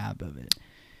have a tab of it.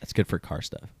 That's good for car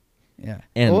stuff. Yeah,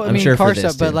 And well, I I'm mean, sure for car this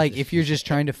stuff, but too. like if you're just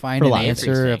trying to find For an life.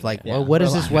 answer of Everything, like, yeah. well, what For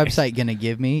is this life. website gonna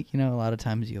give me? A lot of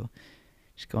times you'll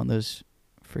just go on those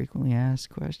frequently asked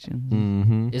questions.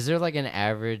 Mm-hmm. Is there like an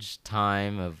average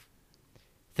time of?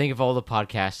 Think of all the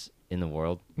podcasts in the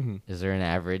world. Is there an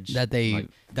average That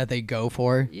they go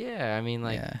for. Yeah, I mean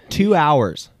like Yeah. 2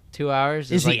 hours. 2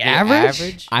 hours Is like the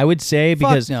average? I would say,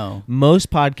 because Fuck no. most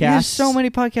podcasts. There's so many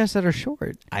podcasts that are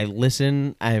short. I've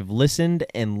listened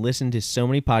and listened to so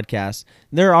many podcasts.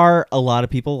 There are a lot of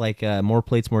people like More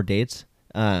Plates, More Dates.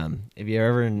 If you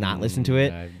ever not listened to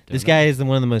it, I don't this know. guy is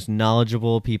one of the most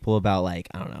knowledgeable people about like,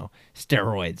 I don't know,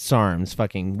 steroids, SARMs,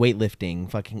 fucking weightlifting,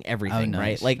 fucking everything, right?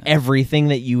 nice, Like nice. everything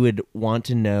that you would want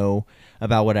to know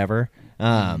about whatever.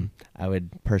 I would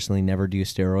personally never do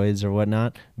steroids or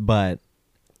whatnot, but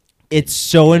it's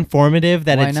so informative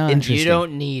that Why it's not? interesting. You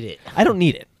don't need it. I don't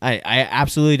need it. I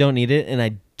absolutely don't need it, and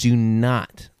I do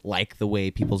not like the way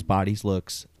people's bodies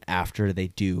looks after they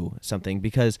do something,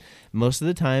 because most of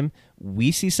the time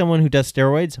we see someone who does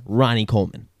steroids, Ronnie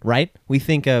Coleman, right? We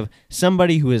think of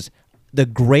somebody who is the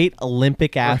great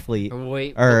Olympic athlete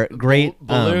Wait, or great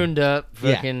ballooned up,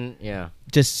 yeah. fucking yeah.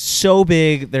 just so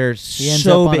big. They're He ends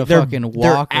so up on big. a Their fucking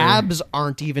walker. abs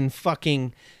aren't even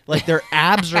fucking like their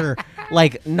abs are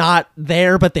like not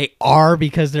there, but they are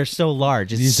because they're so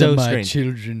large. It's These so are my strange.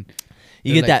 children.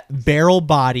 You They're get that barrel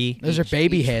body. Those are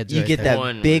baby heads. You right get there. that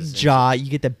One big was jaw. You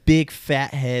get the big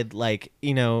fat head. Like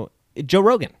Joe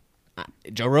Rogan.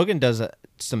 Joe Rogan does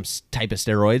some type of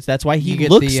steroids. That's why he You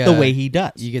get looks the way he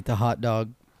does. You get the hot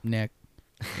dog neck.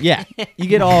 Yeah, you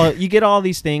get all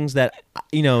these things that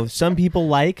some people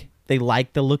like. They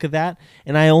like the look of that,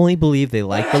 and I only believe they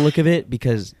like the look of it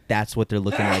because that's what they're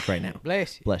looking like right now.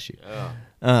 Bless you. Bless you.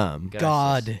 Oh,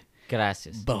 God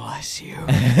gracias. bless you.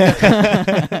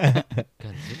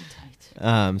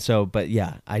 But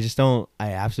yeah, I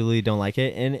absolutely don't like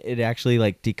it, and it actually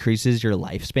like decreases your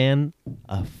lifespan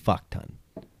a fuck ton.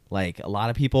 Like a lot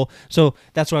of people. So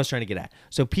that's what I was trying to get at.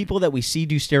 So people that we see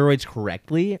do steroids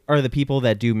correctly are the people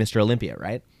that do Mr. Olympia,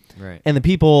 right? Right. And the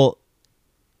people,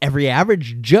 every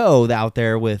average Joe out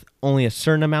there with only a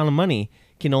certain amount of money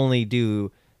can only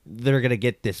do, they're going to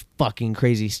get this fucking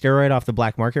crazy steroid off the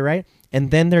black market, right?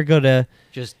 And then they're going to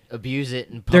Just abuse it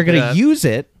and pump they're going it to up. use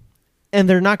it, and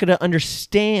they're not going to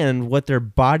understand what their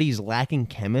body's lacking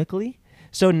chemically.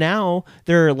 So now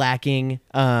they're lacking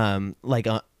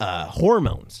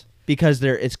hormones because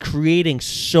it's creating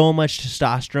so much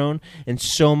testosterone and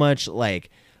so much like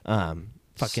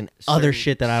fucking other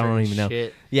shit that I don't even know.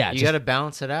 Shit. Yeah, you just- got to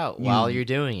balance it out while you're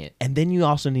doing it. And then you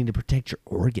also need to protect your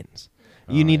organs.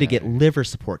 You need to get liver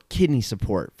support, kidney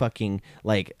support, fucking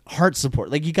like heart support.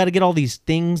 Like you got to get all these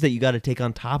things that you got to take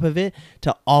on top of it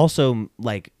to also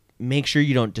like make sure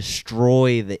you don't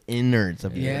destroy the innards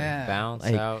of your Yeah. Balance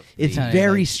Like, out. it's Kinda,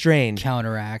 very like, strange.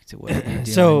 Counteract what you're doing.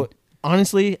 So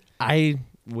honestly, I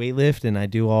weightlift and I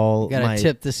do all you gotta my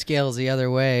tip the scales the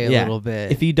other way a little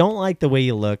bit. If you don't like the way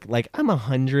you look, like I'm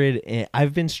 100, and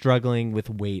I've been struggling with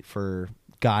weight for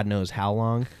God knows how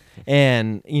long,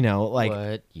 and like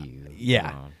what you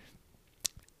yeah.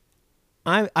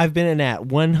 want. I've been in at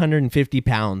 150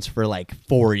 pounds for like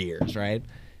 4 years, right?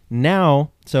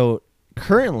 Now, so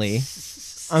currently,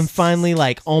 I'm finally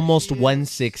like almost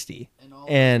 160,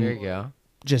 and There you go.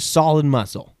 just solid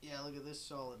muscle. yeah, look at this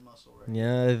solid muscle right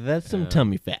Yeah, that's some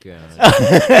tummy fat. God.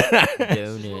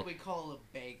 This is what we call a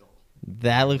bagel.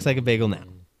 That looks like a bagel now.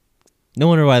 No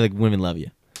wonder why the women love you.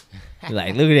 You're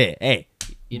like, look at it. Hey,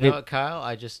 You know what, Kyle?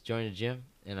 I just joined a gym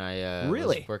and I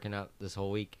Really? was working out this whole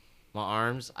week. My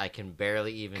arms, I can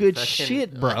barely even Good fucking,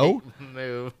 shit, bro. like,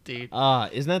 move, dude.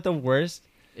 isn't that the worst?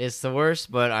 It's the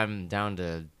worst, but I'm down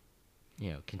to,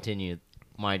 continue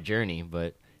my journey.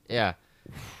 But yeah,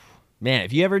 Man,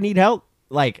 if you ever need help,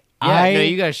 like no,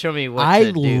 you gotta show me what I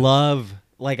to do. love,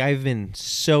 like I've been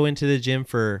so into the gym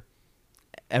for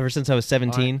ever since I was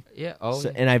 17. Yeah. Oh,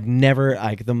 So, and I've never,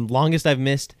 like the longest I've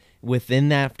missed within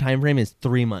that time frame is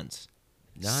 3 months.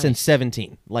 Nice. Since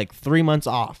 17. Like 3 months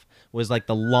off was like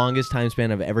the longest time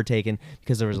span I've ever taken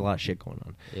because there was a lot of shit going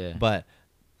on. Yeah. But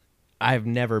I've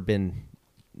never been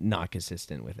not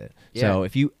consistent with it. Yeah. So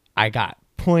if you,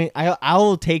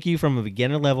 I'll take you from a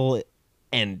beginner level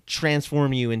and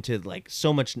transform you into like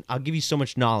so much. I'll give you so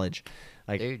much knowledge.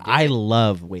 Like Dude, I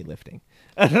love weightlifting.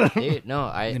 dude, no,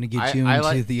 I'm gonna get I, you I into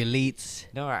like, the elites.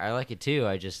 No, I like it too.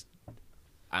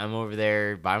 I'm over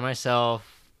there by myself.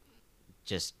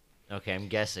 Just okay. I'm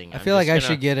guessing. I I'm feel like just I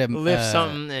gonna should get a lift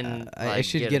something and I like,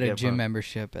 should get a good gym pump.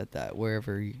 membership at that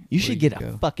wherever You should get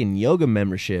a fucking yoga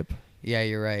membership. Yeah,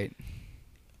 you're right.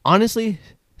 Honestly,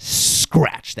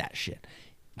 scratch that shit.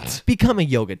 Become a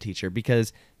yoga teacher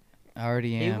because I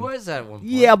already He am. was at one point.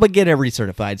 yeah, but get it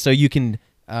recertified so you can.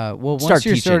 Well, once Start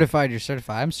you're teaching. certified, you're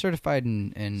certified. I'm certified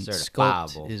in Certifiable.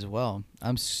 sculpt as well.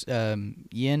 I'm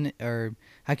yin, or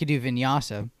I could do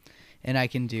vinyasa, and I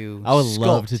can do I would sculpt,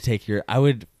 love to take your. I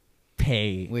would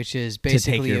pay. which is take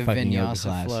basically your a fucking yoga vinyasa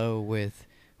class. flow with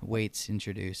weights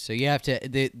introduced. So you have to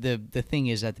the thing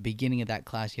is at the beginning of that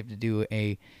class you have to do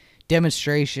a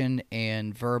demonstration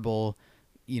and verbal,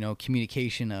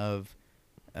 communication of.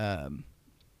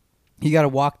 You got to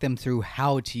walk them through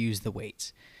how to use the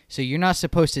weights. So you're not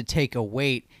supposed to take a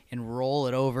weight and roll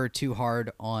it over too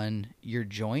hard on your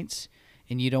joints,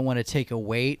 and you don't want to take a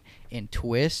weight and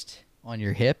twist on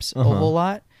your hips a whole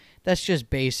lot. That's just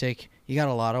basic. You got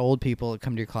a lot of old people that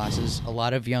come to your classes, a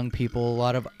lot of young people, a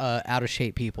lot of out of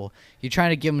shape people. You're trying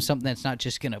to give them something that's not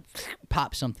just gonna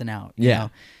pop something out. You Yeah.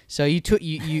 know? So you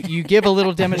give a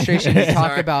little demonstration. You talk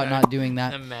Sorry, about I'm not doing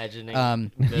that.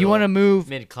 Imagining. You want to move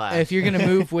mid-class. If you're gonna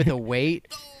move with a weight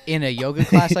in a yoga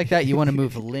class like that, you want to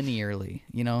move linearly.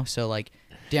 So like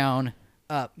down,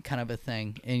 up, kind of a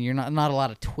thing, and you're not a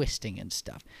lot of twisting and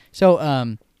stuff. So,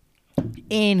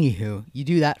 anywho, you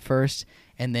do that first,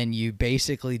 and then you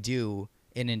basically do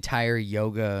an entire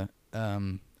yoga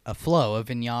a flow, a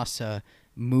vinyasa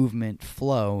movement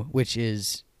flow, which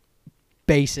is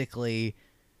basically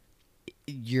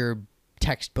your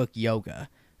textbook yoga.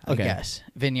 I guess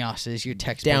vinyasa is your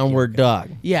textbook Downward yoga. dog.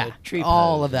 Yeah, Like tree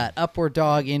all pose. of that. Upward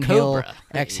dog, inhale, Cobra.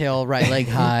 exhale, right leg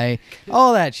high,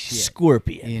 all that shit.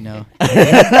 Scorpion. You know,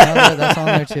 yeah, that's on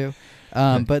there too.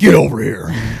 But Get over here.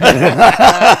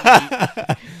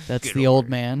 that's the old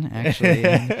man, actually.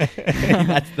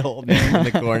 That's the old man in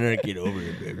the corner. Get over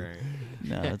here, baby.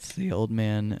 No, it's the old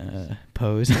man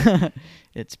pose.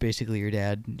 It's basically your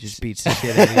dad just beats the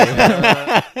shit out of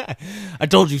you. I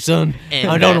told you, son. And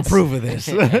I don't that's- approve of this.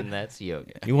 And that's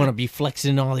yoga. You want to be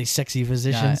flexing all these sexy Nah,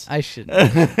 positions? I shouldn't.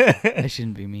 I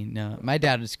shouldn't be mean. No, my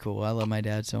dad is cool. I love my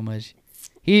dad so much.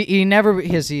 He's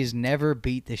never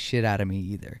beat the shit out of me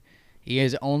either. He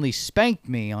has only spanked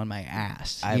me on my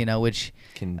ass. Which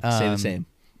Can say the same.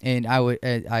 And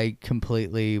I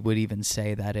completely would even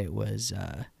say that it was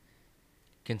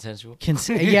Consensual.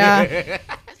 yeah.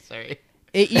 Sorry.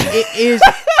 It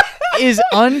is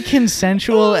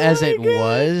unconsensual as it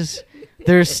was.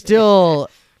 There's still,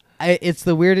 it's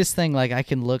the weirdest thing. Like I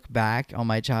can look back on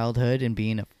my childhood and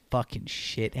being a fucking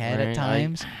shithead at Right,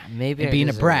 times, Maybe and I being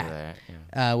a deserve brat. that,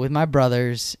 yeah. with my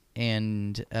brothers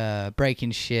and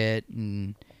breaking shit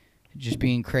and just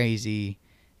being crazy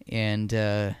and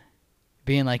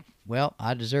being like, well,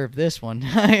 I deserve this one.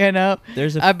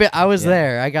 There's I was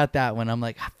there. I got that one. I'm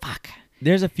like, fuck.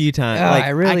 There's a few times. Oh, like I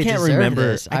really can't deserve remember.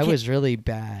 this. I was really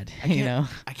bad. I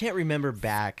can't remember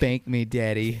back Spank me,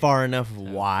 daddy. far enough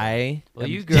why. Well,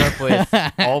 you grew up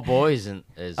with all boys and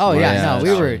Oh, yeah, no, that's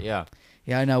we were- yeah.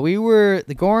 Yeah, no,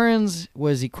 the Gorans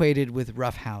was equated with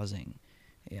rough housing.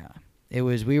 Yeah.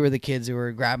 We were the kids who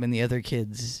were grabbing the other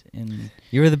kids, and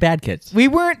You were the bad kids. we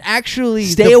weren't actually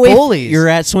Stay the away. bullies. You're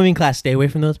at swimming class. Stay away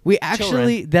from those. We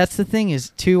actually, that's the thing is,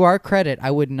 to our credit, I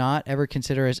would not ever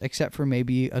consider us, except for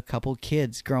maybe a couple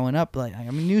kids growing up. Like I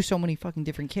knew so many fucking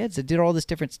different kids that did all this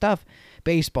different stuff,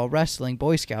 baseball, wrestling,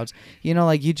 Boy Scouts.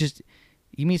 Like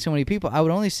you meet so many people. I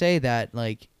would only say that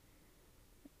like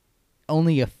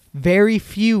only a very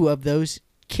few of those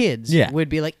kids would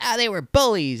be like, they were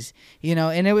bullies,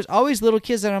 and it was always little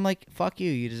kids that I'm like, fuck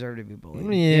you, you deserve to be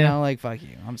bullied. Yeah. Like fuck you,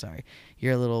 I'm sorry,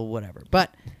 you're a little whatever.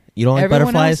 But You don't like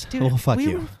everyone butterflies? else, dude, Well, fuck we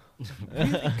you. were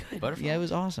really good. Butterfly. Yeah, it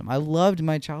was awesome. I loved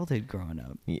my childhood growing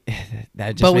up.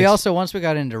 That just But we makes also, once we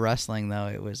got into wrestling, though,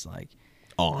 it was like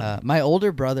on. my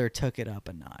older brother took it up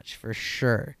a notch for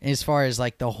sure, as far as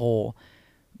like the whole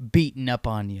beating up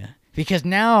on you, because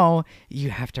now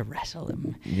you have to wrestle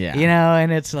him. Yeah.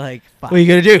 And it's like, fuck. What are you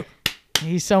gonna do?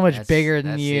 He's so much That's- bigger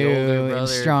than that's the you older and brother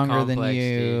stronger than complex,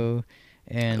 you,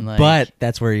 and like, But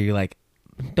that's where you're like,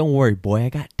 don't worry, boy. I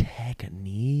got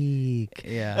technique.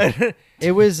 yeah,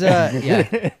 it was yeah.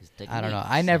 His I don't know. techniques.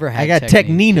 I never had. I got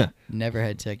technique. technina Never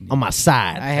had technique. on my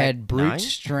side. I had brute Nine?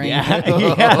 strength.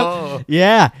 yeah.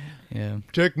 yeah. Yeah.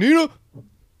 Technina.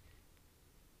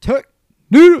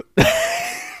 Technina.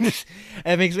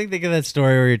 It makes me think of that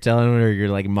story where you're telling where your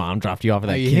like mom dropped you off at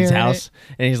that you kid's hearing house,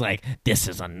 and he's like, "This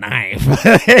is a knife."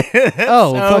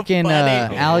 Oh, so fucking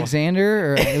funny.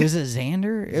 Alexander, or was it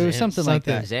Xander? It was something like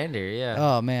that. Xander, yeah.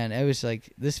 Oh man, it was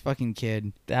like this fucking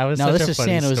kid. That was No, such this a is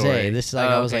funny San Jose. story. This is like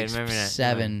Oh, I was okay, like remember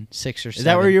that. 6 or 7. Is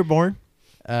that where you're born?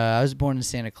 I was born in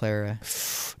Santa Clara.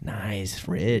 Nice,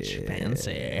 rich,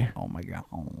 fancy. Oh my god.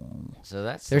 So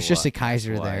that's There's the just why- a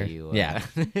Kaiser that's why there. you, Yeah.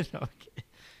 okay.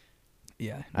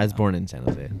 Yeah. I was born in San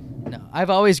Jose. No, I've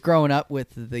always grown up with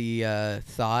the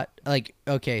thought, like,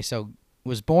 okay, so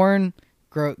was born,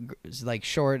 like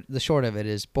the short of it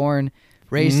is born,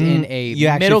 raised in a You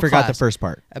actually middle forgot class, the first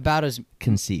part. about as.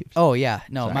 Conceived. Oh yeah,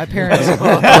 no, Sorry. my parents were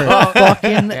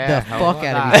fucking Yeah, the how fuck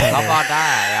about out of that? each How other. about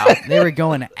that? They were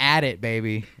going at it,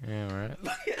 baby. Yeah, right.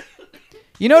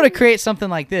 To create something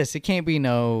like this, it can't be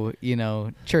no,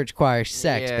 church choir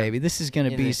sex, Yeah. baby. This is gonna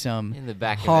In be the- some in the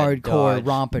back of that hardcore Dodge.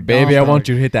 romper. Baby, I want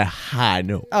you to hit that high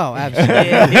note. Oh,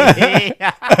 absolutely.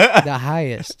 The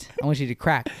highest. I want you to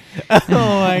crack. Oh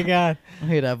my god. I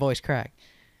hear that voice crack.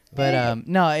 But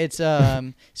no, it's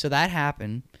so that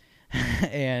happened,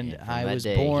 and From I that was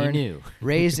day, he born, knew.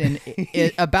 raised in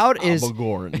about as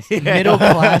Gorns. middle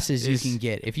class as you can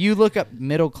get. If you look up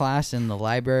middle class in the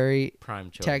library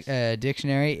Prime choice.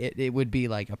 dictionary, it would be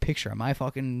like a picture of my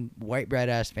fucking white bread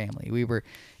ass family.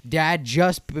 Dad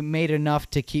just made enough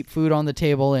to keep food on the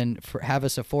table and have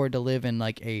us afford to live in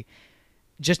like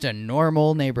just a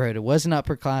normal neighborhood. It wasn't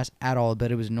upper class at all, but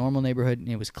it was a normal neighborhood, and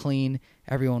it was clean.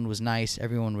 Everyone was nice.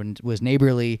 Everyone was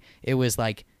neighborly. It was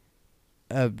like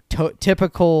a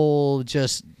typical,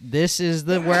 just this is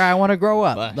where I want to grow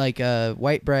up. Like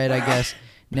white bread, I guess,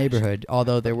 neighborhood.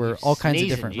 Although there were all kinds of Sneezing,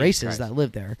 different Jesus races Christ. that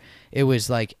lived there, it was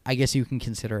like I guess you can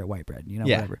consider it white bread, Yeah.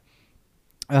 whatever.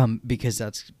 Because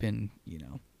that's been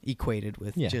equated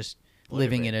with Yeah. just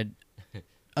living in a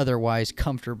otherwise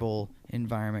comfortable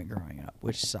environment growing up,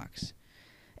 which sucks.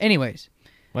 Anyways,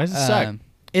 Why does it suck?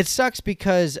 it sucks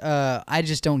because I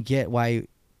just don't get why.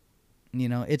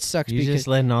 It sucks You're because just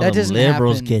letting all that the doesn't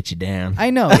liberals happen. get you down. I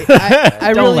know.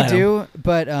 I Don't really let 'em. do,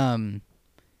 but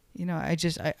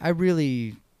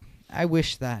I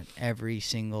wish that every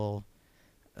single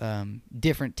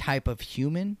different type of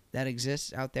human that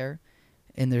exists out there,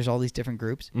 and there's all these different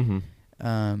groups,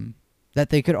 that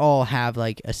they could all have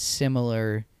like a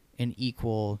similar and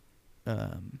equal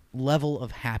level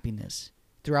of happiness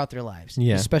throughout their lives,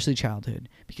 Yeah. especially childhood,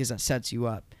 because that sets you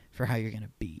up for how you're gonna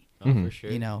be. Oh, for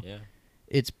sure. Yeah.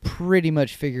 It's Pretty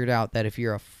much figured out that if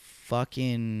you're a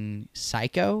fucking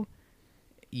psycho,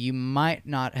 you might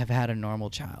not have had a normal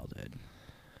childhood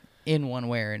in one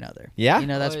way or another. Yeah?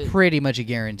 That's Well, pretty much a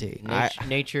guarantee.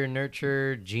 nature,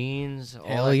 nurture, genes, all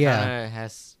Hell that yeah. kind of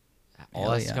has all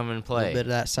Hell that's yeah. come in A little play. bit of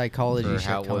that psychology For shit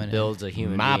how coming what in. builds a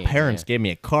human My being. parents gave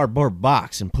me a cardboard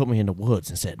box and put me in the woods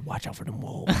and said, "Watch out for them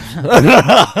wolves." Well,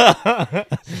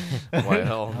 That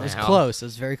was now- close. It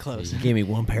was very close. Gave me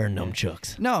one pair of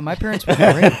nunchucks. No, my parents were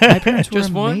great. My parents were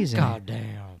Just one? amazing. God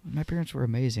damn. My parents were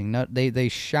amazing. No, they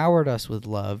showered us with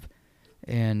love,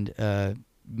 and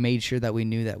made sure that we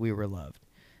knew that we were loved.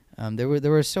 There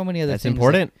were so many other That's things.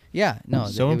 important.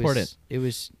 So important. It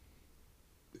was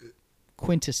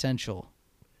quintessential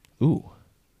Ooh,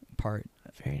 part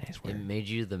very nice It word. made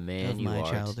you the man of you my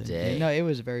are childhood. today. No, it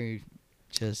was very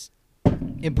just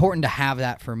important to have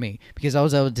that for me because I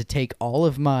was able to take all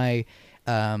of my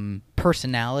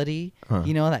personality, Huh.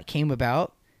 that came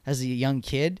about as a young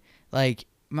kid. Like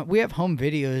we have home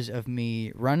videos of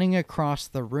me running across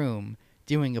the room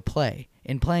doing a play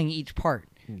and playing each part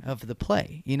of the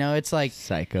play. It's like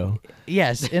Psycho.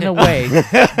 yes, in a way,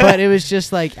 but it was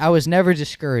just like I was never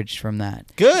discouraged from that.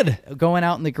 Good. Going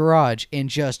out in the garage and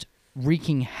just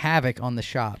wreaking havoc on the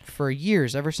shop for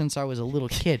years, ever since I was a little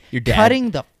kid. Your dad-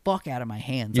 cutting the fuck out of my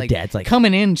hands. Your dad's like-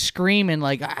 coming in screaming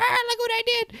like, look what I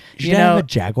did. Did you have a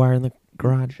Jaguar in the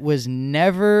garage? Was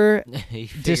never He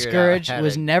figured out discouraged. how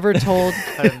Was to never told.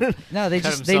 No, they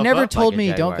cut just they himself never up told like a me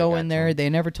don't jaguar go got in there. some. They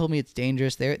never told me it's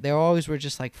dangerous. They always were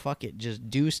just like fuck it, just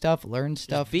do stuff, learn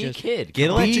stuff. Be a just kid. Get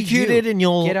Come on. Be electrocuted you. and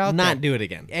you'll Get out not there. do it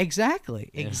again.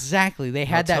 Exactly. Yeah. Exactly. They I'll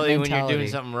had that tell you mentality. when you're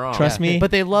doing something wrong. Trust me. But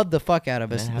they loved the fuck out of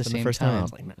That us at the happened same the first time. time. I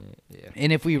was like, no. Yeah.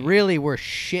 And if we really were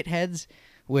shitheads,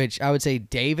 which I would say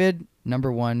David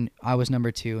number 1, I was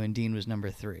number 2, and Dean was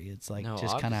number 3. It's like No,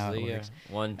 just kind of how it obviously, works.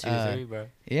 1, 2, 3, bro.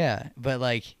 Yeah, but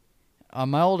like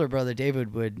my older brother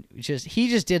David would just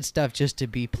did stuff just to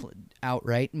be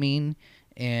outright mean,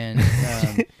 and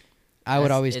I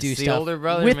would always it's do the stuff older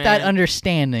brother, with that man.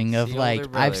 understanding It's of the like older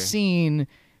I've brother. seen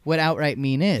what outright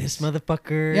mean is. This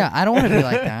motherfucker. Yeah, I don't want to be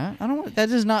like that. I don't. That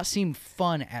does not seem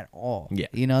fun at all.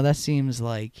 Yeah. That seems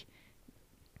like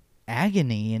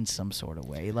agony in some sort of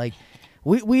way. Like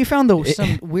we found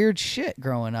some weird shit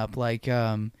growing up. Like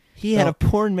He had a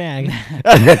porn mag. we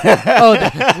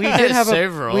did have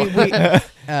Several.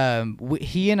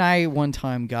 he and I one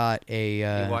time got We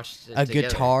a watched it a together.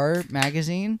 guitar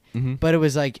magazine, Mhm. but it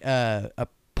was like a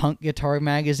punk guitar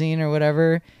magazine or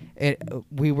whatever.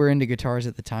 We were into guitars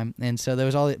at the time, and so there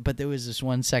was this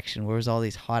one section where it was all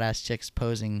these hot ass chicks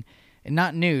posing, and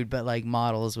not nude, but like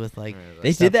models with like.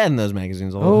 They did that in those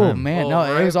magazines all the Oh time. man, Well,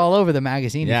 no, right- it was all over the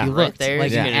magazine. Yeah. If you Right looked, there like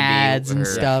is in gonna be ads and her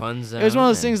stuff. fun It was zone one of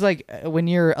those and- things like when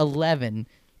you're 11,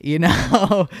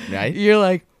 Right. you're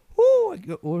like, ooh,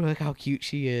 look how cute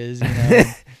she is.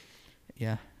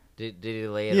 Yeah. Did he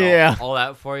lay it Yeah. all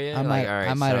out for you? I Like, might- all right,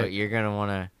 I might so have- you're gonna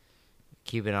want to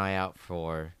keep an eye out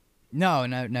for. No,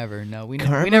 never. No, we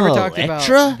Carmel never talked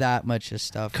Electra? about that much of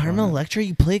stuff. Carmel Electra,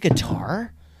 you play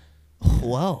guitar?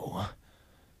 Whoa.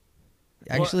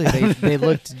 Actually, they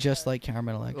looked just like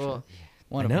Carmen Electra. Well,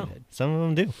 One I of know. them did. Some of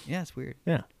them do. Yeah, it's weird.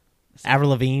 Yeah.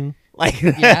 Avril Lavigne. Like,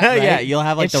 right? yeah, you'll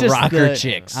have like It's the just rocker the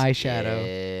chicks. eyeshadow.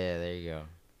 Yeah, there you go.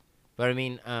 But I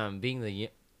mean, being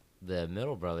the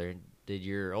middle brother, did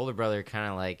your older brother kind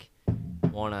of like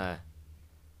wanna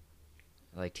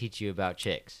like teach you about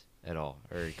chicks at all,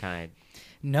 or kind of?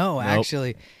 No, Nope.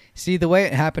 actually. See, the way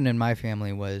it happened in my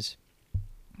family was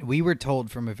we were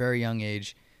told from a very young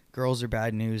age, girls are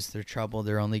bad news, they're trouble,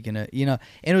 they're only going to, and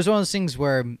it was one of those things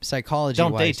where psychology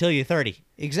Don't date till you're 30.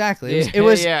 Exactly. Yeah, It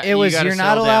was yeah, it you was gotta you're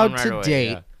not settle allowed down to right away,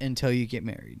 date yeah. until you get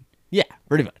married. Yeah,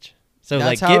 pretty much. So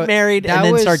That's like how get married that and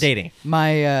then was start dating.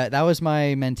 My that was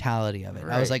my mentality of it.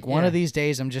 I was Right, like, one yeah. of these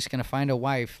days, I'm just gonna find a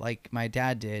wife like my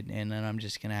dad did, and then I'm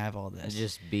just gonna have all this.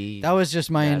 Just be. That was just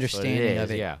my that's understanding what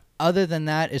of is, it. Yeah. Other than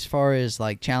that, as far as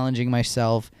like challenging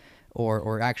myself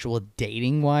or actual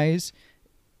dating wise,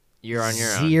 You're on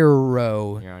your own.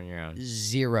 zero. You're on your own.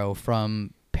 Zero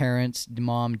from parents,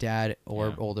 mom, dad, or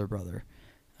Yeah. older brother.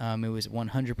 It was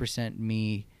 100%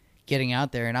 me getting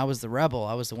out there, and I was the rebel.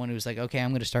 I was the one who was like, okay, I'm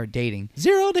going to start dating.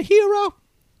 0 to hero.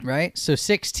 Right? So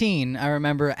 16, I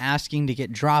remember asking to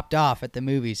get dropped off at the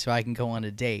movies so I can go on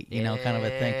a date, kind of a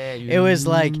thing. It was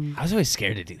like, I was always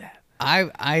scared to do that.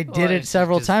 I did Well, it it's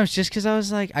several just- times just because I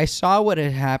was like, I saw what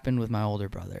had happened with my older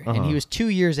brother, and he was 2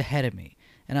 years ahead of me.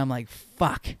 And I'm like,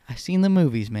 fuck, I've seen the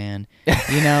movies, man.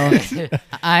 I It's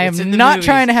in am the not movies.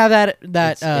 trying to have that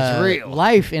It's real.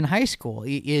 life in high school.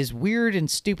 As weird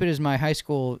and stupid as my high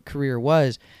school career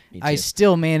was, Me I too.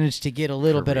 still managed to get a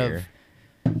little bit Career.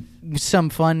 of some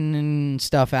fun and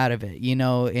stuff out of it,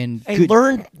 and Hey,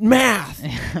 learn math.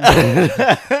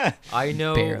 I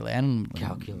know. barely. I don't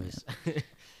Calculus.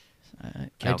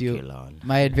 I do. Calculon.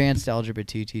 My advanced algebra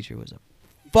 2 teacher was a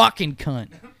fucking cunt.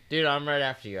 Dude, I'm right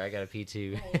after you. I got a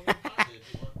P2.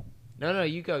 No,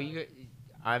 you go. You go.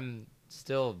 I'm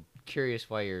still curious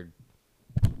why you're.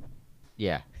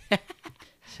 Yeah.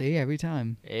 See, every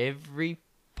time. Every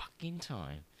fucking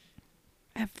time.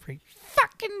 Every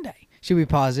fucking day. Should we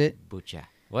pause it? Butcha.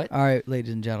 What? All right,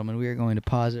 ladies and gentlemen, we are going to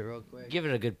pause it real quick. Give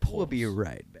it a good pulse. We'll be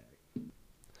right back.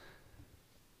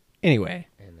 Anyway,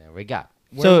 And there we go.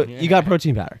 so you got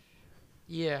protein powder.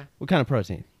 Yeah. What kind of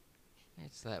protein?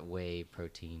 It's that whey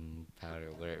protein powder,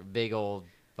 whatever. Big old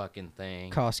fucking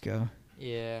thing. Costco.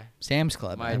 Yeah. Sam's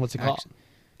Club. My- And what's it called? Actually-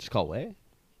 Just called whey.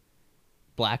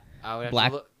 Black I would have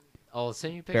Black to look. I'll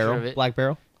send you a picture barrel. of it. Black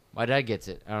barrel. My dad gets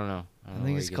it. I don't know. I don't know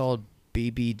think where it's he gets called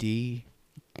BBD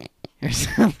or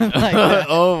something like that.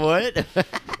 Oh, what?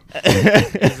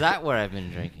 Is that what I've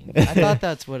been drinking? I thought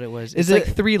that's what it was. It's Is like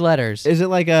it- 3 letters. Is it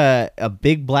like a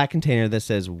big black container that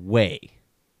says whey,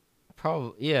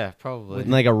 Probably. Yeah, probably.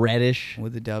 like a reddish?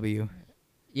 with a W.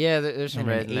 Yeah, there's some and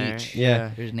red an in there. H.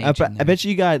 Yeah. There's an I, H in I there. bet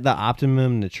you got the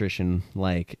Optimum Nutrition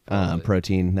Probably.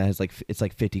 protein that has it's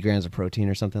like 50 grams of protein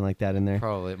or something like that in there.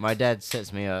 Probably. My dad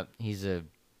sets me up. He's a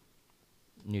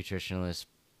nutritionalist,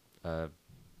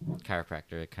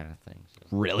 chiropractor kind of thing. So.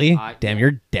 Really? I- Damn,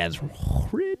 your dad's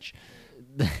rich.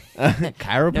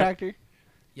 Chiropractor?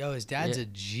 Yo, his dad's Yeah. a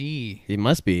G. He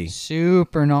must be.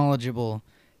 Super knowledgeable.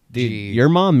 Dude, G. your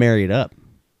mom married up.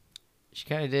 She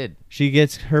kind of did. She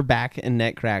gets her back and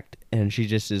neck cracked, and she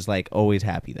just is like always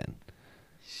happy then.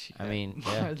 I mean,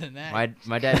 More yeah. than that.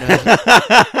 My dad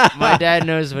knows. My dad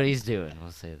knows what he's doing.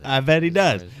 We'll say that. I bet he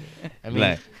does. I mean,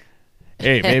 Like,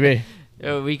 hey, baby.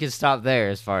 we can stop there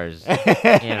as far as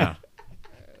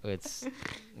what's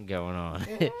going on.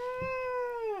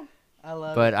 I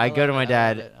love But it. I go to my love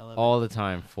dad it. I love it. all the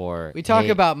time for. We talk hey,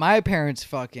 about my parents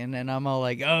fucking, and I'm all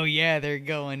like, "Oh yeah, they're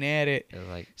going at it. they're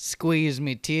like, Squeeze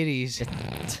me titties."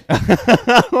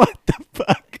 What the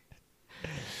fuck?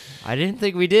 I didn't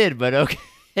think we did, but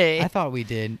okay. I thought we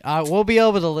did. We'll be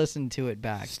able to listen to it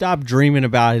back. Stop dreaming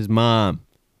about his mom.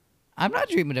 I'm not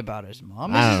dreaming about his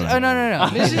mom. I don't Oh no.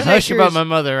 Mrs. Hush Akers- about my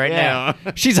mother right Yeah.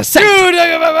 now. She's a saint.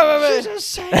 She's a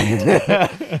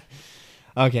saint.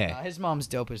 Okay. His mom's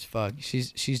dope as fuck.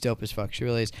 She's dope as fuck. She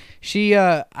really is. She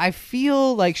I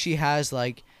feel like she has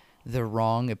like the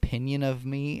wrong opinion of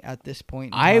me at this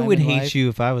point. I would hate you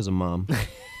if I was a mom.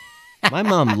 My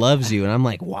mom loves you, and I'm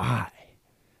like, why?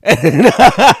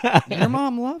 Your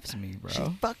mom loves me, bro. She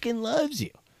fucking loves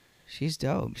you. She's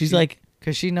dope. She's like,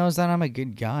 because she knows that I'm a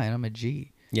good guy and I'm a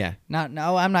G. yeah.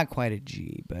 No, I'm not quite a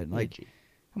G, but like G.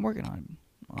 I'm working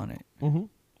on it. Mm-hmm.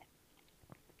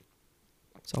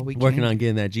 That's all we Working can. on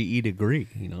getting that GE degree,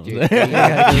 you know. Dude, I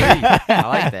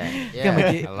like that.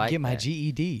 Yeah, Get I like my that.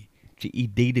 GED,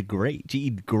 GED degree.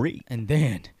 GE degree. and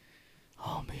then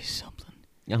I'll be something.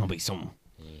 I'll be some.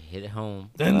 You hit it home.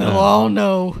 Then they'll all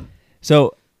know.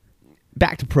 So,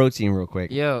 back to protein real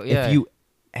quick. Yo, yeah. If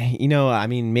I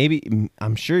mean, maybe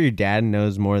I'm sure your dad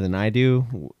knows more than I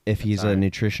do. If he's a Sorry.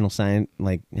 nutritional science,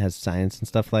 like has science and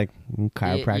stuff like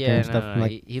chiropractor yeah, and stuff. no,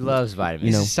 Like, he loves vitamins.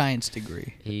 It's know. a science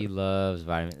degree. He loves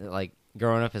vitamins. Like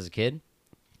growing up as a kid,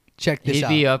 Check this he'd out.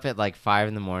 be up at like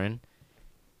 5 a.m.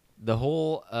 The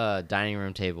whole dining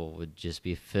room table would just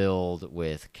be filled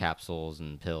with capsules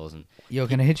and pills and Yo,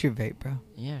 can I hit your vape, bro?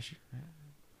 yeah, sure.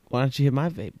 why don't you hit my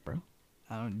vape, bro?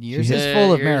 Yours hit- is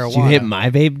full of yours- marijuana. Did you hit my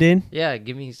vape, dude? Yeah,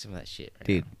 give me some of that shit, right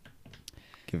Dude,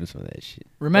 Give him some of that shit.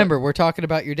 Remember, we're talking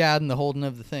about your dad and the holding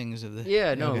of the things of the.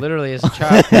 Yeah, no, Okay. literally as a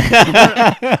child.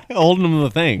 Holding him the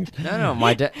things. No,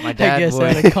 my dad I guess would.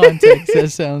 out of context, that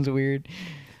sounds weird.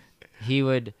 He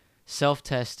would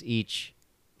self-test each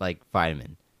like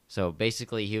vitamin. So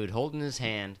basically, he would hold in his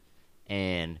hand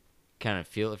and kind of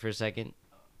feel it for a second,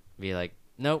 be like,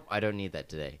 "Nope, I don't need that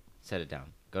today." Set it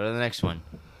down. Go to the next one.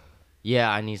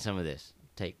 Yeah, I need some of this.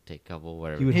 Take a couple,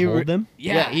 whatever. He would He hold would- them?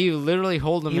 Yeah, he would literally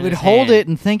hold them. He in would his hold hand, it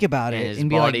and think about and it his and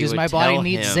be like, body "Does would my body tell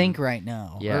need him- zinc right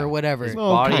now?" Yeah. Or whatever. His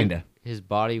Well, body, kinda. his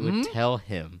body would Hmm? tell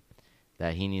him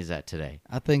that he needs that today.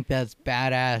 I think that's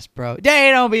badass, bro.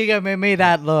 Dang, don't be giving me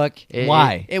that look.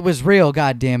 Why? It was real,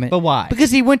 goddammit. But why?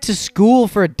 Because he went to school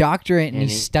for a doctorate and, And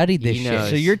he he- studied this he shit. knows.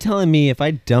 So you're telling me if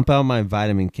I dump out my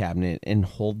vitamin cabinet and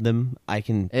hold them, I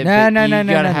can... It- No, but no, you no,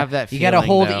 no, gotta no. have that You gotta feeling,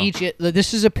 hold though. each.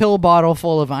 This is a pill bottle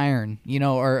full of iron,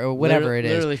 or whatever it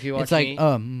is. Literally, if you watch it's like,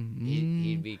 me,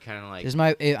 he'd be kind of like, is am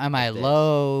I like this.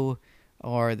 low,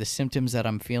 or the symptoms that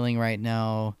I'm feeling right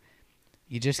now?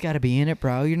 You just got to be in it,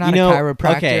 bro. You're not a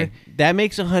chiropractor. Okay, that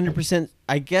makes 100%.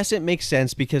 I guess it makes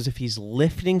sense because if he's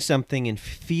lifting something and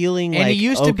feeling And like, he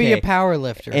used to be a okay, power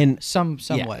lifter, and- somewhat.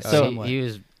 so- somewhat. he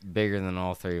was bigger than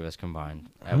all three of us combined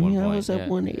at I mean, one I point. was at yeah.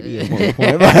 180 at one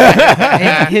point.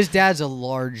 And his dad's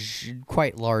a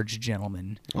quite large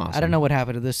gentleman. I Awesome. don't know what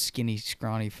happened to this skinny,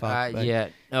 scrawny fuck. but Yeah,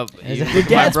 no, Is you- it- Your my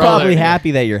dad's brother- probably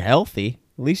happy that you're healthy.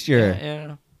 At least you're...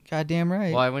 Yeah. goddamn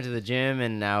right. Well, I went to the gym,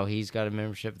 and now he's got a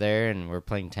membership there, and we're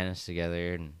playing tennis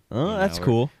together. And Oh, that's we're-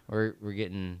 cool. We're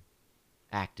getting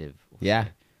active. we'll Yeah. say.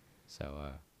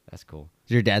 So that's cool.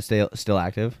 Is your dad still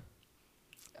active?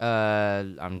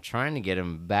 I'm trying to get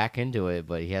him back into it,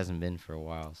 but he hasn't been for a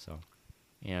while. So,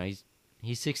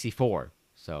 he's 64.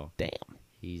 So Damn.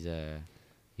 he's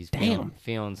Damn.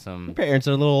 feeling some. Your parents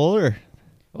are a little older.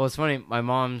 Well, it's funny. My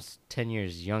mom's 10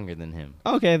 years younger than him.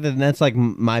 Okay, then that's like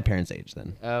my parents' age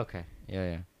then. Okay.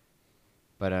 Yeah.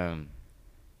 But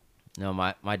no,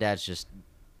 my dad's just,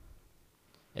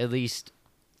 at least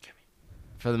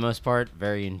for the most part,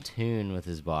 very in tune with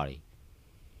his body,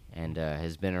 and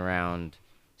has been around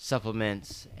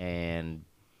supplements and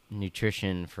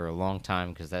nutrition for a long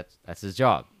time because that's his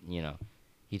job.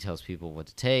 He tells people what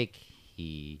to take.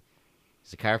 He's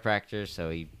a chiropractor, so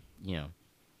he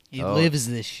he oh. lives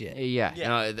this shit. yeah.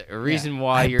 No, the reason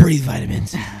why I you're breathe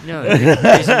vitamins. no, the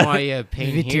reason why you have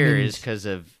pain here Vitamins. is because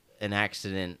of an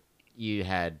accident you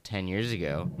had 10 years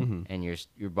ago, Mhm. and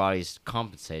your body's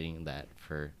compensating that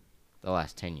for the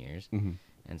last 10 years. Mhm.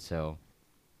 And so,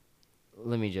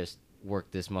 let me just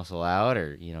work this muscle out,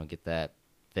 or get that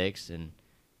fixed, and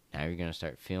now you're gonna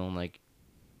start feeling like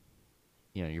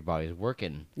your body's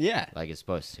working Yeah, like it's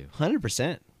supposed to.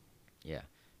 100%. Yeah,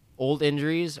 old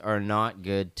injuries are not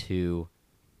good to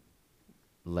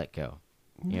let go.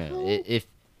 No. If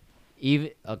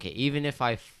even if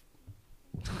I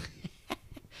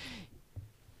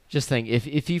just think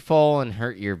if you fall and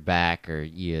hurt your back, or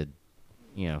you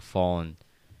fall and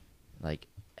like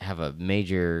have a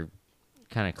major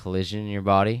kind of collision in your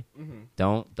body,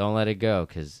 don't let it go,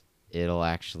 because it'll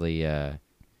actually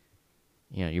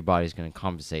your body's going to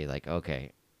compensate, like,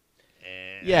 okay,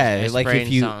 Yeah, I like if sprained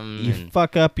you something and-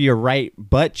 fuck up your right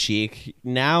butt cheek,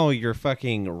 now your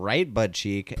fucking right butt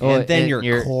cheek, Oh, and then and your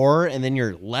your- core, and then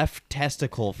your left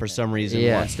testicle for some reason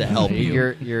wants to help you.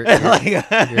 Your Like- hips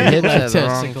have the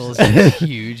wrong testicles is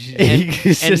huge.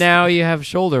 It's and just- now you have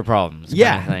shoulder problems. kind of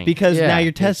yeah, thing. because Yeah, now your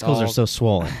it's testicles are all- so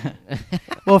swollen.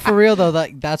 Well, for real though,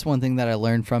 that's one thing that I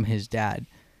learned from his dad.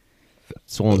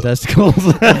 Swollen testicles.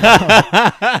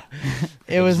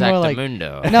 It was more like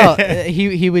Exactamundo. no.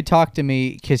 He would talk to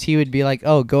me because he would be like,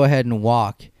 "Oh, go ahead and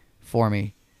walk for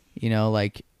me,"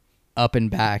 like up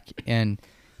and back, and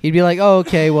he'd be like, "Oh,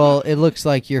 okay. Well, it looks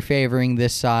like you're favoring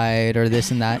this side or this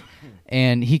and that,"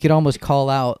 and he could almost call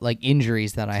out like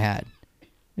injuries that I had.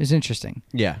 It was interesting.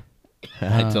 Yeah,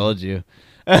 I told you.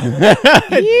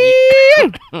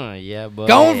 Yeah, but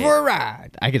Going for a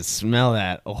ride. I could smell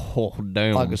that. Oh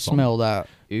damn! I could smell that.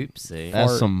 Oopsie.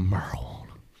 That's fart. some Merle.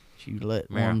 You let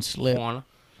one slip. Marijuana.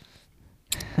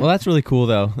 Well, that's really cool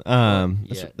though. Yeah,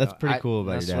 That's no, pretty I- cool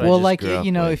about that's your what dad. I Well, just like grew up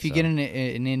with, if you so. get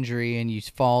an injury and you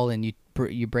fall and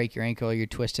you break your ankle, or you're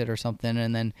twisted or something,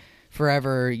 and then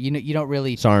forever you don't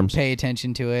really SARMs. pay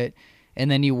attention to it, and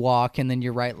then you walk, and then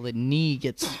your right knee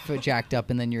gets jacked up,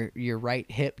 and then your right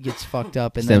hip gets fucked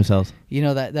up, and Stem then cells.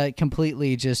 that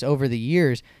completely just over the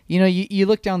years, you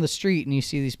look down the street and you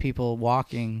see these people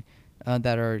walking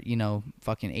that are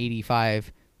fucking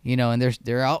 85. And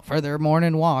they're out for their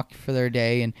morning walk for their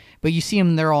day, but you see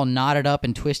them, they're all knotted up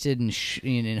and twisted and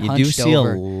You hunched do see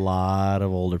over. a lot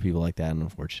of older people like that,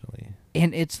 unfortunately.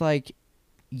 And it's like,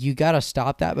 you got to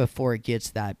stop that before it gets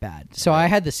that bad. So I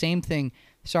had the same thing.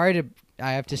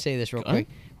 I have to say this real quick.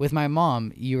 With my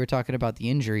mom, you were talking about the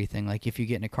injury thing, like if you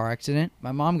get in a car accident.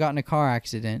 My mom got in a car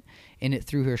accident, and it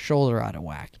threw her shoulder out of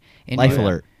whack. And Life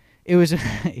alert. It was,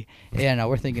 yeah, no,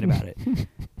 we're thinking about it.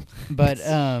 But,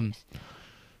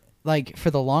 like, for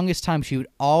the longest time, she would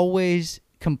always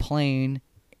complain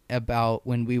about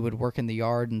when we would work in the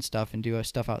yard and stuff and do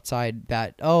stuff outside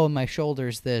that, oh, my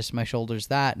shoulder's this, my shoulder's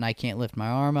that, and I can't lift my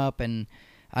arm up, and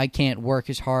I can't work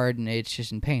as hard, and it's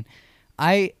just in pain.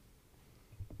 I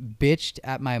bitched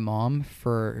at my mom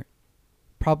for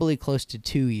probably close to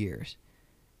 2 years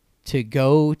to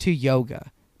go to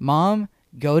yoga. Mom,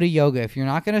 go to yoga. If you're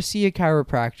not going to see a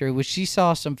chiropractor, which she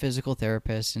saw some physical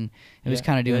therapists and it was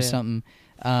kind of doing something.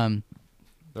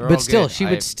 But still, she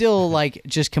would still like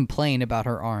just complain about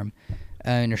her arm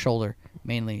and her shoulder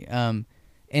mainly. And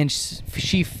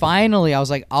she finally, I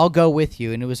was like, I'll go with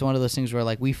you. And it was one of those things where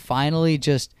like we finally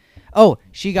just,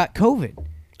 she got COVID.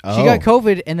 She got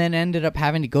COVID and then ended up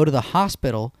having to go to the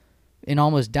hospital and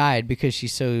almost died because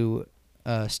she's so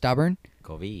stubborn.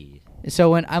 COVID.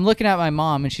 So when I'm looking at my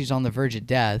mom and she's on the verge of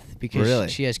death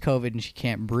because she has COVID and she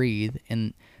can't breathe,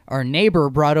 and our neighbor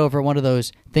brought over one of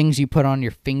those things you put on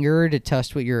your finger to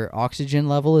test what your oxygen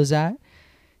level is at.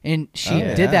 And she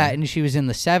did that, and she was in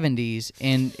the 70s,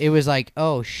 and it was like,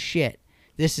 oh, shit,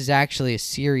 this is actually a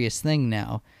serious thing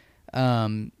now.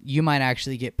 You might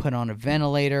actually get put on a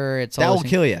ventilator. That will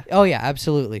kill you. Oh, yeah,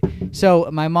 absolutely. So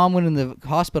my mom went in the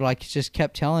hospital. I just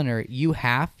kept telling her, you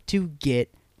have to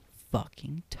get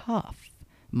fucking tough,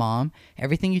 Mom.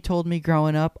 Everything you told me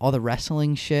growing up, all the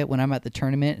wrestling shit when I'm at the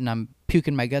tournament and I'm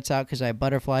puking my guts out because I have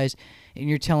butterflies, and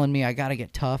you're telling me I got to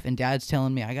get tough, and Dad's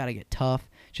telling me I got to get tough.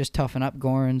 Just toughen up,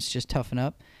 Gorans, just toughen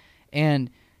up. And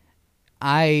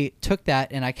I took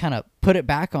that and I kind of put it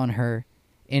back on her,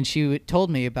 and she told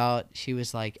me she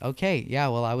was like, okay, yeah,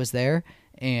 well, I was there,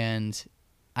 and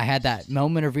I had that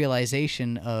moment of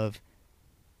realization of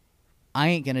I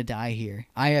ain't going to die here.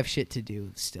 I have shit to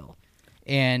do still.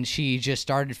 And she just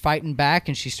started fighting back,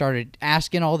 and she started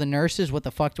asking all the nurses, what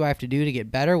the fuck do I have to do to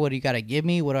get better? What do you got to give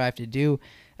me? What do I have to do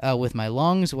with my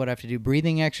lungs? What do I have to do?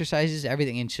 Breathing exercises,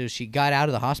 everything. And so she got out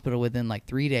of the hospital within like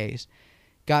 3 days,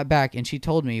 got back, and she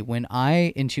told me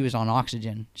and she was on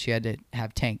oxygen. She had to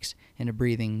have tanks and a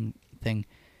breathing thing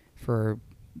for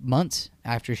months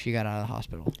after she got out of the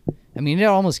hospital. I mean, it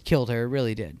almost killed her. It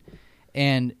really did.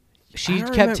 And she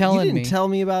kept telling me. You didn't tell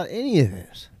me about any of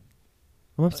this.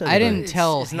 I'm upset. I didn't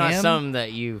tell It's him. not something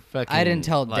that you fucking. I didn't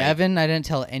tell Devin. I didn't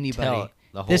tell anybody.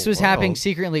 The whole This was happening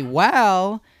secretly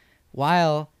while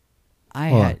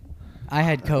I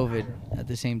had COVID at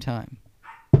the same time.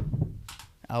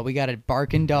 Oh, we got a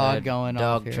barking dog going on.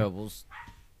 Dog troubles.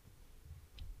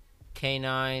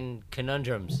 Canine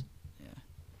conundrums.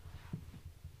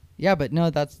 Yeah, but no,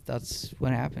 that's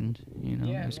what happened. You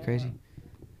know, it was crazy.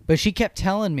 But she kept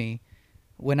telling me,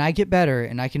 when I get better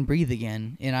and I can breathe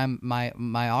again, and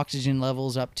my oxygen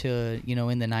levels up to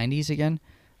in the 90s again,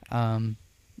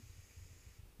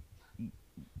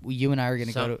 you and I are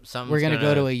gonna go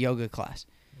to a yoga class.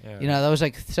 Yeah. That was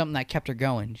like something that kept her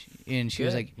going, and she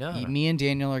was like, "Me and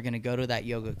Daniel are gonna go to that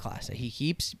yoga class that he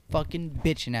keeps fucking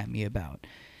bitching at me about."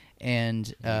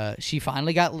 And she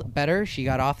finally got better. She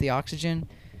got off the oxygen,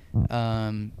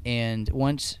 and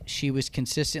once she was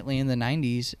consistently in the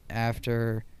 90s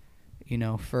after.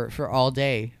 For all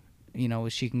day,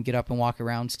 she can get up and walk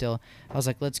around still. I was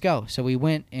like, let's go. So we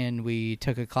went and we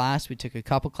took a class. We took a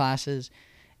couple classes.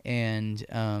 And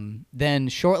then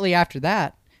shortly after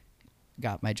that,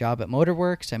 got my job at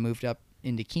Motorworks. I moved up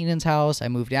into Keenan's house. I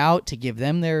moved out to give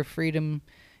them their freedom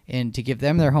and to give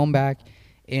them their home back.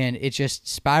 And it just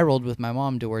spiraled with my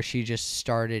mom to where she just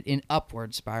started an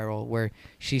upward spiral where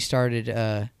she started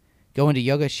going to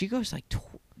yoga. She goes like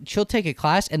she'll take a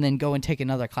class and then go and take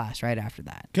another class right after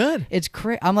that. Good. It's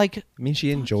crazy. I'm like, I mean,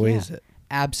 she enjoys it.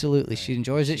 Absolutely, she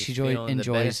enjoys it. She enjoys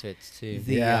the benefits too.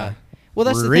 Well,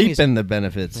 that's reaping the thing. The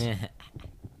benefits.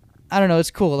 I don't know.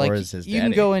 It's cool. Like you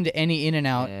can go into any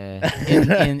In-N-Out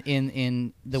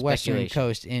in the Western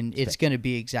Coast, and it's going to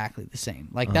be exactly the same.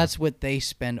 Like that's what they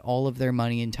spend all of their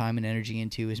money and time and energy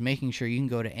into, is making sure you can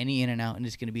go to any In-N-Out and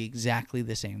it's going to be exactly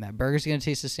the same. That burger's going to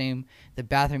taste the same. The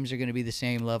bathrooms are going to be the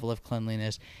same level of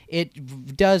cleanliness.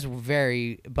 It does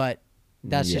vary, but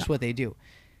that's just what they do.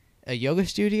 A yoga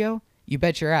studio, you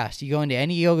bet your ass. You go into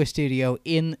any yoga studio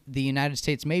in the United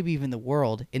States, maybe even the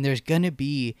world, and there's going to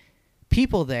be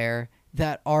people there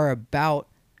that are about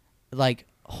like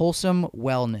wholesome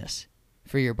wellness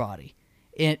for your body.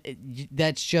 And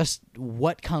that's just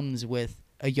what comes with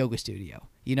a yoga studio.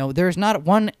 There's not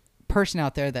one person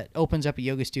out there that opens up a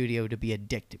yoga studio to be a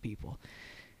dick to people.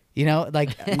 You know,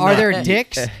 like, are there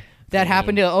dicks that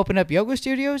happen to open up yoga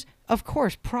studios? Of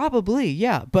course, probably,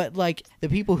 yeah. But like the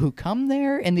people who come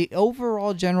there and the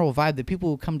overall general vibe, the people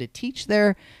who come to teach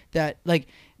there, that like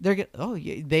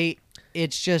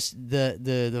it's just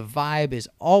the vibe is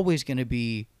always going to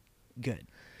be good,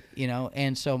 you know.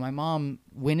 And so my mom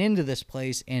went into this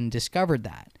place and discovered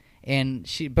that. And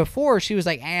before she was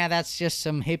like, that's just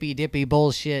some hippy dippy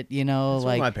bullshit, you know. That's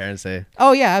like what my parents say.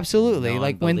 Oh yeah, absolutely.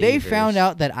 Like when they Non-believers. found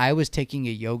out that I was taking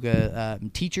a yoga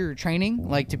teacher training,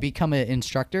 like to become an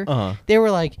instructor, Uh-huh. they were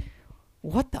like,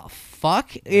 "What the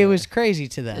fuck?" It was crazy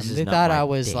to them. This is They not thought my I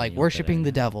was like Daniel worshiping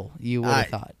that the I know. devil. You would have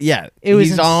thought. Yeah, It was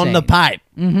he's on the insane. pipe.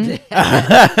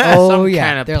 Oh Some yeah,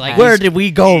 kind of they're like, Where did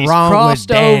we go he's wrong crossed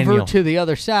with Daniel? over to the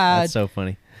other side. That's so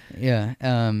funny. Yeah,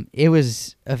 it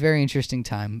was a very interesting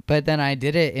time. But then I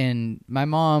did it, and my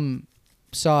mom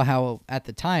saw how at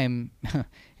the time,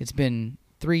 it's been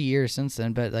 3 years since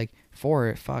then, but like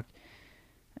 4, fuck.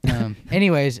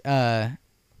 Anyways, my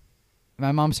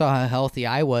mom saw how healthy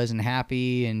I was and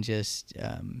happy, and just you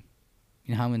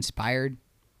know how inspired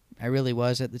I really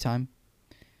was at the time,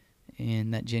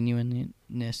 and that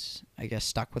genuineness, I guess,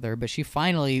 stuck with her. But she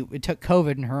finally, it took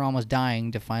COVID and her almost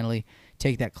dying to finally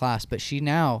take that class. But she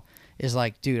now is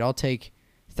like, dude, I'll take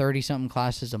 30-something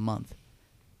classes a month.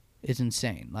 It's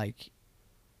insane. Like,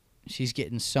 she's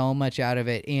getting so much out of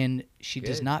it, and she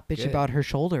does Good, not bitch good. about her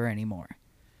shoulder anymore.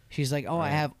 She's like, I Right.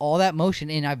 have all that motion,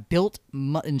 and I've built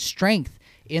in strength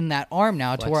in that arm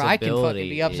now to where I can fucking Flexibility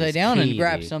be upside is down and key,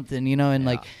 grab dude. something, you know, and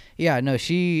like, yeah, no,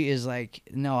 she is like,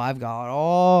 no, I've got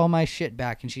all my shit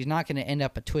back, and she's not going to end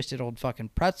up a twisted old fucking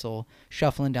pretzel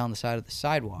shuffling down the side of the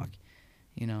sidewalk,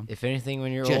 you know. If anything,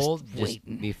 when you're Just old, just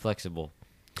waiting. be flexible.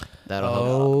 That'll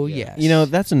Oh, help. yes. You know,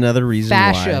 that's another reason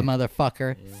Fascia, why.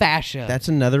 motherfucker. Fascia. That's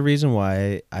another reason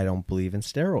why I don't believe in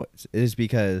steroids. Is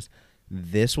because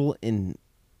this will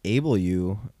enable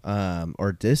you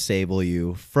or disable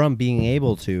you from being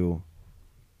able to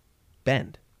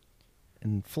bend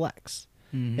and flex.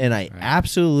 Mhm. And I Right.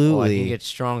 absolutely Well, I can get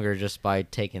stronger just by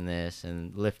taking this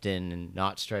and lifting and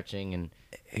not stretching and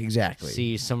exactly.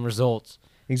 see some results.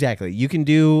 Exactly. You're going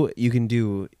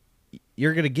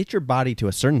to get your body to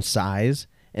a certain size,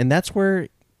 and that's where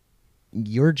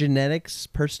your genetics,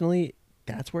 personally,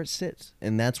 that's where it sits.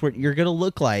 And that's what you're going to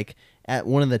look like at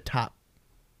one of the top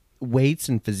weights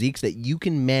and physiques that you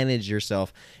can manage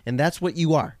yourself. And that's what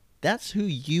you are. That's who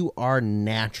you are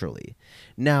naturally.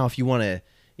 Now, if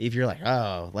you're like,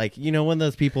 oh, like, you know, one of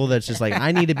those people that's just like,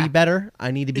 I need to be better.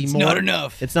 I need to be It's more. not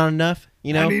enough. It's not enough.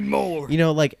 You know, I need more. You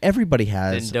know, like everybody Then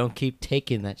has. don't keep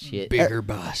taking that shit. Bigger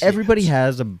biceps. Everybody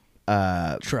has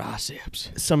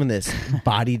triceps. some of this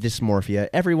body dysmorphia.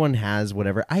 Everyone has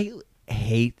whatever. I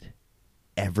hate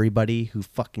everybody who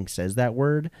fucking says that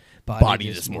word.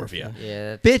 Body dysmorphia.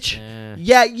 Yeah, that's, Bitch,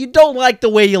 yeah, you don't like the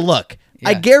way you look.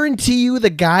 I Yeah. guarantee you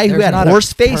the guy who There's had not a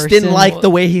horse face didn't person- like the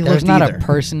way he There's looked not either. a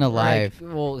person alive.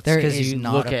 Right. Well, it's There because is you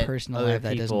not look a at person other alive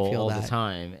that doesn't people feel all that. the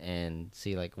time and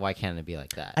see like, why can't it be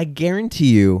like that? I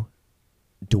guarantee you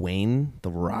Dwayne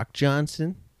The Rock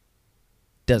Johnson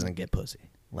doesn't get pussy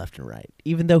left and right,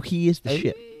 even though he is the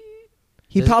shit.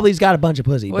 He Does- probably's got a bunch of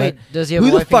pussy, Wait, but does he have who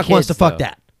a the wife and fuck wants to kids, fuck though?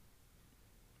 that?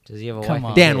 Does he have a Come wife? on.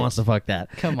 and Dan kids? wants to fuck that.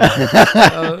 Come on.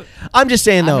 Uh, I'm just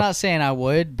saying I'm though, not saying I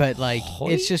would, but like, Hoy?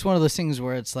 it's just one of those things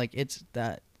where it's like, it's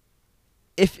that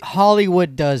if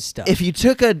Hollywood does stuff. if you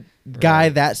took a guy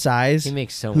Right. that size, He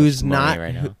makes so who's much money not,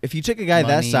 right now. if you took a guy that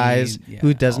Money, size yeah,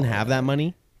 who doesn't all have that. that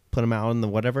money, put him out in the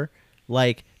whatever,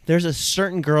 like there's a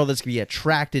certain girl that's gonna be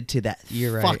attracted to that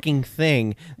You're right. fucking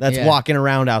thing that's Yeah. walking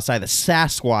around outside the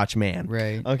Sasquatch man.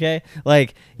 Right. Okay,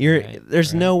 like Right,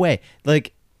 there's right. no way.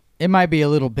 Like It might be a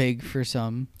little big for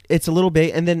some. it's a little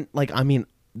big, and then like I mean,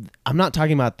 I'm not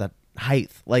talking about the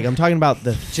height. Like I'm talking about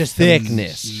the Just the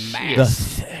thickness, mass. the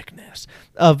thickness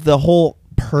of the whole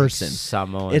person.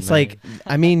 Samoan It's man. like,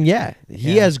 I mean, yeah,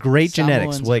 he Yeah. has great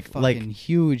genetics. Samoans are Like fucking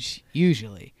huge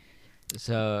usually.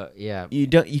 so yeah. you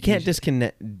can't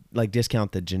disconnect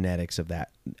discount the genetics of him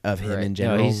Right. in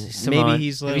general. No, he's Samoan. Maybe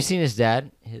he's Have you seen his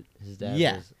dad? His dad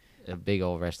Yeah. was a big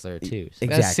old wrestler too. So.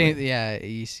 Exactly. That's yeah,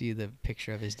 you see the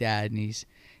picture of his dad, and he's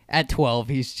at 12.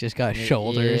 He's just got Yeah.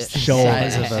 shoulders the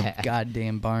Shoulders. size of a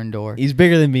goddamn barn door. he's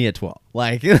bigger than me at 12.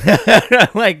 Like,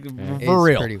 like It's for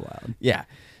real. pretty wild. Yeah.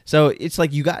 So it's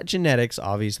like you got genetics,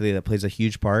 obviously, that plays a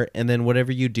huge part. And then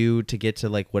whatever you do to get to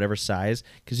like whatever size.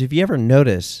 Because if you ever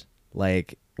notice,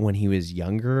 like when he was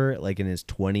younger, like in his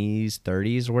 20s,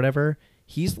 30s, or whatever,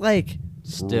 he's like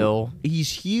Still.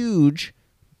 he's huge,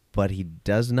 but he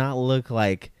does not look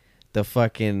like the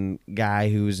fucking guy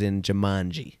who's in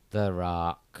Jumanji. The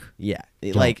Rock. Yeah,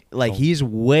 Don't. he's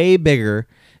way bigger.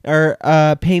 Or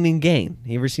Pain and Gain.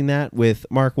 You ever seen that with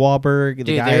Mark Wahlberg? The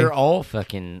Dude, guy, they're all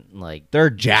fucking like they're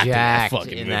jacked jacked in that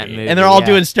fucking in movie. that movie, and they're all yeah.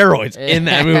 doing steroids in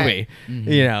that movie.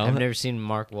 You know, I've never seen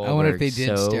Mark Wahlberg. I wonder if they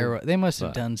did so, steroids. They must have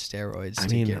but- done steroids I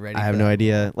to mean, get ready. I have for no that.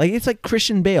 idea. Like it's like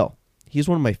Christian Bale. He's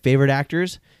one of my favorite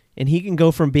actors, and he can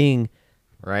go from being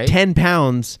right. 10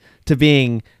 pounds to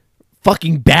being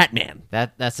fucking Batman.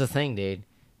 That's the thing, dude.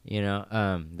 You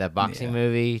know, that boxing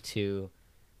movie to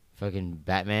fucking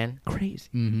Batman. Crazy.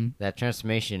 Mm-hmm. That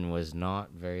transformation was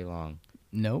not very long.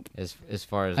 Nope. As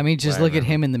far as I mean, just what I look at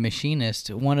remember. him in The Machinist.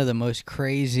 One of the most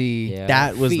crazy. Yeah.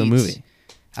 That was the feats. movie.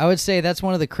 I would say that's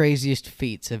one of the craziest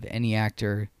feats of any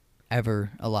actor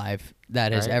ever alive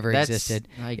that has Right? ever That's existed.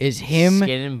 like Is him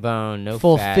skin and bone, no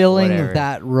fulfilling fat, whatever.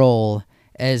 that role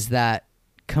as that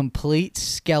complete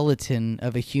skeleton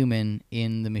of a human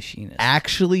in The Machinist.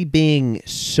 Actually being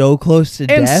so close to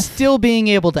and death. still being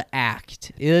able to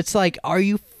act. It's like, are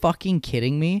you fucking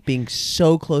kidding me? Being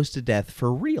so close to death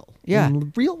for real. Yeah.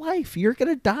 In real life, you're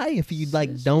gonna die if you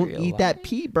This don't real eat that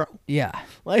pea, bro. Yeah.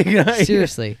 Like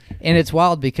Seriously. And it's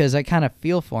wild because I kind of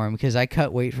feel for him because I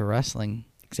cut weight for wrestling.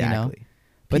 You know? Exactly.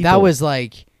 But that People- was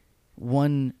like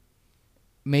one,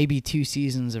 maybe 2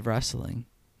 seasons of wrestling,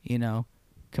 you know,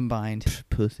 combined.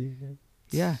 Pussy.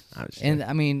 Yeah. I was just And like,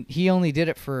 I mean, he only did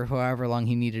it for however long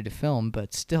he needed to film,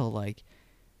 but still, like,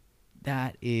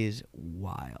 that is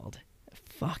wild.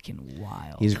 Fucking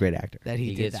wild. he's a great actor. that he,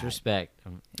 He did gets that. respect.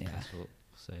 Yeah. That's what we'll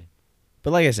say.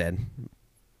 But like I said,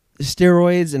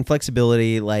 steroids and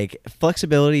flexibility,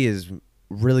 flexibility is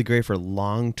really great for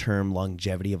long-term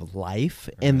longevity of life,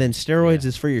 and then steroids Yeah.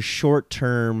 is for your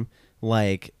short-term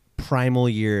like primal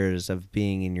years of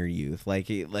being in your youth. Like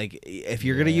if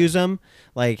you're gonna Yeah. use them,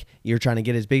 like you're trying to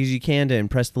get as big as you can to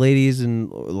impress the ladies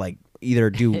and like either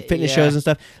do fitness Yeah. shows and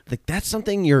stuff. Like that's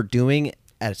something you're doing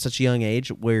at such a young age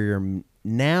where you're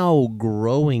now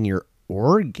growing your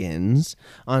organs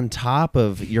on top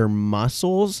of your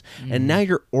muscles, and now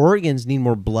your organs need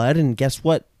more blood, and guess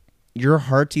what, your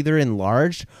heart's either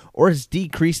enlarged or it's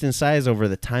decreased in size over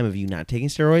the time of you not taking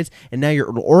steroids, and now your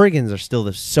organs are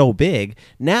still so big,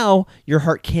 now your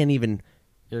heart can't even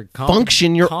You're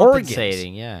function your organs.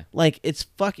 compensating, yeah. Like it's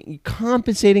fucking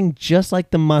compensating, just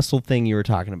like the muscle thing you were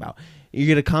talking about. You're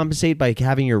gonna compensate by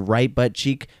having your right butt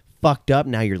cheek fucked up.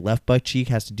 Now your left butt cheek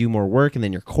has to do more work, and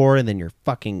then your core, and then your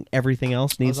fucking everything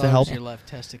else needs to help. Your left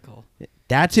testicle.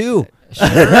 That too. Sure,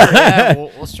 yeah,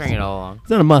 we'll string it all along. It's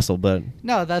not a muscle, but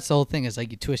No, that's the whole thing. Is like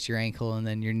you twist your ankle and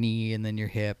then your knee and then your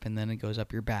hip and then it goes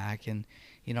up your back and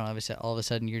you know all of a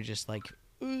sudden you're just like,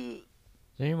 "Ugh." Is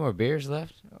there any more beers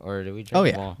left, or do we drink oh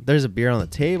them yeah, all? there's a beer on the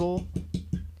table.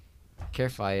 Care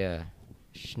if I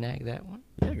snag that one?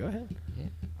 Yeah, go ahead.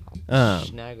 I'll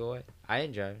snag away. I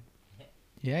enjoy it.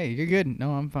 Yeah, you're good.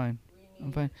 No, I'm fine.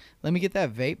 I'm fine. Let me get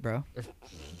that vape, bro.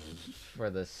 For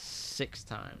the 6th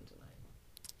time tonight.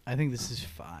 I think this is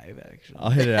 5 actually. I'll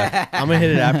hit it. I'm gonna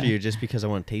hit it after you, just because I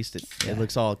want to taste it. It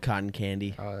looks all cotton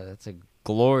candy. Oh, that's a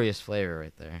glorious flavor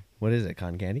right there. What is it?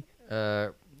 Cotton candy?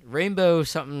 Rainbow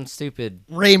something stupid.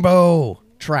 Rainbow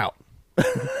trout.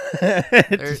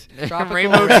 Tropical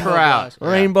Rainbow rainbow trout. blast.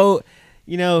 Rainbow.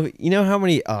 You know how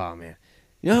many? Oh man,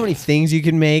 you know how many things you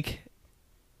can make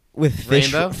with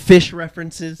Rainbow? fish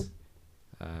references.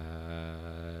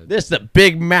 This is the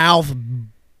big mouth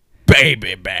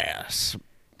baby bass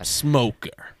smoker.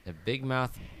 The big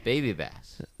mouth baby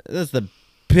bass. This is the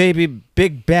big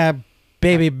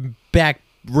baby back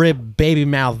rib baby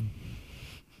mouth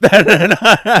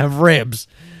ribs.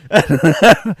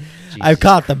 I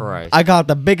caught Christ.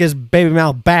 the biggest baby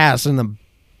mouth bass in the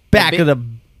back of the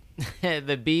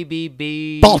The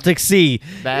BBB Baltic Sea.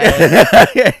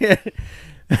 bass.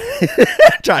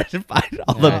 Trying to find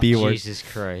all the Oh, B words. Jesus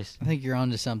Christ. I think you're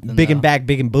onto something. Big and though. back,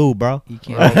 big and boo, bro. You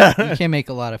can't make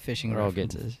a lot of fishing We're all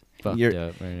references. Fucked You're-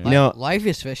 up right now. You know, Life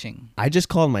is fishing. I just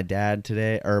called my dad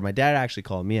today, or my dad actually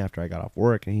called me after I got off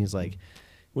work, and he's like,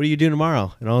 "What are you doing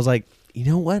tomorrow?" And I was like, "You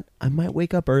know what? I might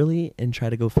wake up early and try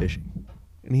to go fishing."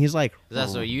 And he's like, Is that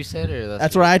what you said, or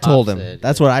That's what I told him. Said?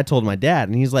 That's what I told my dad,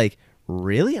 and he's like,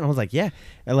 "Really?" And I was like, "Yeah."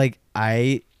 And like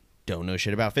I don't know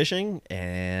shit about fishing,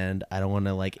 and I don't want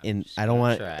to I don't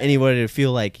want try. anybody to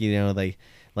feel like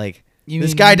like You this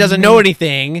mean guy doesn't me? know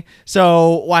anything,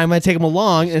 so why am I taking him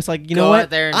along? And it's like, you know Go what? out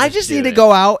there and I just just do need to it.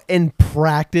 go out and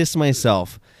practice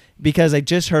myself because I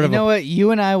just heard You of know what?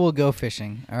 You and I will go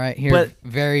fishing. All right, here But-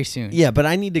 very soon. yeah, but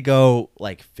I need to go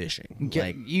like fishing, Get-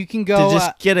 like you can to go.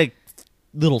 just get a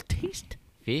little taste.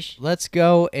 Fish? Let's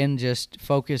go and just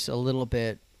focus a little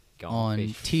bit Go on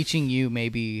fish. teaching you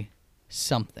maybe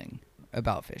something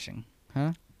about fishing.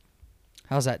 Huh?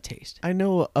 How's that taste? I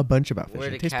know a bunch about Where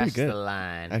fishing. to It tastes pretty cast the good.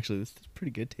 line. Actually, this is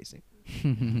pretty good tasting.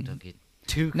 Don't get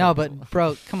too No, comfortable. but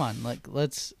bro, come on. Like,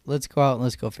 let's go out and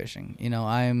let's go fishing. You know,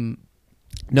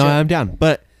 No, Ju- I'm down.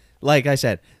 But like I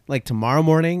said, like tomorrow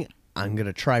morning, I'm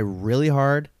gonna try really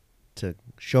hard to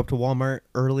show up to Walmart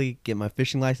early, get my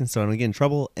fishing license so I don't get in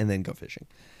trouble, and then go fishing.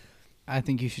 I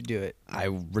think you should do it. I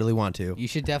really want to. You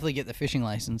should definitely get the fishing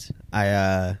license. I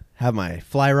have my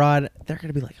fly rod. They're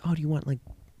gonna be like, "Oh, do you want like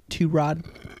two rod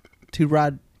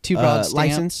stamp.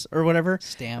 license or whatever?"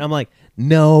 Stamp. And I'm like,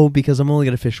 "No, because I'm only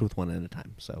gonna fish with one at a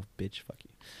time." So, bitch, fuck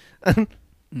you.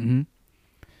 Mm-hmm.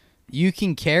 You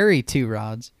can carry 2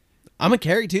 rods. I'm gonna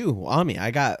carry 2 on me.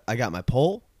 I got my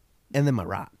pole, and then my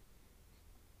rod.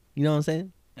 You know what I'm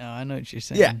saying? Oh, I know what you're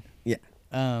saying. Yeah.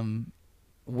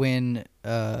 When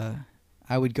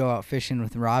I would go out fishing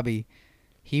with Robbie,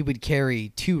 he would carry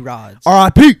 2 rods.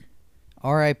 R.I.P.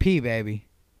 R.I.P. baby.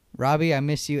 Robbie, I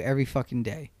miss you every fucking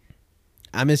day.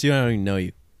 I miss you. I don't even know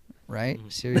you. Right?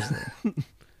 Seriously.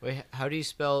 Wait, how do you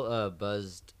spell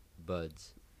buzzed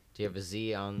buds? Do you have a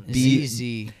Z on?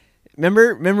 ZZ.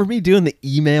 Remember me doing the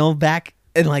email back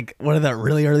in like one of the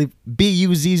really early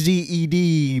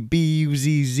BUZZED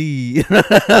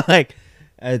BUZZ. Like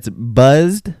it's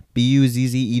buzzed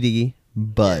BUZZED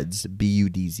buds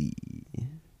BUDZ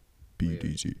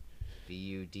BUDZ.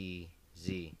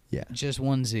 BUDZ. Yeah. Just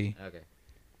 1 Z. Okay.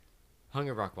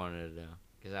 Hungerbrock wanted to know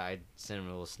because I sent him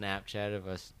a little Snapchat of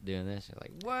us doing this. They're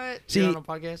like, "What? See- You're on a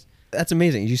podcast?" That's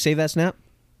amazing. Did you save that snap?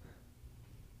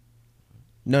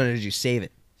 No, did you save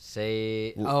it?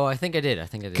 Say, oh, I think I did.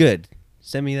 Good.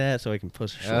 Send me that so I can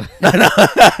post a short.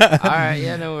 All right,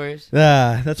 yeah, no worries.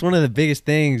 That's one of the biggest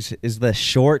things is the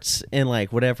shorts and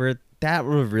like whatever. That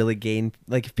will really gain.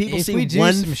 Like if people If we see do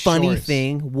one some funny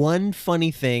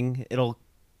thing, it'll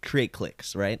create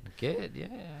clicks, right? Good, yeah.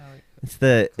 It's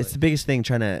the biggest thing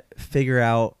trying to figure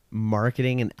out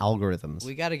marketing and algorithms.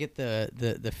 We got to get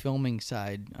the filming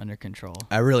side under control.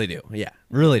 I really do. Yeah,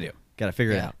 really do. Got to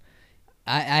figure it Yeah. out.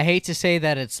 I hate to say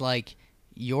that it's like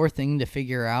your thing to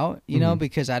figure out, you know,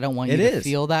 because I don't want you It to is.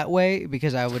 feel that way,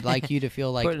 because I would like you to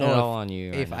feel like, Putting it all on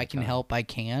you. if I can help, I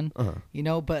can, Uh-huh. you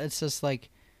know, but it's just like,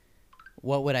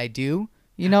 what would I do?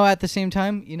 You know, at the same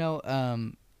time, you know,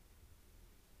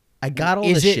 I got all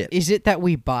is the it shit. is it that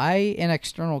we buy an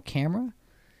external camera?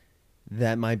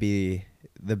 That might be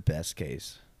the best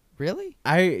case. Really?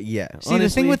 Yeah. See, the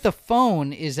thing with the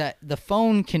phone is that the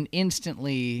phone can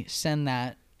instantly send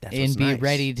that That's and what's be nice.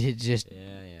 ready to just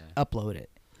Yeah. upload it.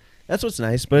 That's what's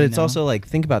nice, but You it's know? also like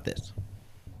think about this.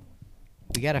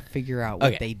 We got to figure out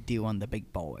what Okay. they do on the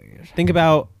big boys. Think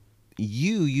about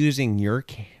you using your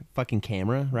fucking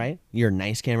camera, right? Your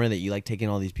nice camera that you like taking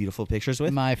all these beautiful pictures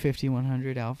with. My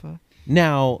 5100 Alpha.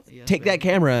 Now, Yes, take that baby.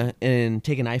 camera and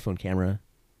take an iPhone camera.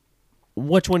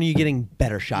 Which one are you getting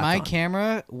better shots My on?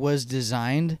 camera was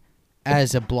designed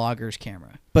as a blogger's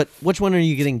camera. But which one are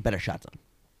you getting better shots on?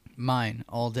 Mine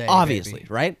all day. Obviously, baby.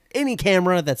 right? Any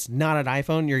camera that's not an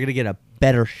iPhone, you're going to get a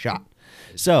better shot.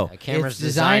 So, A camera's It's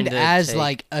designed to as take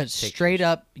like a pictures. straight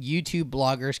up YouTube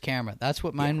blogger's camera. That's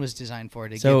what mine was designed for,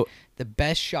 to So- get the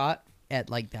best shot at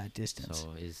like that distance.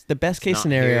 So is the best it's case not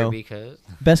scenario, here because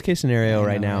best case scenario I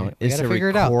right know, now right? We is gotta to figure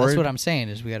it out. That's record- what I'm saying.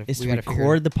 Is we gotta is to figure it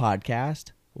record the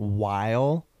podcast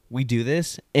while we do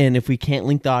this, and if we can't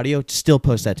link the audio, still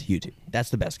post that to YouTube. That's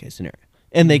the best case scenario,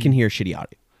 and they can hear shitty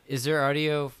audio. is there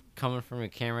audio coming from a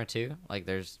camera too? Like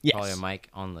there's Yes. probably a mic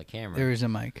on the camera. There is a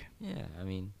mic. Yeah, I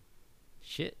mean,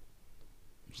 shit.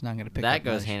 It's not gonna pick That up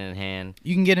goes much. hand in hand.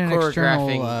 You can get an external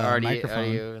Choreographing microphone.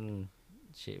 audio and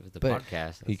shit with the But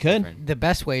podcast. you that's could. different. The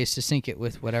best way is to sync it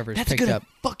with whatever's That's a picked good up.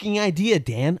 fucking idea,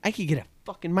 Dan. I could get a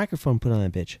fucking microphone put on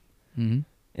that bitch, Mm-hmm. and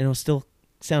it'll still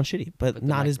sound shitty, but Put the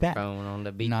not as bad. microphone on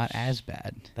the beach. Not as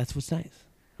bad. That's what's nice.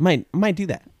 I might do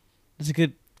that. That's a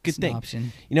good It's an thing.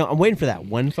 option. You know, I'm waiting for that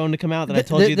one phone to come out that I Th-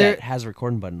 told th- you there- that has a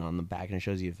recording button on the back and it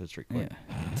shows you if it's recording.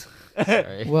 Yeah.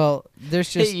 Sorry. Well,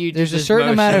 there's just You there's did a this certain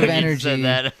amount of motion when you said energy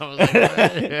that. I was like, what?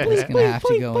 that's gonna have to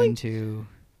boing, go boing. into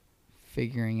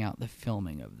figuring out the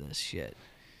filming of this shit.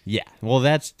 Yeah. Well,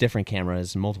 that's different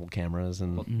cameras, multiple cameras,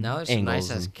 and Well, now there's some nice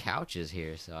angles ass and- couches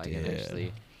here, so I can Yeah.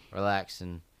 actually relax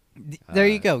and. There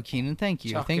you go, Keenan. Thank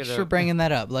you. chalk Thanks it for up. bringing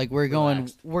that up. Like we're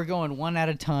Relaxed. going one at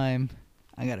a time.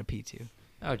 I got to pee too.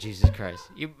 Oh Jesus Christ!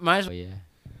 You might as well. Yeah.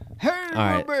 Hey,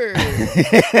 right. Robert!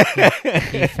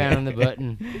 He found the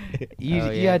button. you Oh,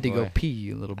 you yeah, had to go boy. pee,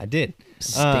 you little I did.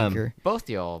 stinker. Both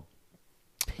y'all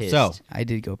pissed. So- I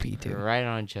did go pee too. right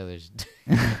on each other's.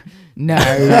 No,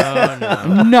 no,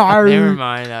 no. no. Never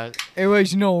mind. That It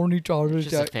was no only was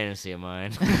just a fantasy of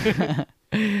mine.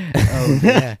 Oh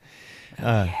yeah.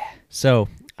 So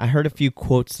I heard a few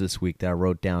quotes this week that I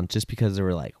wrote down just because they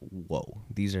were like, whoa,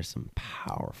 these are some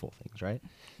powerful things, right?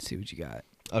 Let's see what you got.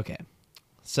 Okay.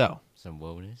 So, Some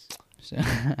wokeness. So,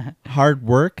 hard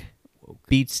work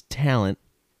beats talent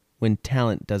when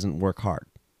talent doesn't work hard.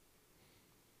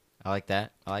 I like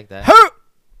that. What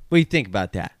do you think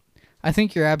about that? I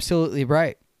think you're absolutely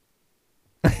right.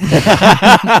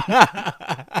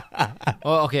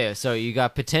 Well, okay, so you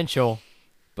got potential,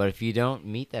 but if you don't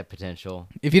meet that potential,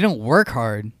 If you don't work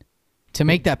hard to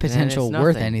make that Then it's potential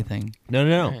worth nothing. anything,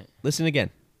 No. Right. Listen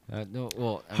again. no,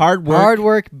 well, Hard work. hard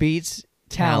work beats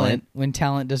talent Talent. when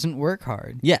talent doesn't work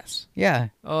hard. Yes. Yeah.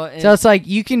 and So it's like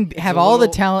you can have a all the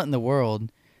little- talent in the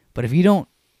world, but if you don't,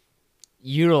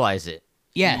 utilize it.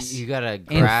 yes, You gotta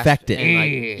grasp Infect it. and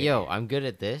like, yo, I'm good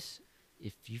at this.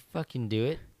 If you fucking do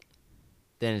it,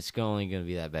 then it's only gonna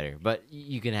be that better. But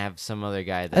you can have some other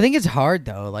guy that I think it's hard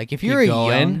though. Like if Keep you're a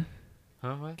going. young,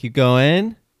 Huh, what? Keep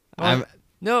going. Well,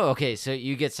 no, okay, so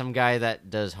you get some guy that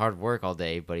does hard work all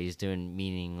day, but he's doing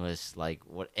meaningless, like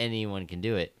what anyone can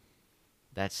do it.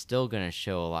 That's still gonna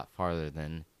show a lot farther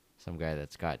than some guy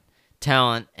that's got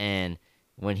talent, and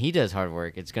when he does hard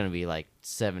work, it's gonna be like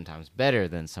 7 times better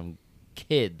than some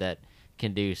kid that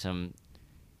can do some.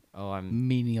 Oh, I'm.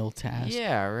 menial task.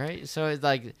 Yeah, right. So it's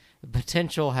like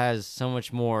potential has so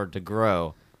much more to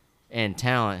grow, and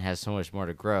talent has so much more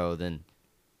to grow than,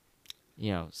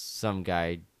 some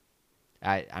guy.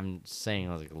 I'm saying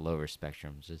on like a lower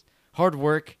spectrum. It's just hard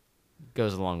work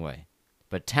goes a long way,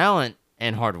 but talent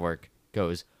and hard work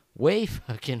goes way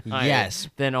fucking higher Yes.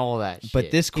 than all that shit.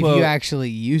 But this If quote you actually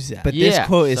use that. But this Yeah,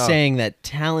 quote is so- saying that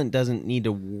talent doesn't need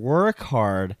to work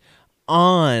hard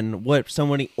on what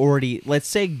somebody already. Let's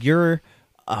say you're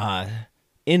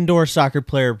indoor soccer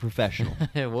player professional.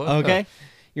 Whoa. Okay,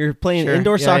 you're playing Sure.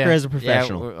 indoor Yeah, soccer yeah. as a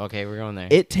professional. Yeah, we're going there.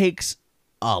 It takes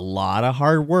a lot of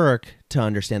hard work to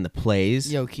understand the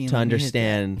plays. Yo, Keen, to let me hit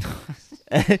that.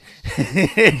 understand.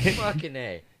 Fucking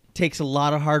A. Takes a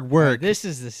lot of hard work. This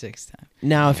is the 6th time.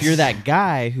 Now, if you're that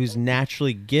guy who's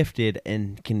naturally gifted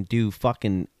and can do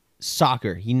fucking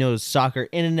soccer, he knows soccer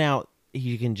in and out.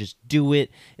 He can just do it.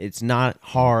 It's not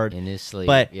hard. In his sleep.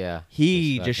 But yeah.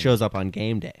 he just shows up on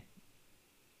game day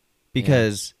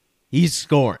because he's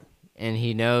scoring. And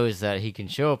he knows that he can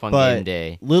show up on But game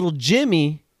day. little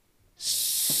Jimmy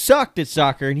sucked at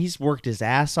soccer, and he's worked his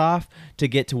ass off to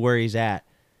get to where he's at.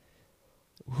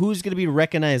 Who's going to be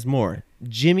recognized more?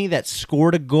 Jimmy that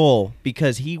scored a goal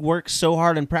because he worked so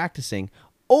hard in practicing,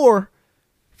 or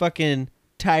fucking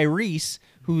Tyrese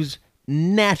who's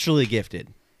naturally gifted?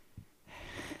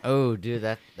 Oh, dude,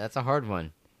 that's a hard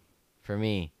one for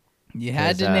me. You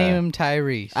had 'Cause, to name him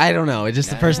Tyrese. I don't know. It's just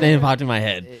the first name popped in my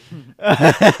head.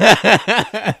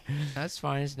 That's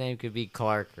fine. His name could be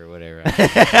Clark or whatever.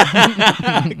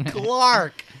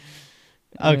 Clark.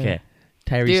 Okay.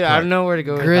 Tyrese Dude, Clark. I don't know where to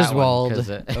go with Griswold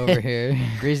that one. over here.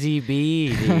 Grizzy B,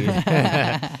 dude.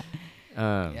 Yeah,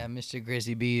 Mr.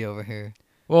 Grizzy B over here.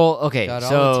 Well, okay, Got all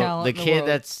so the talent in the kid world.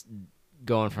 that's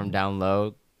going from down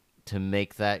low to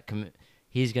make that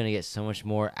he's going to get so much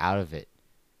more out of it.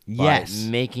 Yes. By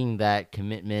making that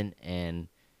commitment and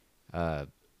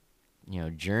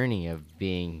journey of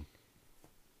being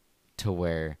to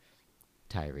where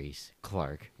Tyrese,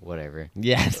 Clark, whatever,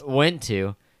 Yes. went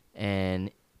to,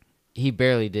 and he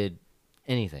barely did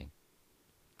anything.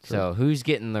 So who's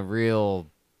getting the real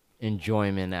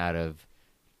enjoyment out of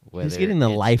whether He's getting the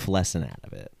it's- life lesson out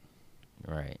of it.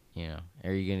 Right.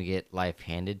 Are you going to get life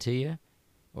handed to you,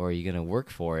 or are you going to work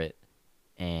for it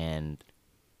and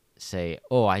say,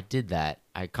 oh, I did that,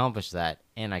 I accomplished that,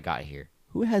 and I got here?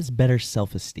 Who has better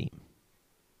self-esteem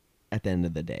at the end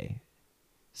of the day?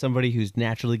 Somebody who's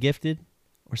naturally gifted,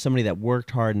 or somebody that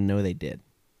worked hard and know they did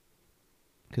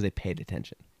because they paid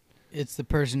attention? It's the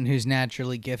person who's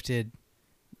naturally gifted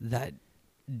that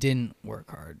didn't work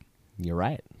hard. You're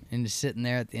right. And just sitting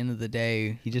there at the end of the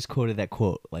day. He just quoted that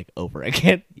quote like over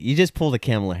again. You just pulled a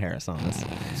Kamala Harris on us.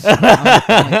 I'm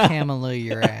gonna Kamala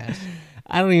your ass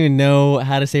I don't even know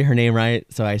how to say her name right,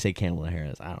 so I say Kamala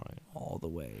Harris. I don't know. all the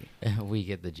way. We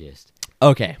get the gist.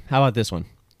 Okay, how about this one?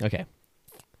 Okay,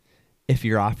 if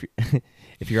you're off your,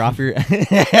 if you're off your,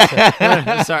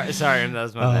 sorry, that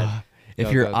was my bad. if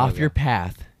Go, you're go, go, off go. your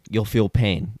path, you'll feel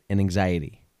pain and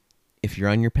anxiety. If you're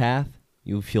on your path,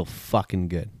 you'll feel fucking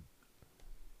good.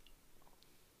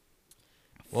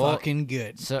 Well, Fucking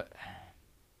good. So,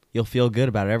 You'll feel good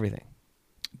about everything.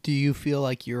 Do you feel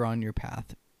like you're on your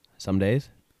path? Some days,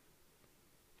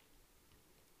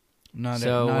 Not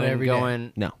when every day.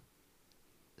 going, no.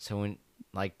 So when,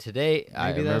 like today, I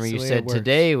Maybe remember that's you the way said it works.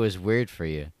 today was weird for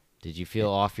you. Did you feel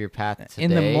off your path today?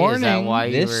 In the Is that morning, why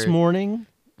you This were, morning,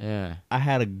 Yeah. I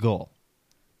had a goal.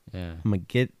 Yeah. I'm going to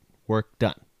get work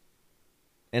done.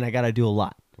 And I got to do a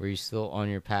lot. Were you still on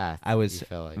your path? I was you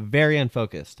felt like? very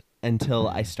unfocused until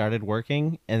I started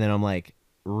working, and then I'm like,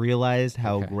 realized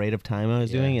how Okay. great of time I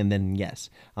was doing, and then yes,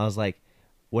 I was like,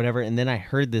 whatever. And then I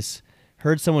heard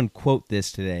someone quote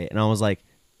this today, and I was like,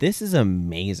 this is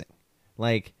amazing.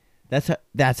 Like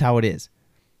that's how it is.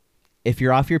 If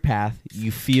you're off your path,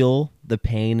 you feel the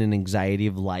pain and anxiety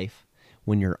of life.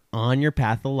 When you're on your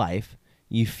path of life,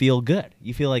 you feel good.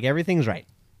 You feel like everything's right.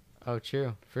 Oh,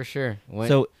 true, for sure. When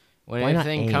why not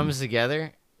everything aim? comes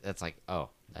together, that's like, oh,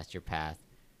 that's your path.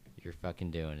 You're fucking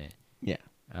doing it. Yeah.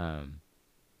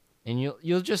 And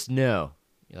you'll just know.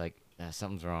 You're like,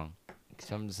 something's wrong.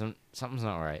 Something's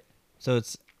not right. So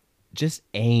it's just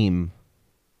aim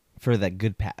for that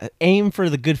good path. Aim for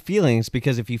the good feelings,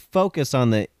 because if you focus on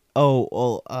the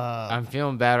I'm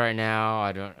feeling bad right now.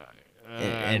 I don't.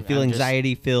 and feel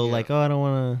anxiety, feel yeah. like, I don't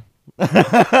want to,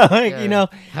 like, Yeah.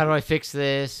 How do I fix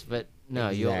this? But no,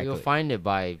 Exactly. you'll find it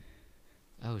by,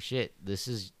 oh shit, this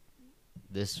is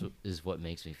what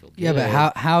makes me feel good. Yeah,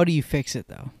 but how do you fix it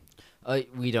though?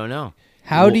 We don't know.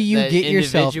 How do you that get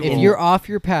yourself, if individual- you're off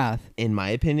your path, in my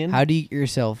opinion, how do you get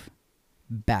yourself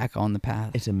back on the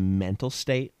path? it's a mental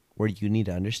state where you need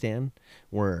to understand,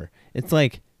 where it's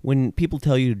like when people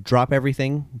tell you drop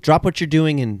everything, drop what you're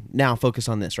doing and now focus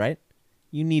on this, right?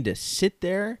 You need to sit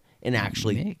there and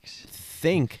actually Mix.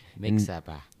 think Mix and that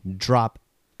back. drop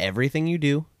everything you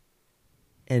do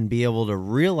and be able to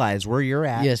realize where you're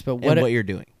at. Yes, but and what you're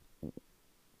doing.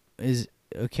 Is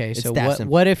okay, It's so that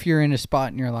simple. what if you're in a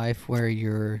spot in your life where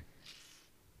you're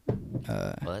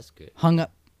Well, that's good. hung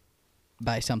up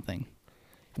by something?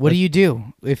 What do you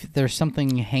do if there's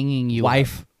something hanging you up?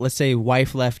 Let's say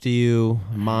wife left you,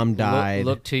 mom died.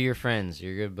 Look to your friends,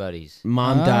 your good buddies.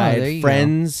 Mom Oh, there died, you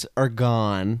friends are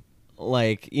gone.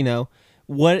 Like,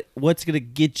 what's going to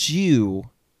get you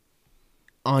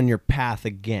on your path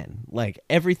again? Like,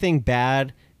 everything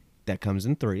bad that comes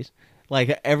in threes,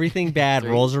 like everything bad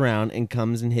Three. rolls around and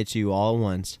comes and hits you all at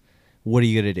once. What are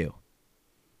you going to do?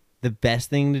 The best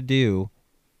thing to do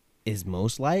is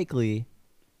most likely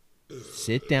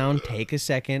sit down, take a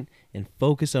second, and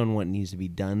focus on what needs to be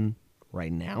done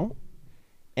right now.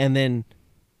 And then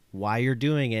while you're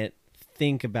doing it,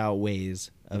 think about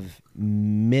ways of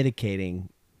mitigating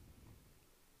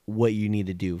what you need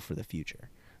to do for the future.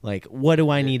 Like, what do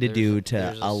I need to do to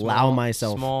There's a allow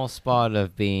myself small spot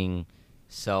of being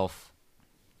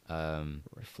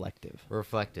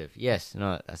reflective. Yes,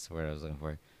 no, that's the word I was looking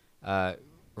for.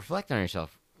 Reflect on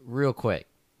yourself real quick.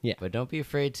 Yeah. But don't be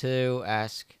afraid to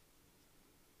ask,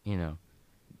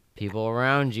 people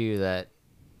around you that,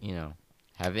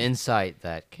 have insight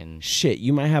that can. Shit,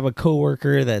 you might have a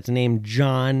coworker that's named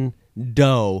John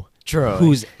Doe, Troy.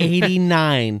 who's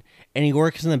 89, and he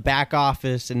works in the back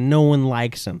office, and no one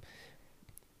likes him.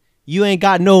 You ain't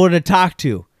got no one to talk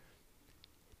to.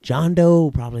 John Doe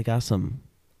probably got some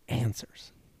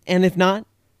answers, and if not,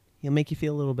 he'll make you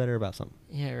feel a little better about something.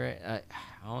 Yeah, right. I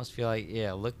almost feel like,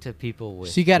 look to people with.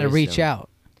 So you got to reach wisdom. out.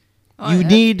 You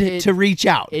need to reach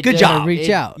out. It Good does- job. reach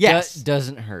out. Yes.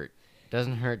 Doesn't hurt.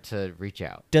 Doesn't hurt to reach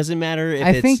out. Doesn't matter if I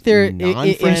it's think non-friend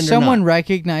if or someone not.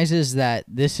 recognizes that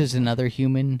this is another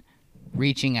human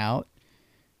reaching out,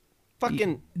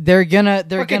 fucking they're gonna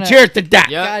cheer to that.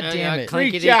 God damn it.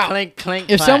 Reach out. Clink, clink,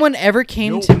 If clack. someone ever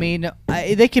came to me,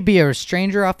 they could be a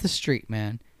stranger off the street,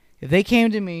 man. If they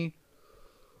came to me,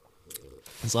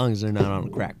 As long as they're not on a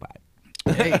crack pipe.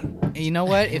 hey, you know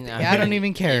what? I don't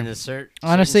even care. In the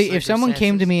Honestly, certain if someone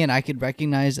came to circumstances. me and I could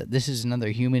recognize that this is another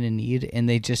human in need, and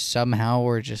they just somehow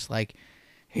were just like,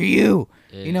 "Hey, you,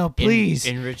 please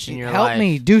enriching your help life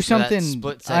me, do for that something,"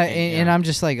 split second, and I'm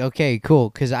just like, "Okay,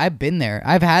 cool," because I've been there.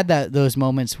 I've had those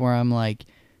moments where I'm like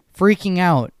freaking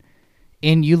out,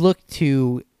 and you look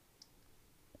to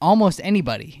almost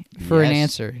anybody for an Yes.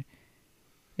 answer.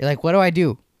 You're like, "What do I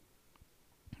do?"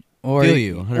 Or Feel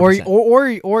you,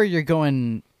 100%. or you're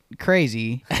going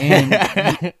crazy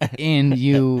and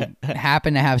you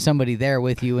happen to have somebody there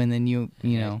with you, and then you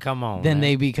know come on, then man.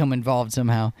 they become involved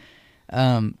somehow.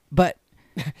 But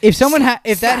if someone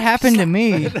if that happened to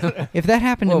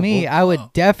me, I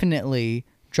would definitely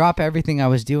drop everything I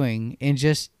was doing and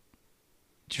just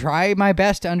try my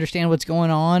best to understand what's going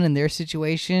on in their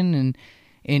situation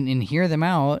and hear them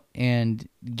out and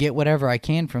get whatever I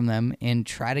can from them and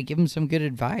try to give them some good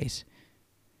advice.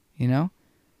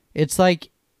 It's like,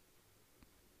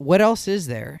 what else is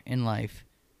there in life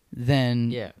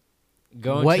than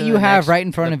Going what to you the have next- right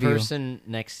in front the of you. person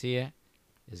next to you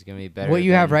is gonna be better. what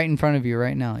you have than right in front of you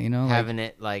right now, like, having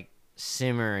it like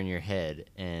simmer in your head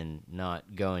and not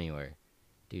go anywhere.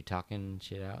 Dude, talking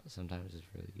shit out sometimes is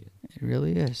really good. It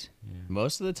really is. Yeah.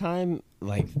 Most of the time,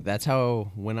 like that's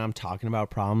how when I'm talking about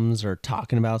problems or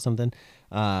talking about something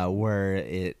where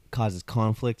it causes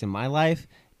conflict in my life,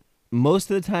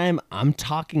 most of the time I'm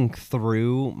talking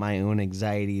through my own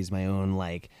anxieties, my own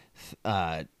like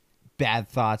bad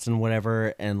thoughts and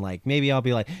whatever, and like maybe I'll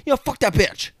be like, yo, fuck that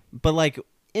bitch. But like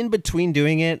in between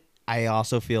doing it, I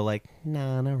also feel like,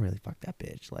 nah, not really fuck that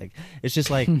bitch. Like it's just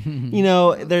like, you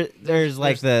know, there's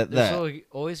like there's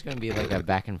always going to be like a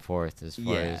back and forth as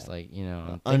far as like, you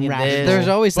know, I'm thinking Unrational. this, There's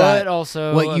always but that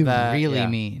also what you that, really yeah.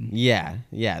 mean. the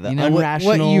You know, unrational.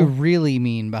 what you really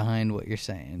mean behind what you're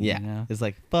saying. Yeah, You know? it's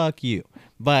like fuck you.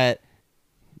 But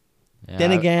Yeah,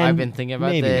 then again, I've been thinking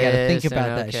about maybe. this. You gotta think and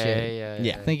about that okay, shit.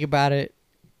 Yeah. Think about it.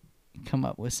 Come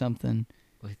up with something.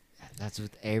 That's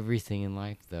with everything in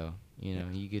life, though. You know,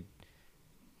 you could.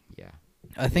 Yeah.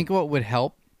 I think what would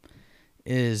help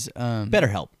is better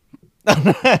help.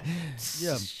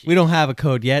 Yeah. We don't have a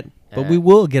code yet, but we Uh,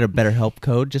 will get a better help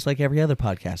code just like every other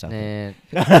podcast out there.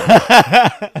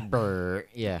 Brr,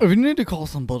 yeah. If you need to call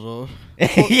somebody,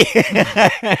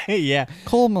 Yeah.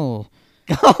 call me.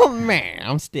 Oh man,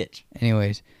 I'm Stitch.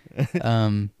 Anyways,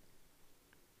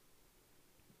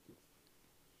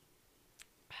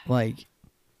 like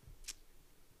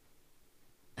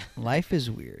life is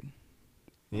weird.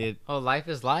 Oh, life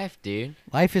is life, dude.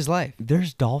 Life is life.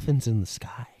 There's dolphins in the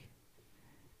sky.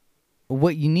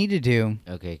 What you need to do,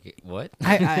 Okay, what?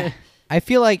 I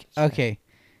feel like okay,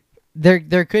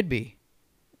 there could be,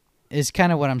 is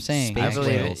kind of what I'm saying. Space I actually.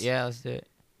 believe it. whales. Yeah, let's do it.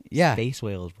 Yeah, Space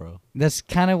whales, bro. that's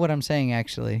kind of what I'm saying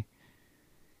actually.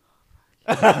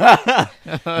 In a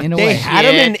They way. had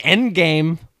them in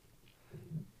Endgame.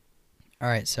 All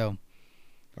right, so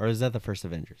Or is that the first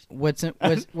Avengers? what's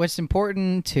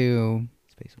important to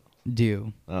Space whales.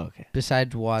 do Oh, okay.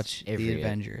 besides watch Every the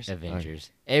Avengers?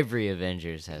 Every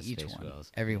Avengers has Each space one,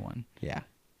 whales. everyone. Yeah.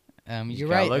 You You're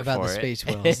gotta right look about the for it. space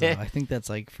whales. Though. I think that's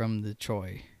like from the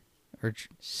Troy, or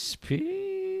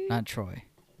not Troy,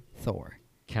 Thor.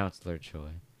 Counselor Troy.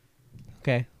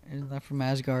 Okay. Isn't that from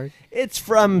Asgard? It's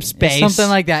from It's space. something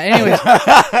like that. Anyways,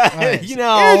 all right, You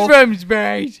know. it's from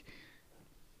space.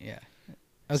 Yeah.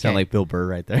 Okay. Sound like Bill Burr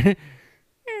right there.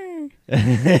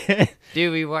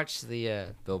 Dude, we watched the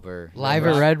Bill Burr Live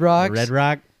at Red Rocks. Red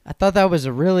Rock. I thought that was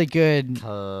a really good.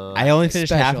 I only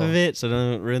finished half special. of it, so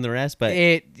don't ruin the rest. But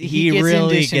He he gets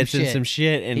really into some gets in shit. some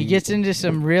shit, and He gets into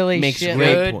some really makes shit.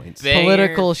 great like, points.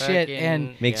 Political shit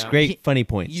and makes yeah. great funny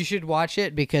points. you should watch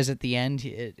it because at the end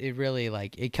it really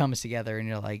like it comes together and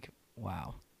you're like,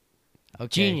 wow, okay.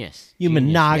 Genius. You Genius.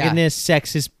 monogamous,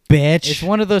 sexist bitch. It's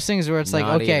one of those things where it's like,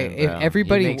 Not okay, even, if bro. It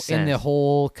everybody makes in the sense.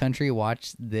 whole country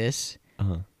watched this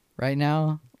Uh-huh. right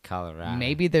now, Colorado.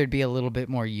 maybe there'd be a little bit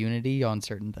more unity on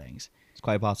certain things. It's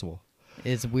quite possible.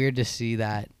 It's weird to see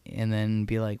that and then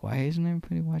be like, why isn't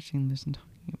everybody watching this and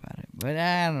talking about it? But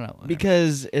I don't know. whatever.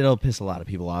 Because it'll piss a lot of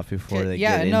people off before they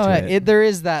get into it. There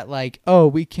is that like, oh,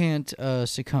 we can't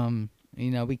succumb.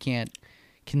 You know, we can't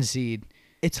concede.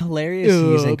 It's hilarious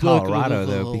he's in blah, blah, Colorado,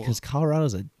 blah, though, blah. because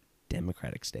Colorado's a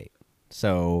Democratic state.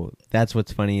 So that's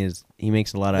what's funny is he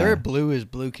makes a lot of... They're blue as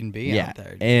blue can be yeah, out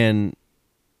there. and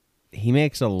he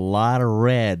makes a lot of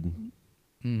red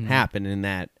Mhm. happen in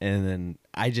that, and then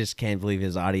I just can't believe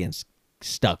his audience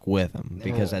stuck with him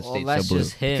because that state's that's so blue.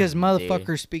 just him, Because dude.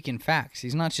 motherfucker's speaking facts.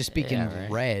 He's not just speaking Yeah,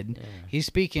 right. red. Yeah. He's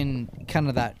speaking kind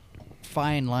of that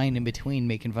fine line in between,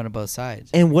 making fun of both sides.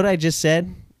 And what I just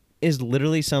said is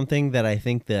literally something that I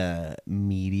think the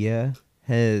media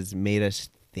has made us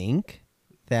think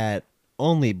that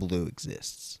only blue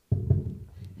exists.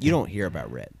 You don't hear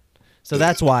about red. So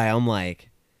that's why I'm like,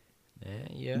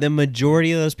 Yeah. the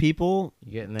majority of those people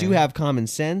You getting do there? have common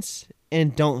sense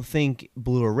and don't think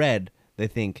blue or red. They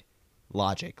think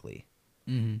logically,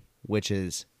 Mm-hmm. which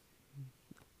is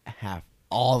half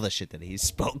all the shit that he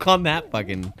spoke on that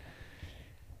fucking...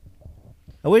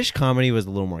 I wish comedy was a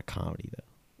little more comedy, though.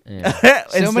 Yeah.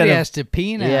 Somebody has to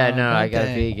pee now. Yeah, no, I don't gotta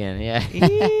they? pee again. Yeah.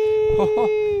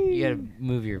 You gotta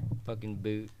move your fucking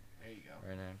boot. There you go.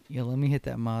 Right now. Yo, let me hit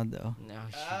that mod though. No,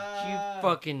 you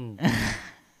fucking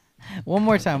One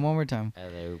more time.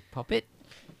 hello puppet.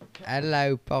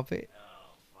 Hello, puppet.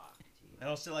 I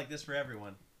don't sit like this for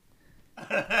everyone.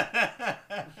 I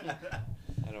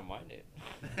don't mind it,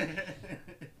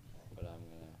 but I'm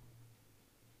gonna.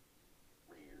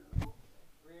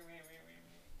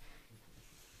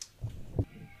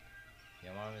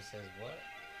 Your mama says what?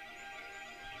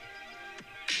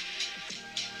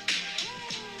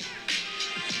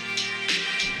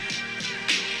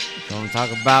 Don't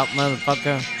talk about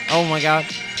motherfucker. Oh my god.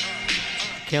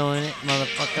 Killing it,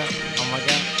 motherfucker. Oh my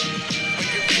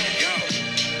god.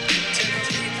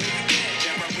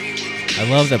 I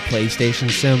love the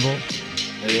PlayStation symbol.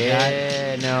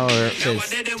 Yeah, no, we're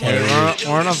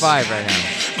on a vibe right now.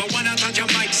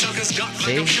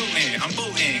 See? This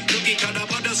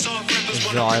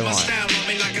is all I want.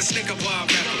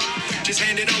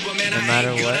 No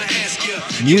matter what.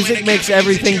 Music makes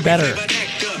everything better.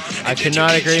 I could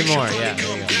not agree more. Yeah, there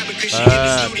you go.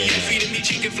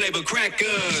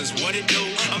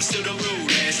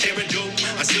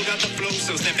 I still got the flow,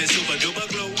 so stepping super duper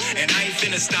glow. And I ain't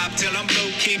finna stop till I'm blow.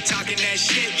 Keep talking that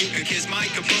shit, you can kiss my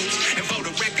caboose. And for the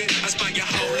record, I spot your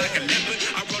hoe like a leopard.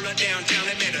 I roll her downtown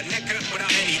and made a necker without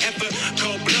any effort.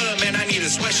 Cold blood, man, I need a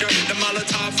sweatshirt. The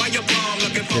Molotov fire bomb,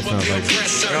 looking for a pill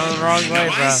presser. You're on the wrong way, no,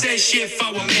 bro. I ain't said shit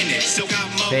for a minute, so got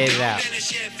more Fade it out. than a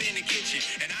chef in the kitchen.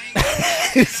 And I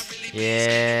ain't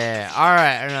Yeah. All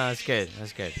right. No, that's good.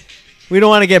 That's good. We don't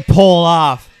want to get pulled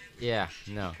off. Yeah.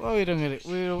 No. Well, we don't get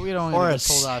Or a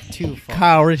pulled off too far.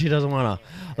 Kyle Ritchie doesn't want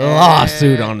a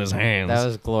lawsuit on his hands. That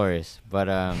was glorious. But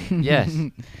yes.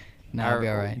 No, it'll be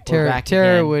all right. We're back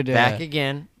Tara again. would back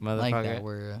again, motherfucker. like that.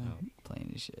 We're playing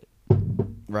this shit.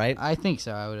 right. I think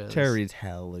so. I would. Tara Reid's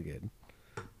hella good.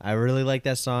 I really like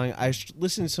that song. I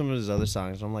listened to some of his other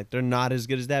songs. And I'm like, they're not as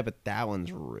good as that, but that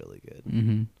one's really good.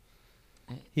 Mm-hmm.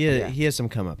 He has some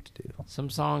come up to do. Some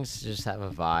songs just have a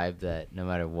vibe that no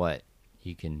matter what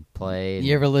you can play.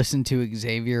 You ever listen to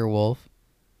Xavier Wolf?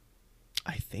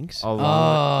 I think so.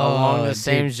 Along the dude.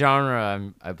 same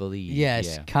genre, I believe. Yes,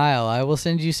 Yeah. Kyle. I will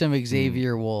send you some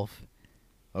Xavier Wolf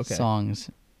songs.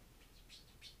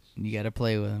 You got to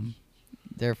play with them.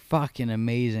 They're fucking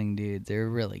amazing, dude. They're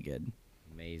really good.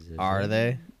 Amazing. Are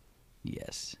they?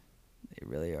 Yes, they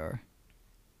really are.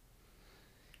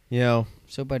 You know,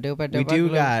 we do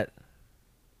got.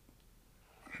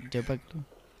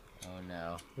 Oh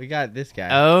no. We got this guy.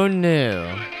 Oh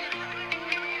no.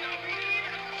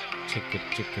 Chicka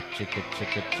chicka chicka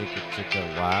chicka chicka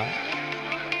chicka wow.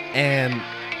 And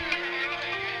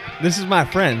this is my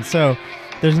friend, so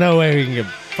there's no way we can get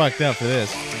fucked up for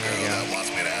this.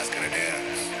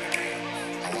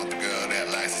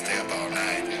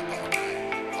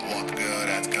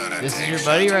 This is your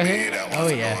buddy right here? Oh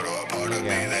yeah.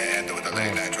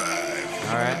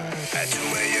 All right.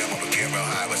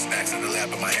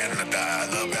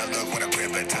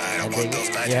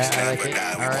 Yeah, I like it.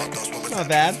 All right. Not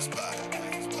bad.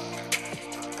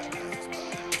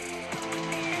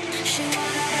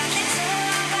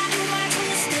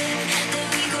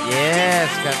 Yeah,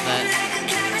 it's got that.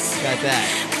 Got that.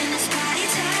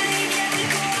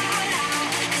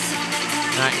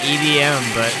 Not EDM,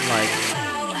 but like.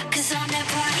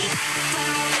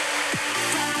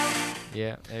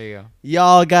 Yeah, there you go.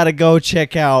 Y'all gotta go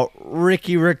check out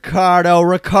Ricky Ricardo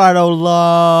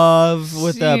Love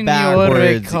with the Senor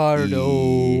backwards Ricardo.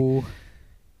 E.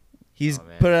 He's Oh,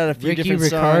 man. put out a few Ricky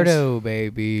different Ricardo, songs.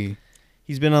 baby.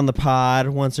 He's been on the pod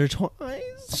once or twice.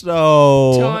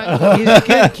 So He's a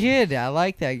good kid. I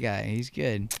like that guy. He's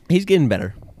good. he's getting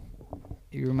better.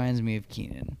 He reminds me of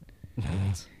Keenan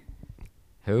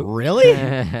Who? Really?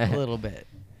 a little bit,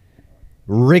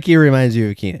 Ricky reminds you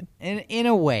of Keenan. in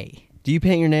a way. Do you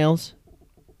paint your nails?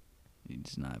 He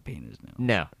does not paint his nose.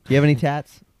 No. Do you have any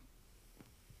tats?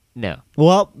 No.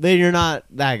 Well, then you're not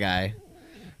that guy.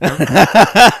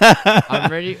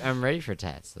 I'm ready for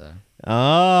tats though.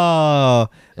 Oh,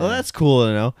 well, Yeah. that's cool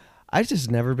to know. I've just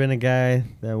never been a guy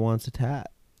that wants a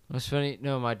tat. What's funny?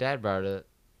 No, my dad brought it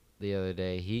the other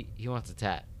day. He wants a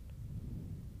tat.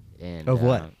 And Of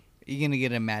what? You gonna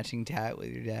get a matching tat with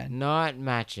your dad? Not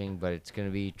matching, but it's gonna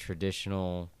be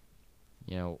traditional.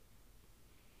 You know,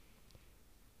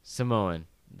 Samoan.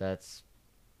 That's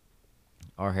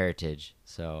our heritage.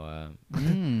 So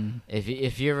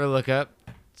if you ever look up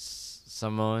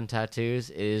Samoan tattoos,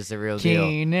 it is the real deal.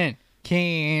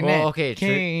 Keenan, Well, okay,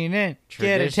 Keenan,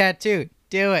 get a tradi- tattoo.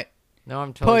 Do it. No,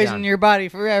 I'm totally Poison down. your body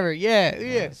forever. Yeah,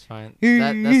 yeah. That's fine.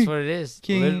 That's what it is.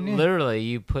 Keenan. Literally,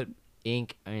 you put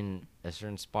ink in a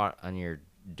certain spot on your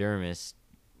dermis,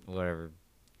 whatever.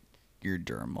 Your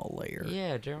dermal layer.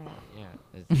 Yeah, dermal.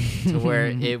 Yeah, to where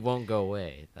it won't go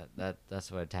away.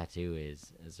 That's what a tattoo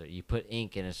is. Is that you put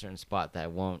ink in a certain spot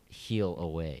that won't heal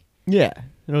away. Yeah,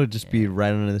 it'll just be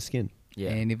right under the skin. Yeah.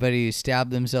 Anybody who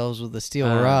stabbed themselves with a steel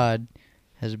rod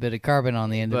has a bit of carbon on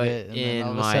the end of But it, and then in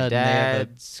all of a my sudden they have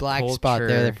dad's a black spot there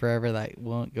culture- that forever that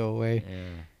won't go away. Yeah.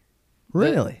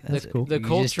 Really? The- That's cool. the You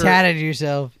culture- just tatted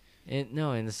yourself. In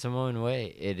the Samoan way,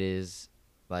 it is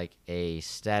like a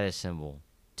status symbol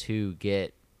to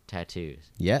get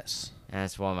tattoos. Yes. And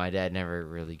that's why my dad never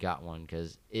really got one,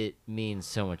 because it means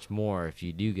so much more if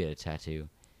you do get a tattoo.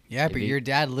 Yeah, If but you- your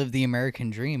dad lived the American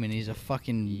dream, and he's a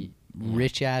fucking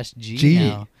rich ass G, G.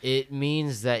 now. It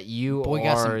means that you Boy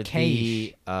got some are cash.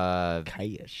 the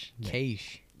Cash.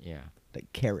 Cash. yeah.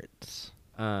 Like carrots.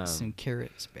 Some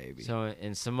carrots, baby. So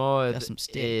in Samoa, Got some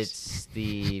sticks.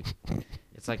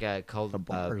 it's like a called The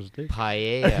bars, dude.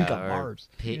 paella Got or bars.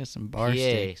 Got some bar PA.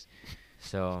 sticks.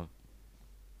 So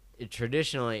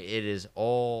traditionally, it is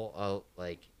all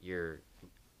like your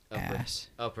Ass.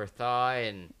 upper thigh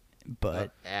and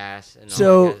Butt. ass and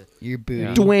So- all that kind of- Your booty.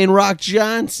 Yeah. Dwayne Rock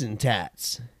Johnson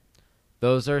tats.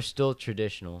 those are still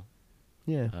traditional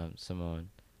Yeah. Samoan.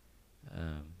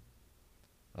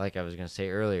 Like I was gonna say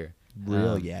earlier,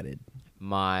 Real yadded.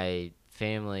 my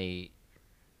family,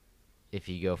 if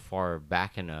you go far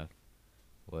back enough,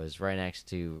 was right next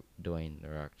to Dwayne The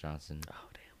Rock Johnson. Oh,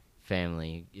 damn.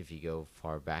 Family, if you go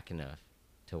far back enough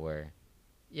to where,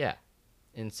 yeah,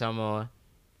 in Samoa,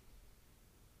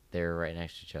 they're right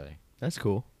next to each other. That's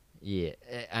cool. Yeah,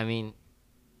 I mean,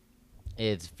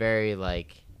 it's very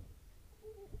like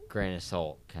grain of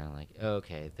salt, kind of like,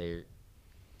 okay, they're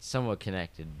somewhat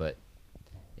connected, but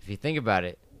if you think about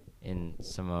it, in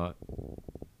Samoa,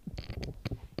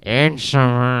 I'm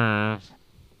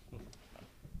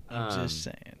just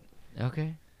saying.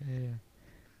 Okay.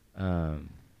 Yeah.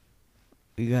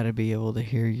 You gotta be able to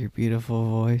hear your beautiful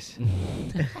voice.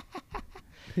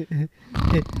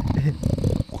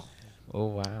 Oh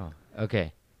wow.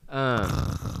 Okay.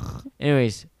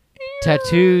 Anyways,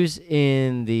 tattoos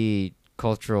in the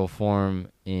cultural form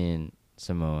in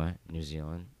Samoa, New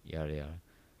Zealand, yada yada,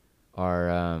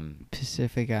 are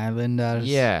Pacific Islanders.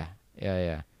 yeah.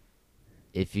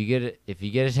 If you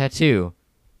get a tattoo,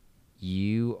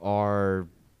 you are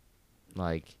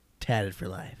like, Tatted for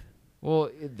life. well,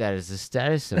 that is a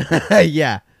status symbol.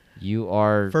 Yeah. You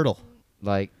are Fertile.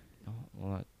 like,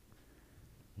 well, not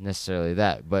necessarily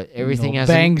that, but everything has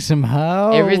bang some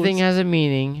hoes. everything has a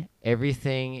meaning.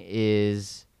 Everything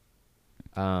is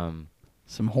some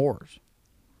whores.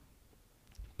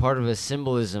 part of a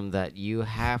symbolism that you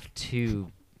have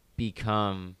to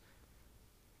become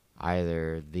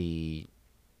either the,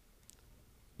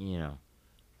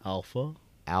 Alpha.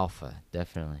 alpha,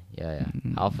 definitely. Yeah.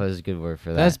 Mhm. Alpha is a good word for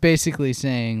that. That's basically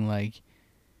saying like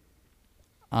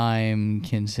I'm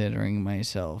considering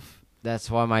myself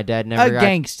That's why my dad a never got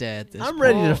gangster at this I'm point.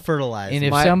 ready to fertilize. And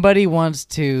if My- somebody wants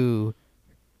to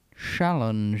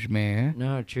challenge me,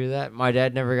 No, true that. My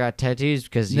dad never got tattoos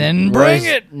because he Then bring was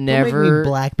it! Don't make me Never.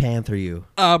 Black Panther you.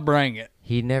 I'll bring it.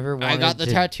 He never wanted I got the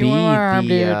to tattoo be on my arm,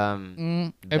 the, dude.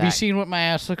 um, Have you that- seen what my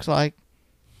ass looks like?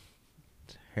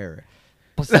 Hair.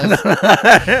 Besides,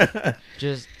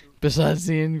 Just besides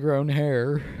the ingrown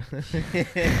hair.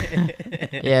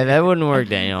 yeah, that wouldn't work,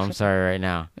 Daniel. I'm sorry right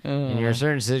now. In your Uh,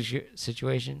 certain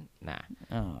situation, nah.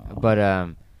 oh. But But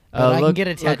I look, can get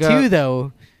a look tattoo up,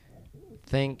 though,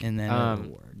 think and then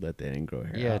it'll work. Let that didn't grow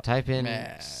hair. yeah, out. type in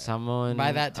Meh. someone.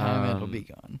 By that time, it'll be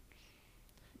gone.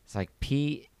 It's like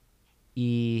PEIA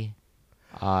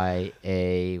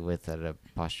with an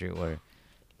apostrophe or.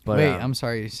 But, Wait, I'm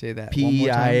sorry to say that. One more P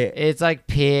time. I It's like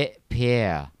Pierre.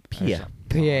 Pia.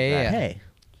 P-A-A. Hey.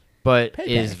 But Payback.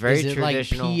 is very Is it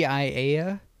traditional. like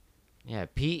P-I-A? Yeah,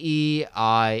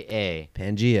 PEIA.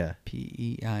 Pangea.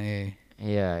 P-E-I-A.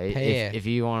 Yeah, Pay. if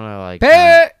you want to like.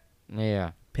 Pay!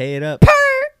 Yeah. Pay it up.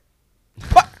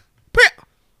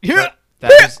 Yeah.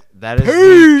 That is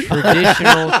the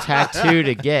traditional tattoo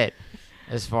to get,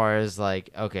 as far as like,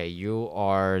 okay, you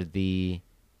are the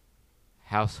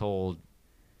household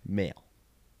Male.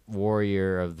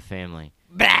 warrior of the family,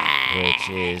 which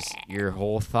is your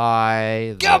whole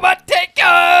thigh. Come on, take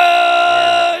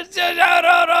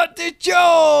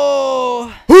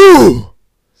Joe.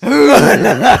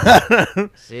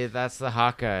 See, that's the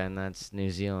Haka, and that's New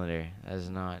Zealander. That's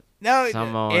not. No,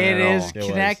 Samoan it at is all. It was.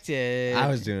 connected. I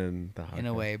was doing the in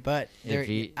a way, but If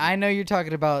you- I know you're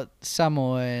talking about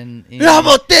Samoan. Yeah, You're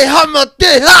that's-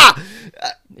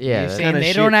 saying kinda they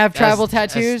shit. don't have tribal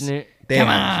that's tattoos? New- They Come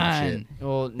have some on. shit.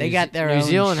 well, They got their New own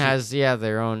Zealand shit. has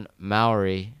their own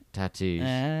Maori tattoos.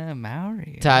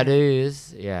 Maori.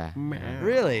 Tattoos, yeah.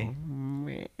 Really?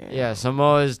 Yeah,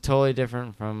 Samoa is totally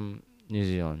different from New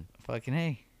Zealand. Fucking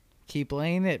hey. Keep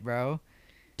laying it, bro.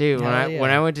 Dude, Hell yeah. when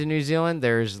I went to New Zealand,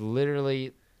 there's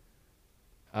literally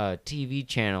TV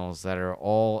channels that are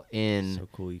all in So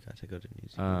cool. You got to go to New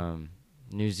Zealand.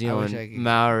 New I Zealand could-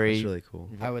 Maori. That's really cool.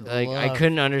 I would like I love-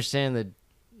 couldn't understand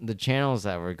the channels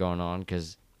that were going on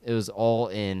because it was all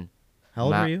in. How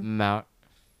old Ma- were you?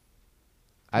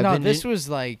 I've no, been this to, was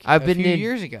like I've a been few in-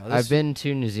 years ago. I've been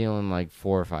to New Zealand like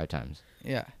 4 or 5 times.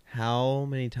 Yeah. How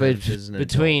many But times is an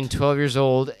between adult? 12 years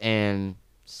old and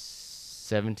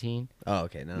 17. Oh,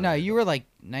 okay. No, No, you were like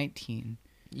 19.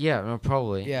 Yeah, no,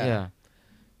 probably. Yeah. Yeah.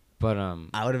 But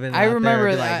I would have been. I out remember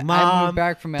there, that like, I Mom, moved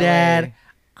back from LA. Dad,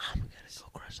 I'm gonna go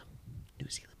crush some New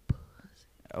Zealand puss.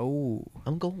 Oh,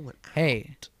 I'm going.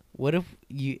 hey, what if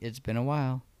you? It's been a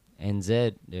while. and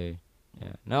Zed, dude.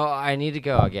 Yeah. No, I need to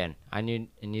go again. I need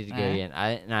to go Alright. again.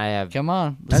 I have. Come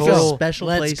on, That's let's a special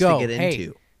let's place go. to get Hey,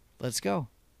 into. let's go.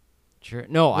 Sure.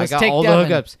 No, Let's I got take all Devin.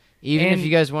 the hookups. Even if And you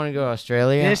guys want to go to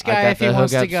Australia, this guy, I got if he the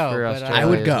wants to hookups go, for but Australia I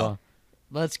would as go. well.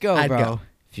 Let's go, I'd bro. go.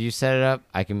 If you set it up,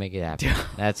 I can make it happen.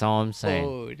 That's all I'm saying.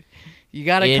 Dude, you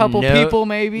got a couple people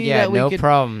maybe Yeah, that we no could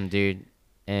problem, dude.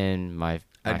 And my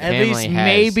at family least has,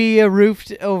 maybe a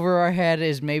roof over our head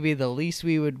is maybe the least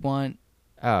we would want,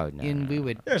 Oh no. and no, we no.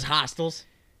 would There's hostels.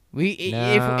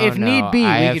 if No, need be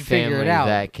I we have could figure it family out.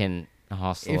 That can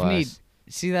hostel If us. need,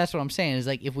 see that's what I'm saying is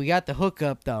like if we got the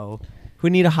hookup though, We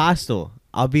need a hostel.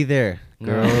 I'll be there.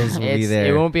 No, Girls will be it's-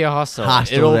 there. It won't be a hostel.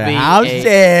 Hostel It'll their be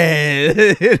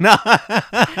houses. No.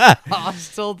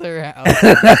 hostel their house.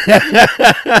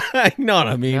 You know what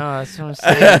I mean? No, that's what I'm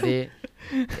saying, dude.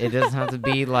 It doesn't have to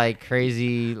be like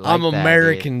crazy. Like I'm that, dude.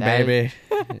 American, That is baby.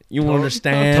 You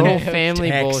understand? Total family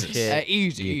Texas. bullshit.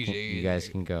 Easy, You, easy, you easy. guys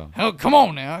can go. Oh, come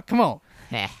on now, come on.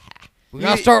 We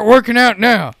gotta start working out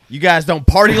now. You guys don't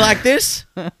party like this?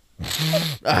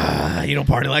 You don't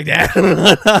party like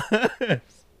that.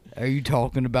 Are you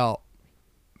talking about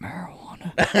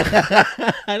marijuana?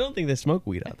 I don't think they smoke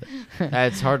weed out there.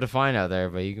 It's hard to find out there,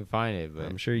 but you can find it. But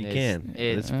I'm sure you it's- can.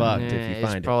 It's fucked if you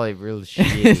find it. It's probably real It's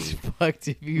shitty. fucked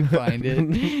if you find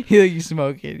it. You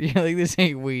smoke it. You're like, this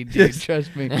ain't weed, dude.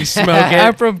 Trust me. You smoke it.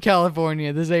 I'm from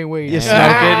California. This ain't weed. You smoke it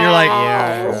and you're like,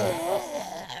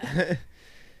 Yeah.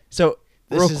 So,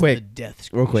 This real is quick, the death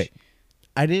real screech. quick.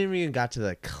 I didn't even got to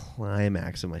the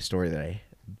climax of my story that I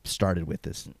started with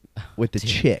this, with the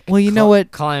chick. Well, you know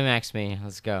what? Climax me.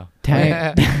 Let's go.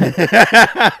 That's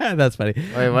funny.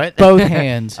 Wait, what? Both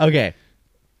hands. Okay.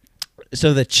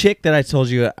 So the chick that I told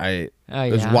you I Oh,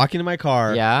 was yeah. walking to my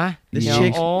car. Yeah. This No.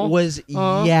 chick Oh. was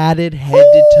Oh. yadded head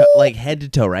to toe, like head to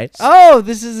toe, right? Oh,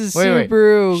 this is a Wait.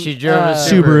 Subaru. She drove a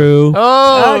Subaru.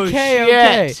 Oh, Okay, shit.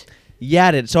 okay.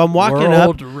 Yadded. So I'm walking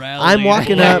World up. Rally I'm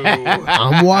walking up. Blue.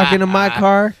 I'm walking to my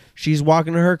car. She's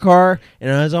walking to her car, and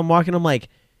as I'm walking, I'm like,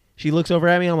 she looks over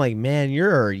at me. I'm like, man,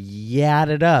 you're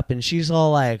yadded up, and she's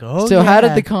all like, oh. So how did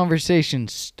yeah. the conversation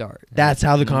start? That's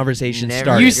how the conversation Never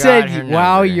started. You got said, her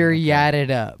 "Wow, number. you're Okay. yadded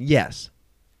up." Yes,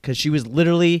 because she was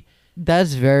literally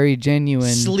That's very genuine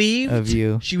sleeved of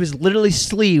you. She was literally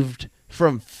sleeved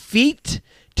from feet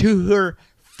to her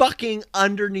fucking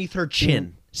underneath her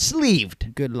chin.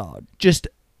 Sleeved. Good lord. Just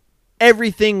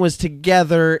everything was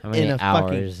together How many in a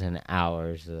hours and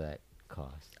hours does that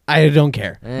cost? I don't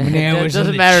care. It was doesn't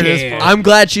in the matter at this chair. point. I'm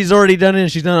glad she's already done it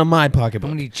and she's done it on my How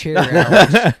pocketbook. many chair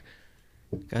hours?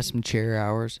 Got some chair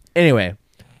hours. Anyway,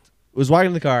 was walking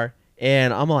in the car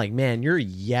and I'm like, man, you're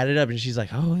yadded up. And she's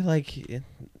like, oh, like,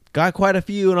 got quite a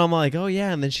few. And I'm like, oh,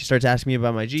 yeah. And then she starts asking me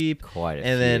about my Jeep. Quite a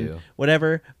and few. then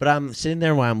whatever. But I'm sitting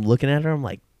there while I'm looking at her. I'm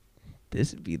like,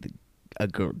 this would be a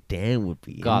girl Dan would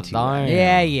be God into. darn.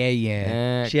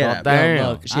 Yeah. She had a- damn.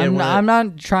 look, she had I'm one of not, I'm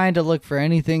not trying to look for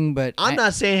anything, but I'm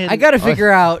not saying I got to figure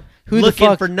out who the looking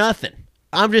fuck. for nothing.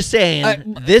 I'm just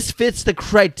saying this fits the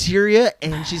criteria,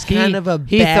 and she's kind of a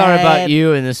He bad, thought about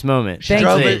you in this moment. She Thank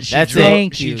drove you. it. She That's drove, it.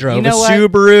 Thank She you. drove You know a what?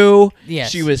 Subaru. Yes.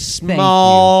 She was Thank you.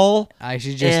 small. I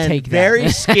should just and take that. very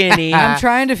skinny. I'm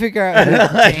trying to figure out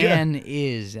who Dan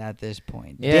is at this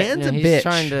point. Yeah, Dan's a he's bitch.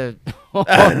 trying to. Whoa,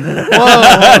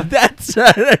 that's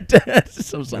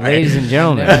so sorry. Ladies and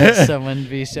gentlemen, Never someone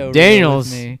be so real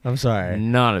Daniel's- with me. I'm sorry.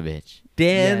 not a bitch.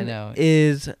 Dan Yeah, I know.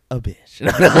 is a bitch.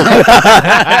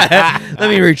 Let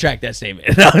me retract that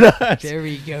statement. There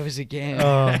he goes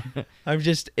again. I'm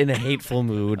just in a hateful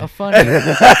mood. A funny.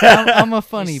 I'm a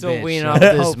funny He's still bitch. weaning so off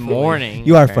this hopefully. morning.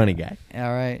 You are a funny guy. All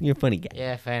right. You're a funny guy.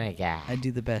 Yeah, funny guy. I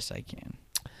do the best I can.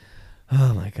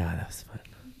 Oh my god, that was fun.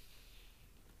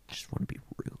 Just want to be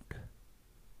rude.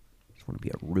 Just want to be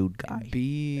a rude guy.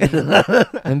 Be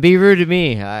And be rude to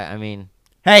me. I mean,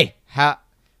 Hey, how?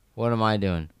 What am I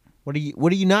doing? what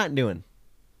are you not doing?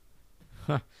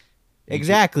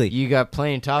 Exactly. You got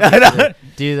plenty of topics to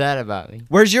do that about me.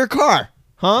 Where's your car?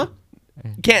 Huh?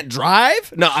 You can't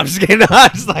drive? No, I'm just kidding. I'm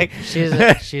just like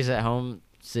She's at home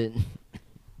sitting.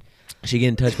 She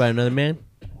getting touched by another man?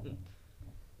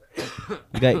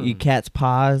 You got your cat's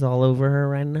paws all over her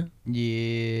right now?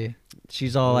 yeah.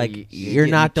 She's all Well, like, you- you're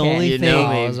not the cat- only You thing. know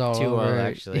Paws me all too well, over.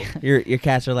 actually. Your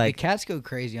cats are The like, cats go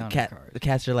crazy on the cars. the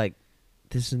cats are like,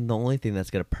 this isn't the only thing that's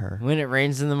gonna purr. When it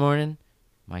rains in the morning,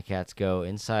 my cats go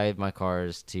inside my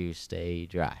cars to stay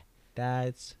dry.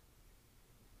 That's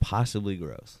possibly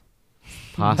gross.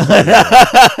 Possibly.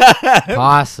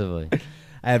 Possibly.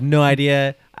 I have no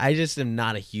idea. I just am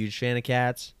not a huge fan of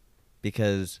cats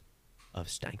because of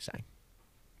stank.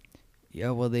 Yeah,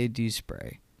 well, they do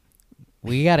spray.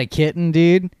 We got a kitten,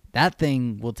 dude. That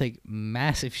thing will take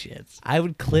massive shits. I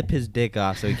would clip his dick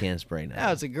off so he can't spray now.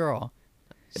 No, it's a girl.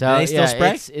 So Do they still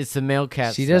spray? It's the male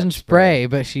cats. She that doesn't spray,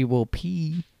 but she will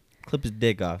pee. Clip his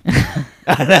dick off.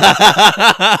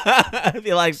 I'd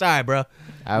be like, sorry, bro.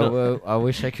 I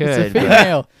wish I could. It's a but-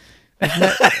 female.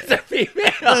 It's a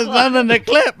female. There's nothing to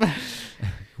clip.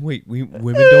 Wait, women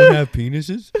don't have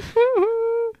penises?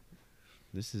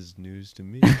 This is news to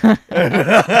me.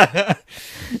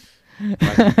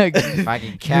 If I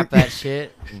could cap that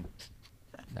shit,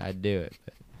 I'd do it.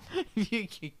 You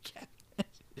can cap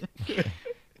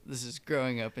This is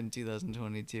growing up in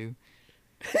 2022.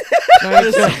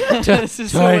 This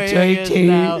is the way it is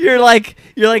now. You're like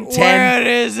 10. Where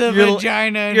is a You're-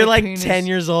 vagina and You're a like penis? 10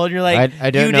 years old. You're like,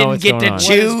 I don't you know didn't what's get to going on. What is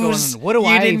going choose. on? What do you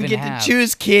I didn't even get have? to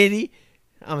choose, kitty.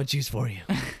 I'm gonna choose for you.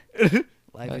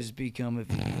 Life has become a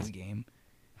video game.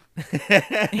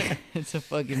 It's a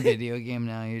fucking video game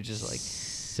now. You're just like,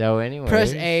 So anyway,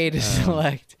 press A to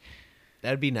select.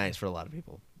 That'd be nice for a lot of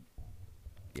people.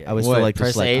 Yeah. I would What, still like to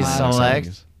press select A my select?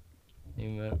 songs.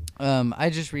 I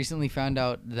just recently found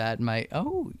out that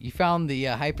you found the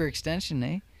hyperextension,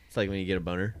 eh? It's like when you get a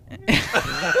boner.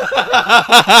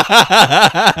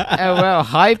 Oh well,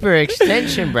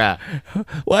 hyperextension, bro.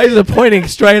 Why is it pointing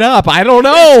straight up? I don't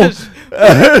know.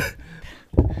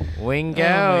 Wingo,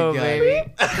 Oh my God. baby.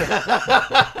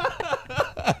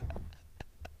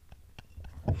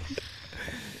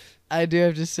 I do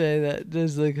have to say that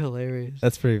does look hilarious.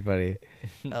 That's pretty funny.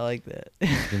 I like that.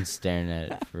 Been staring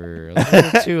at it for a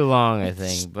little too long, I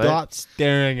think. But Stop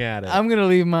staring at it. I'm gonna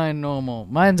leave mine normal.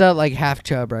 Mine's out like half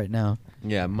chub right now.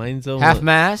 Yeah, mine's over. half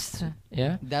mast.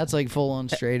 Yeah. That's like full on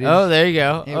straight. Oh, there you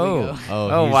go. Here we Oh. go.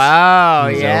 Oh he's- wow.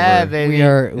 he's Yeah, over. baby.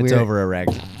 It's over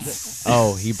erect.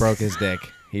 Oh, he broke his dick.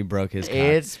 He broke his cock.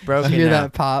 It's broken. You hear now.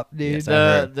 that pop, dude? Yes, I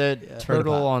heard. The Heard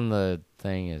turtle about it. on the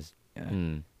thing is. Yeah.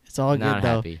 It's It's all not good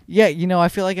though. happy. Yeah, I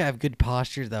feel like I have good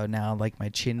posture though now. Like my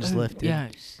chin's lifted. Yeah.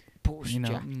 You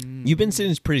know, You've been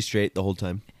sitting pretty straight the whole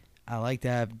time. I like to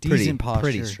have Pretty- decent posture.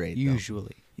 pretty straight, though.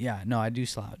 usually. Yeah, no, I do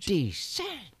slouch. Decent.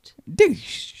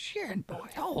 Decent, boy.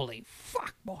 Holy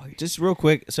fuck, boy. Just real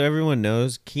quick, so everyone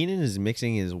knows, Keenan is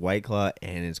mixing his White Claw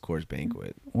and his Coors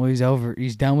Banquet. Well, he's over.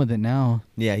 He's done with it now.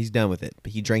 Yeah, he's done with it,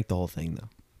 but he drank the whole thing though.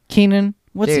 Keenan,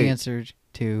 what's Dude. the answer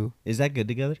to Is that good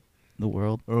together, the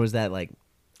world? or was that like,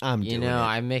 I'm You doing know, it?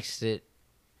 I mixed it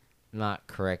not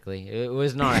correctly. It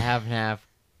was not a half and half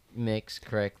mix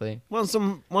correctly. want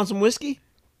some whiskey?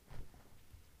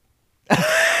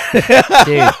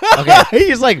 Dude, okay.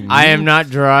 He's like, I am not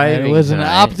driving. It was an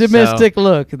tonight, optimistic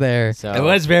look there. So, It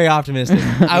was very optimistic.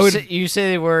 I would. You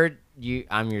say the word.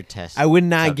 I'm your test. I would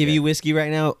not give subject. you whiskey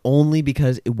right now, only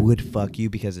because it would fuck you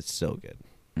because it's so good.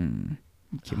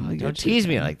 Don't tease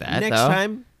me like that. Next though.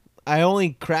 time, I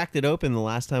only cracked it open the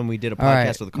last time we did a All podcast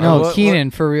right. with Carl. No, What-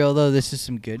 Keenan, for real though, this is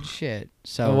some good shit.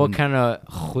 So What kind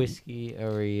of whiskey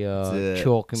are we It's a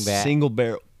talking about? Single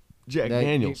barrel Jack That-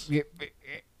 Daniels.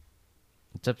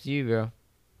 It's up to you, bro.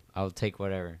 I'll take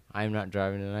whatever. I'm not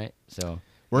driving tonight, so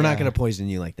We're Yeah. not gonna poison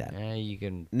you like that. you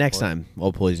can. Next time,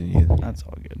 I'll poison you. That's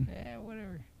all good.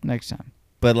 Whatever. Next time.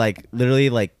 But like literally,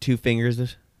 like 2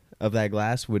 fingers of that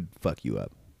glass would fuck you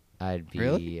up. I'd be.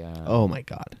 Really? Oh my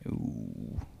god.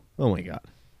 Oh my god.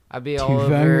 I'd be 2 all over.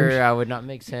 fingers. I would not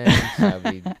make sense. I'd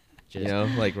be just. You know,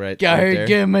 like right. Go right ahead, there.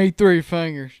 give me 3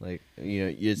 fingers. Like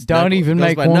it's Don't even goes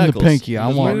make by one the knuckles. pinky. I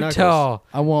Goes by want- knuckles. Utah.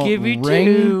 I want Give me ring,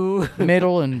 2.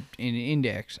 middle, and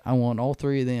index. I want all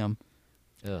 3 of them.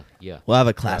 Ugh, yeah. We'll have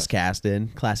a class cast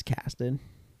in.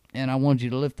 And I want you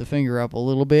to lift the finger up a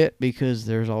little bit because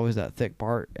there's always that thick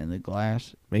part in the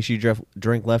glass. Make sure you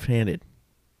drink left-handed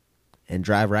and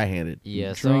drive right-handed.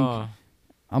 Yes. Drink.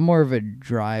 I'm more of a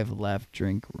drive left,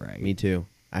 drink right. Me too.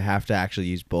 I have to actually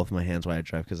use both my hands while I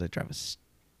drive because I drive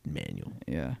a manual.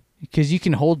 Yeah. Because you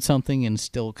can hold something and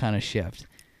still kind of shift.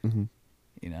 Mhm.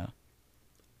 You know?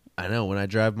 I know. When I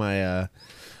drive my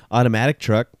automatic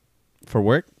truck for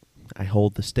work, I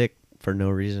hold the stick for no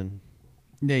reason.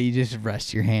 Yeah, you just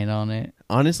rest your hand on it.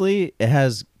 Honestly, it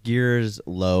has gears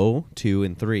low, 2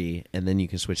 and 3, and then you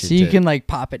can switch it So you to... can like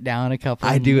pop it down a couple.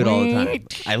 I do it all the time.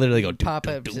 I literally go... Pop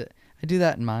up. I do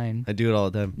that in mine. I do it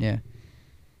all the time. Yeah.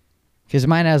 Because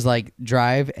mine has like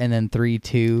drive and then 3,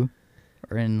 2,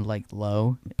 or in like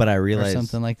low But I or realize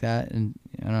something like that. And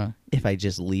I don't know. if I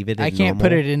just leave it in I can't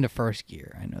put normal- it into first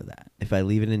gear. I know that. If I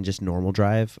leave it in just normal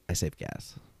drive, I save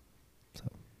gas.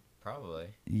 Probably.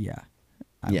 Yeah.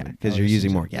 Yeah, I because would you're using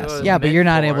assume more so. gas. So- Yeah, but meant you're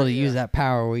not for able it, to use yeah. that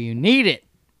power where you need it.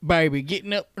 baby,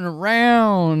 getting up and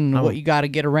around. What you got to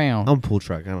get around. I'm a pool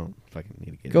truck. I don't fucking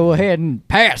need to get Go in. ahead and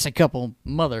pass a couple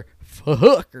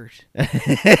motherfuckers.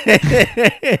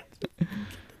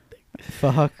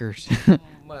 Fuckers.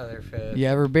 Motherfucker. You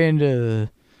ever been to?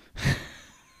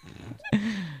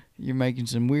 You're making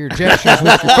some weird gestures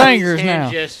with your fingers now.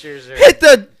 Gestures are Hit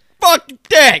the fucking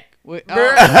deck. Wait,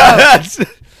 oh,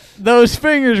 those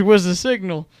fingers was a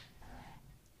signal.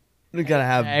 We gotta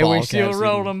have. Hey, ball we still casting.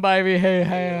 rolling, baby. Hey,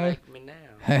 hey, like me now.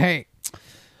 hey.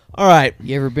 All right.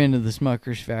 You ever been to the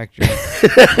Smucker's factory?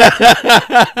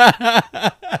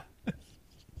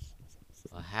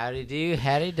 Well, howdy do,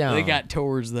 howdy don't. They got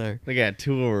tours there. They got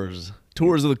tours.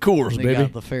 Tours of the Coors, They baby.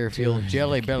 got the Fairfield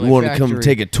Jelly Belly You want to Factory. come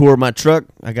take a tour of my truck?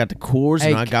 I got the Coors Hey,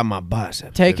 and I got my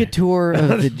biceps. Take a baby. tour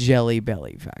of the Jelly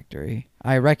Belly Factory.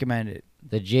 I recommend it.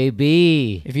 The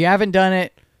JB. If you haven't done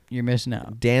it, you're missing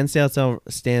out. Dan stands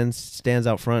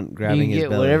out front You grabbing can his get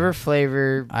belly. whatever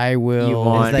flavor. I will You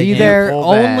want be in there full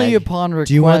only bag. upon request.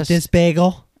 Do you want this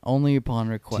bagel? Only upon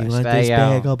request. Do you want Bag this out.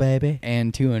 bagel, baby?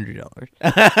 And $200.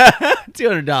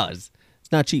 $200. It's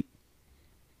not cheap.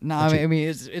 No, Not I mean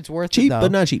it's worth it. Cheap, though.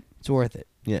 but not cheap. It's worth it.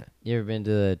 Yeah. You ever been to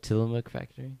the Tillamook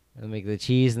factory? They make the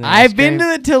cheese and the I've been to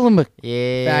the Tillamook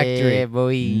yeah, factory.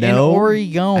 boy. No. in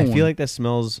Oregon. I feel like that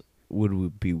smells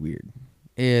would be weird.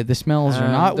 Yeah, the smells are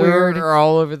not they're, weird. They're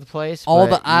all over the place. All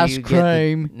but the ice you get the-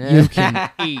 cream you can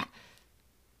eat.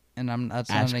 And that's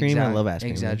Ice not cream? I love ice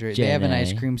cream. Exaggerate. They have an ice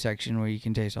Jenny. cream section where you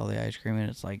can taste all the ice cream, and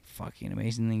it's like fucking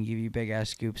amazing. They give you big ass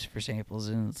scoops for samples,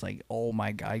 and it's like, oh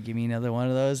my god, give me another one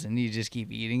of those, and you just keep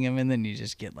eating them, and then you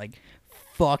just get like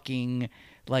fucking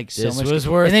like so This much. was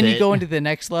worth and then you it. go into the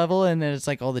next level, and then it's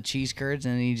like all the cheese curds,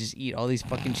 and then you just eat all these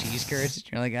fucking cheese curds.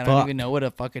 You're like, I don't Fuck. even know what a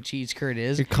fucking cheese curd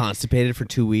is. You're constipated for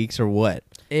 2 weeks or what?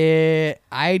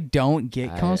 I don't get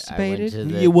I went constipated. to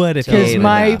the You would if you Because ate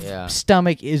my enough. Yeah.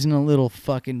 stomach isn't a little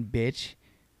fucking bitch.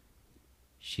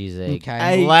 She's a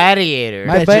Okay. gladiator.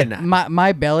 My, Bet you not.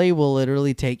 my belly will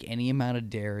literally take any amount of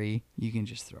dairy you can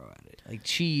just throw at it. Like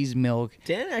cheese, milk.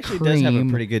 Dan actually does have a cream.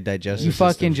 pretty good digestive You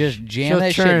fucking system. just jam She'll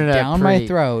that shit turn it up down my pretty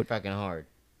throat. Fucking hard.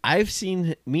 I've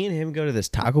seen me and him go to this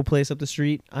taco place up the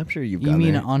street. I'm sure you've You gone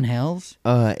mean there. on Hell's?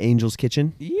 Angel's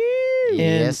Kitchen. Yeah.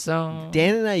 Yes,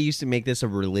 Dan and I used to make this a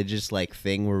religious like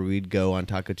thing where we'd go on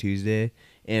Taco Tuesday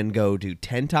and go do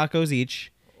 10 tacos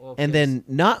each, and then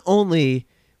not only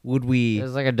would we it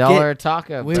was like $1 a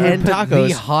taco. We bro. 10 would put tacos.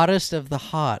 the hottest of the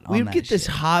hot on we'd that get this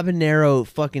shit. habanero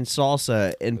fucking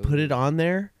salsa and put it on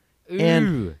there, and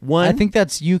Ooh. one I think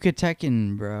that's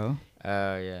Yucatecan, bro.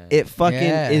 Oh yeah. it fucking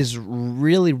Yeah. is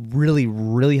really, really,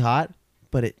 really hot,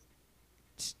 but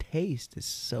its taste is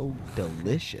so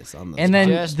delicious on the And then,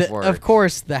 Just of works.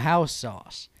 course, the house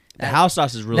sauce. the house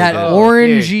sauce is really that good.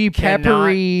 orangey, dude, cannot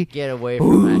peppery. Get away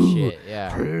from that shit.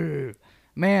 Yeah.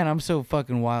 Man, I'm so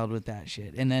fucking wild with that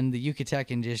shit. And then the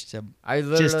Yucatecan, just a I to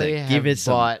literally give have it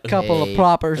some- bought couple of a-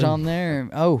 proppers on there.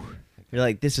 Oh, You're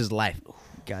like, this is life.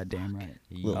 goddamn right.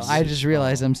 Little I just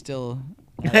realized I'm still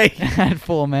Hey. at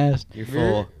full mast. You're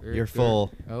full. You're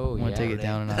full. Oh I yeah. want to take it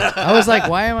down a notch. I was like,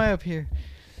 why am I up here?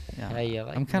 Yeah. How you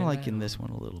like I'm kind of me liking now? this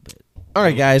one a little bit. All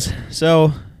right, guys.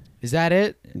 So Is that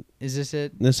it? Is this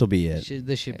it? this will be it.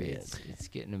 This should be it. It's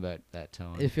getting about that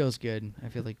tone. It feels good. I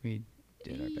feel like we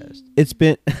did our best. It's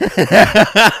been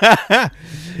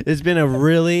it's been a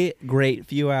really great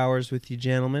few hours with you,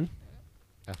 gentlemen.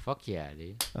 Oh, fuck yeah,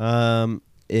 dude.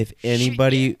 If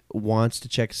anybody wants to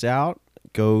check us out,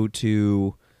 go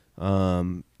to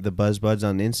the BuzzBuds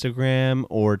on Instagram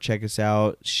or check us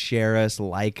out, share us,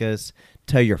 like us,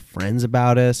 tell your friends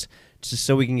about us, just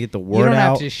so we can get the word You don't out.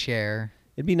 have to share.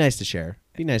 It'd be nice to share.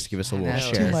 It'd be nice to give us a little That's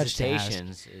share. too much to ask.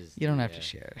 Citations is You don't have yeah. to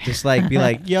share. Just like be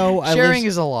like, yo, I Sharing listen-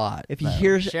 is a lot. if you though.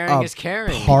 hear Sharing a is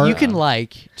caring. part- you can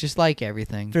just like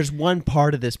everything. If there's one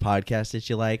part of this podcast that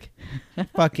you like,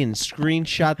 fucking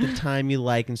screenshot the time you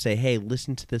like and say, "Hey,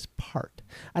 listen to this part."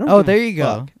 I don't. Oh, give a there you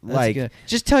go. fuck. That's Like, good.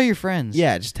 Just tell your friends.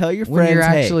 yeah, just tell your when friends. you're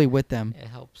hey, actually with them. It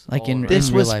helps. Like all in- around. this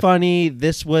real was life. funny.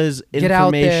 This was Get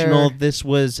out informational. there. This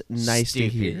was nice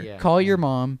Stupid, to hear. yeah. Call your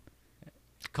mom.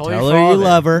 Call Tell your her you father.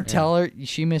 love her. Tell her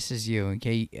she misses you.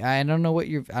 Okay. I don't know what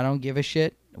you're. I don't give a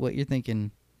shit what you're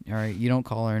thinking. All right. You don't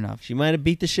call her enough. She might have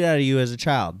beat the shit out of you as a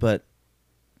child, but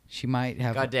She might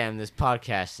have. Goddamn, this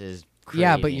podcast is.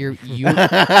 Yeah, but creating you.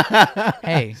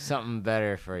 Hey, something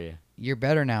better for you. you're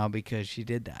better now because she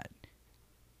did that,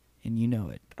 and you know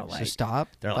it. So like- stop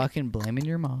they're like- fucking blaming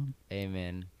your mom.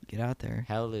 Amen. Get out there.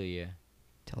 Hallelujah.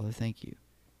 Tell her thank you.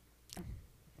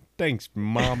 thanks,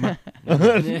 mama. All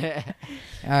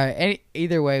right.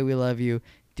 Either way, we love you.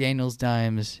 Daniel's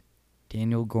Dimes,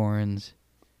 Daniel Gorins.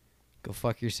 Go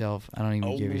fuck yourself. I don't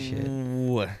even give a shit.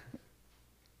 Ooh.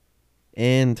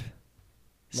 And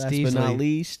last but Steezly. not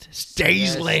least, Yeah,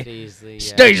 Steezly. Steezly.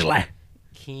 Steezly.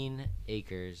 Keen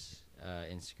Acres,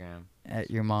 Instagram. At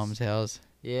your mom's house.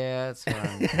 Yeah, that's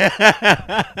fine.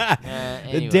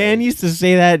 Dan used to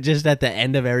say that just at the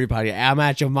end of every podcast. I'm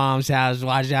at your mom's house.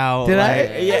 Watch out. Did Like,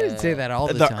 I? yeah. I didn't say that all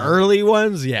the The time. early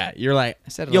ones, yeah. You're like, I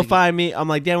said it you'll like- find me. I'm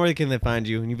like, Dan, where can they find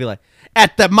you? And you'd be like,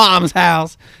 at the mom's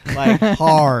house. Like,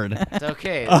 hard. It's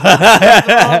okay. There's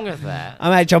nothing wrong with that.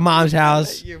 I'm at your mom's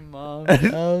house. At your mom's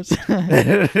house.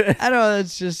 I don't know.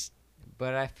 It's just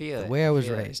But I feel The it. way I was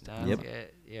feel it. raised. No, Yep.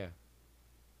 Yeah.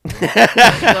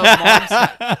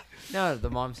 The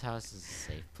mom's house is a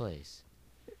safe place.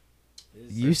 Or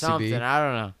used to something. be. I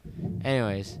don't know.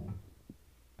 Anyways,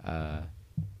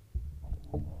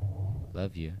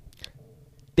 love you.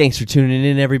 Thanks for tuning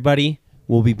in, everybody.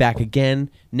 We'll be back again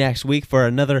next week for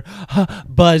another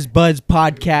Buzz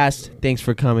podcast. Thanks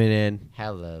for coming in.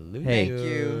 Hallelujah. Hey. Thank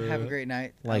you. Have a great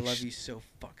night. Like I love sh- you so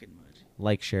fucking much.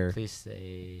 Like, share. Please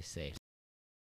stay safe.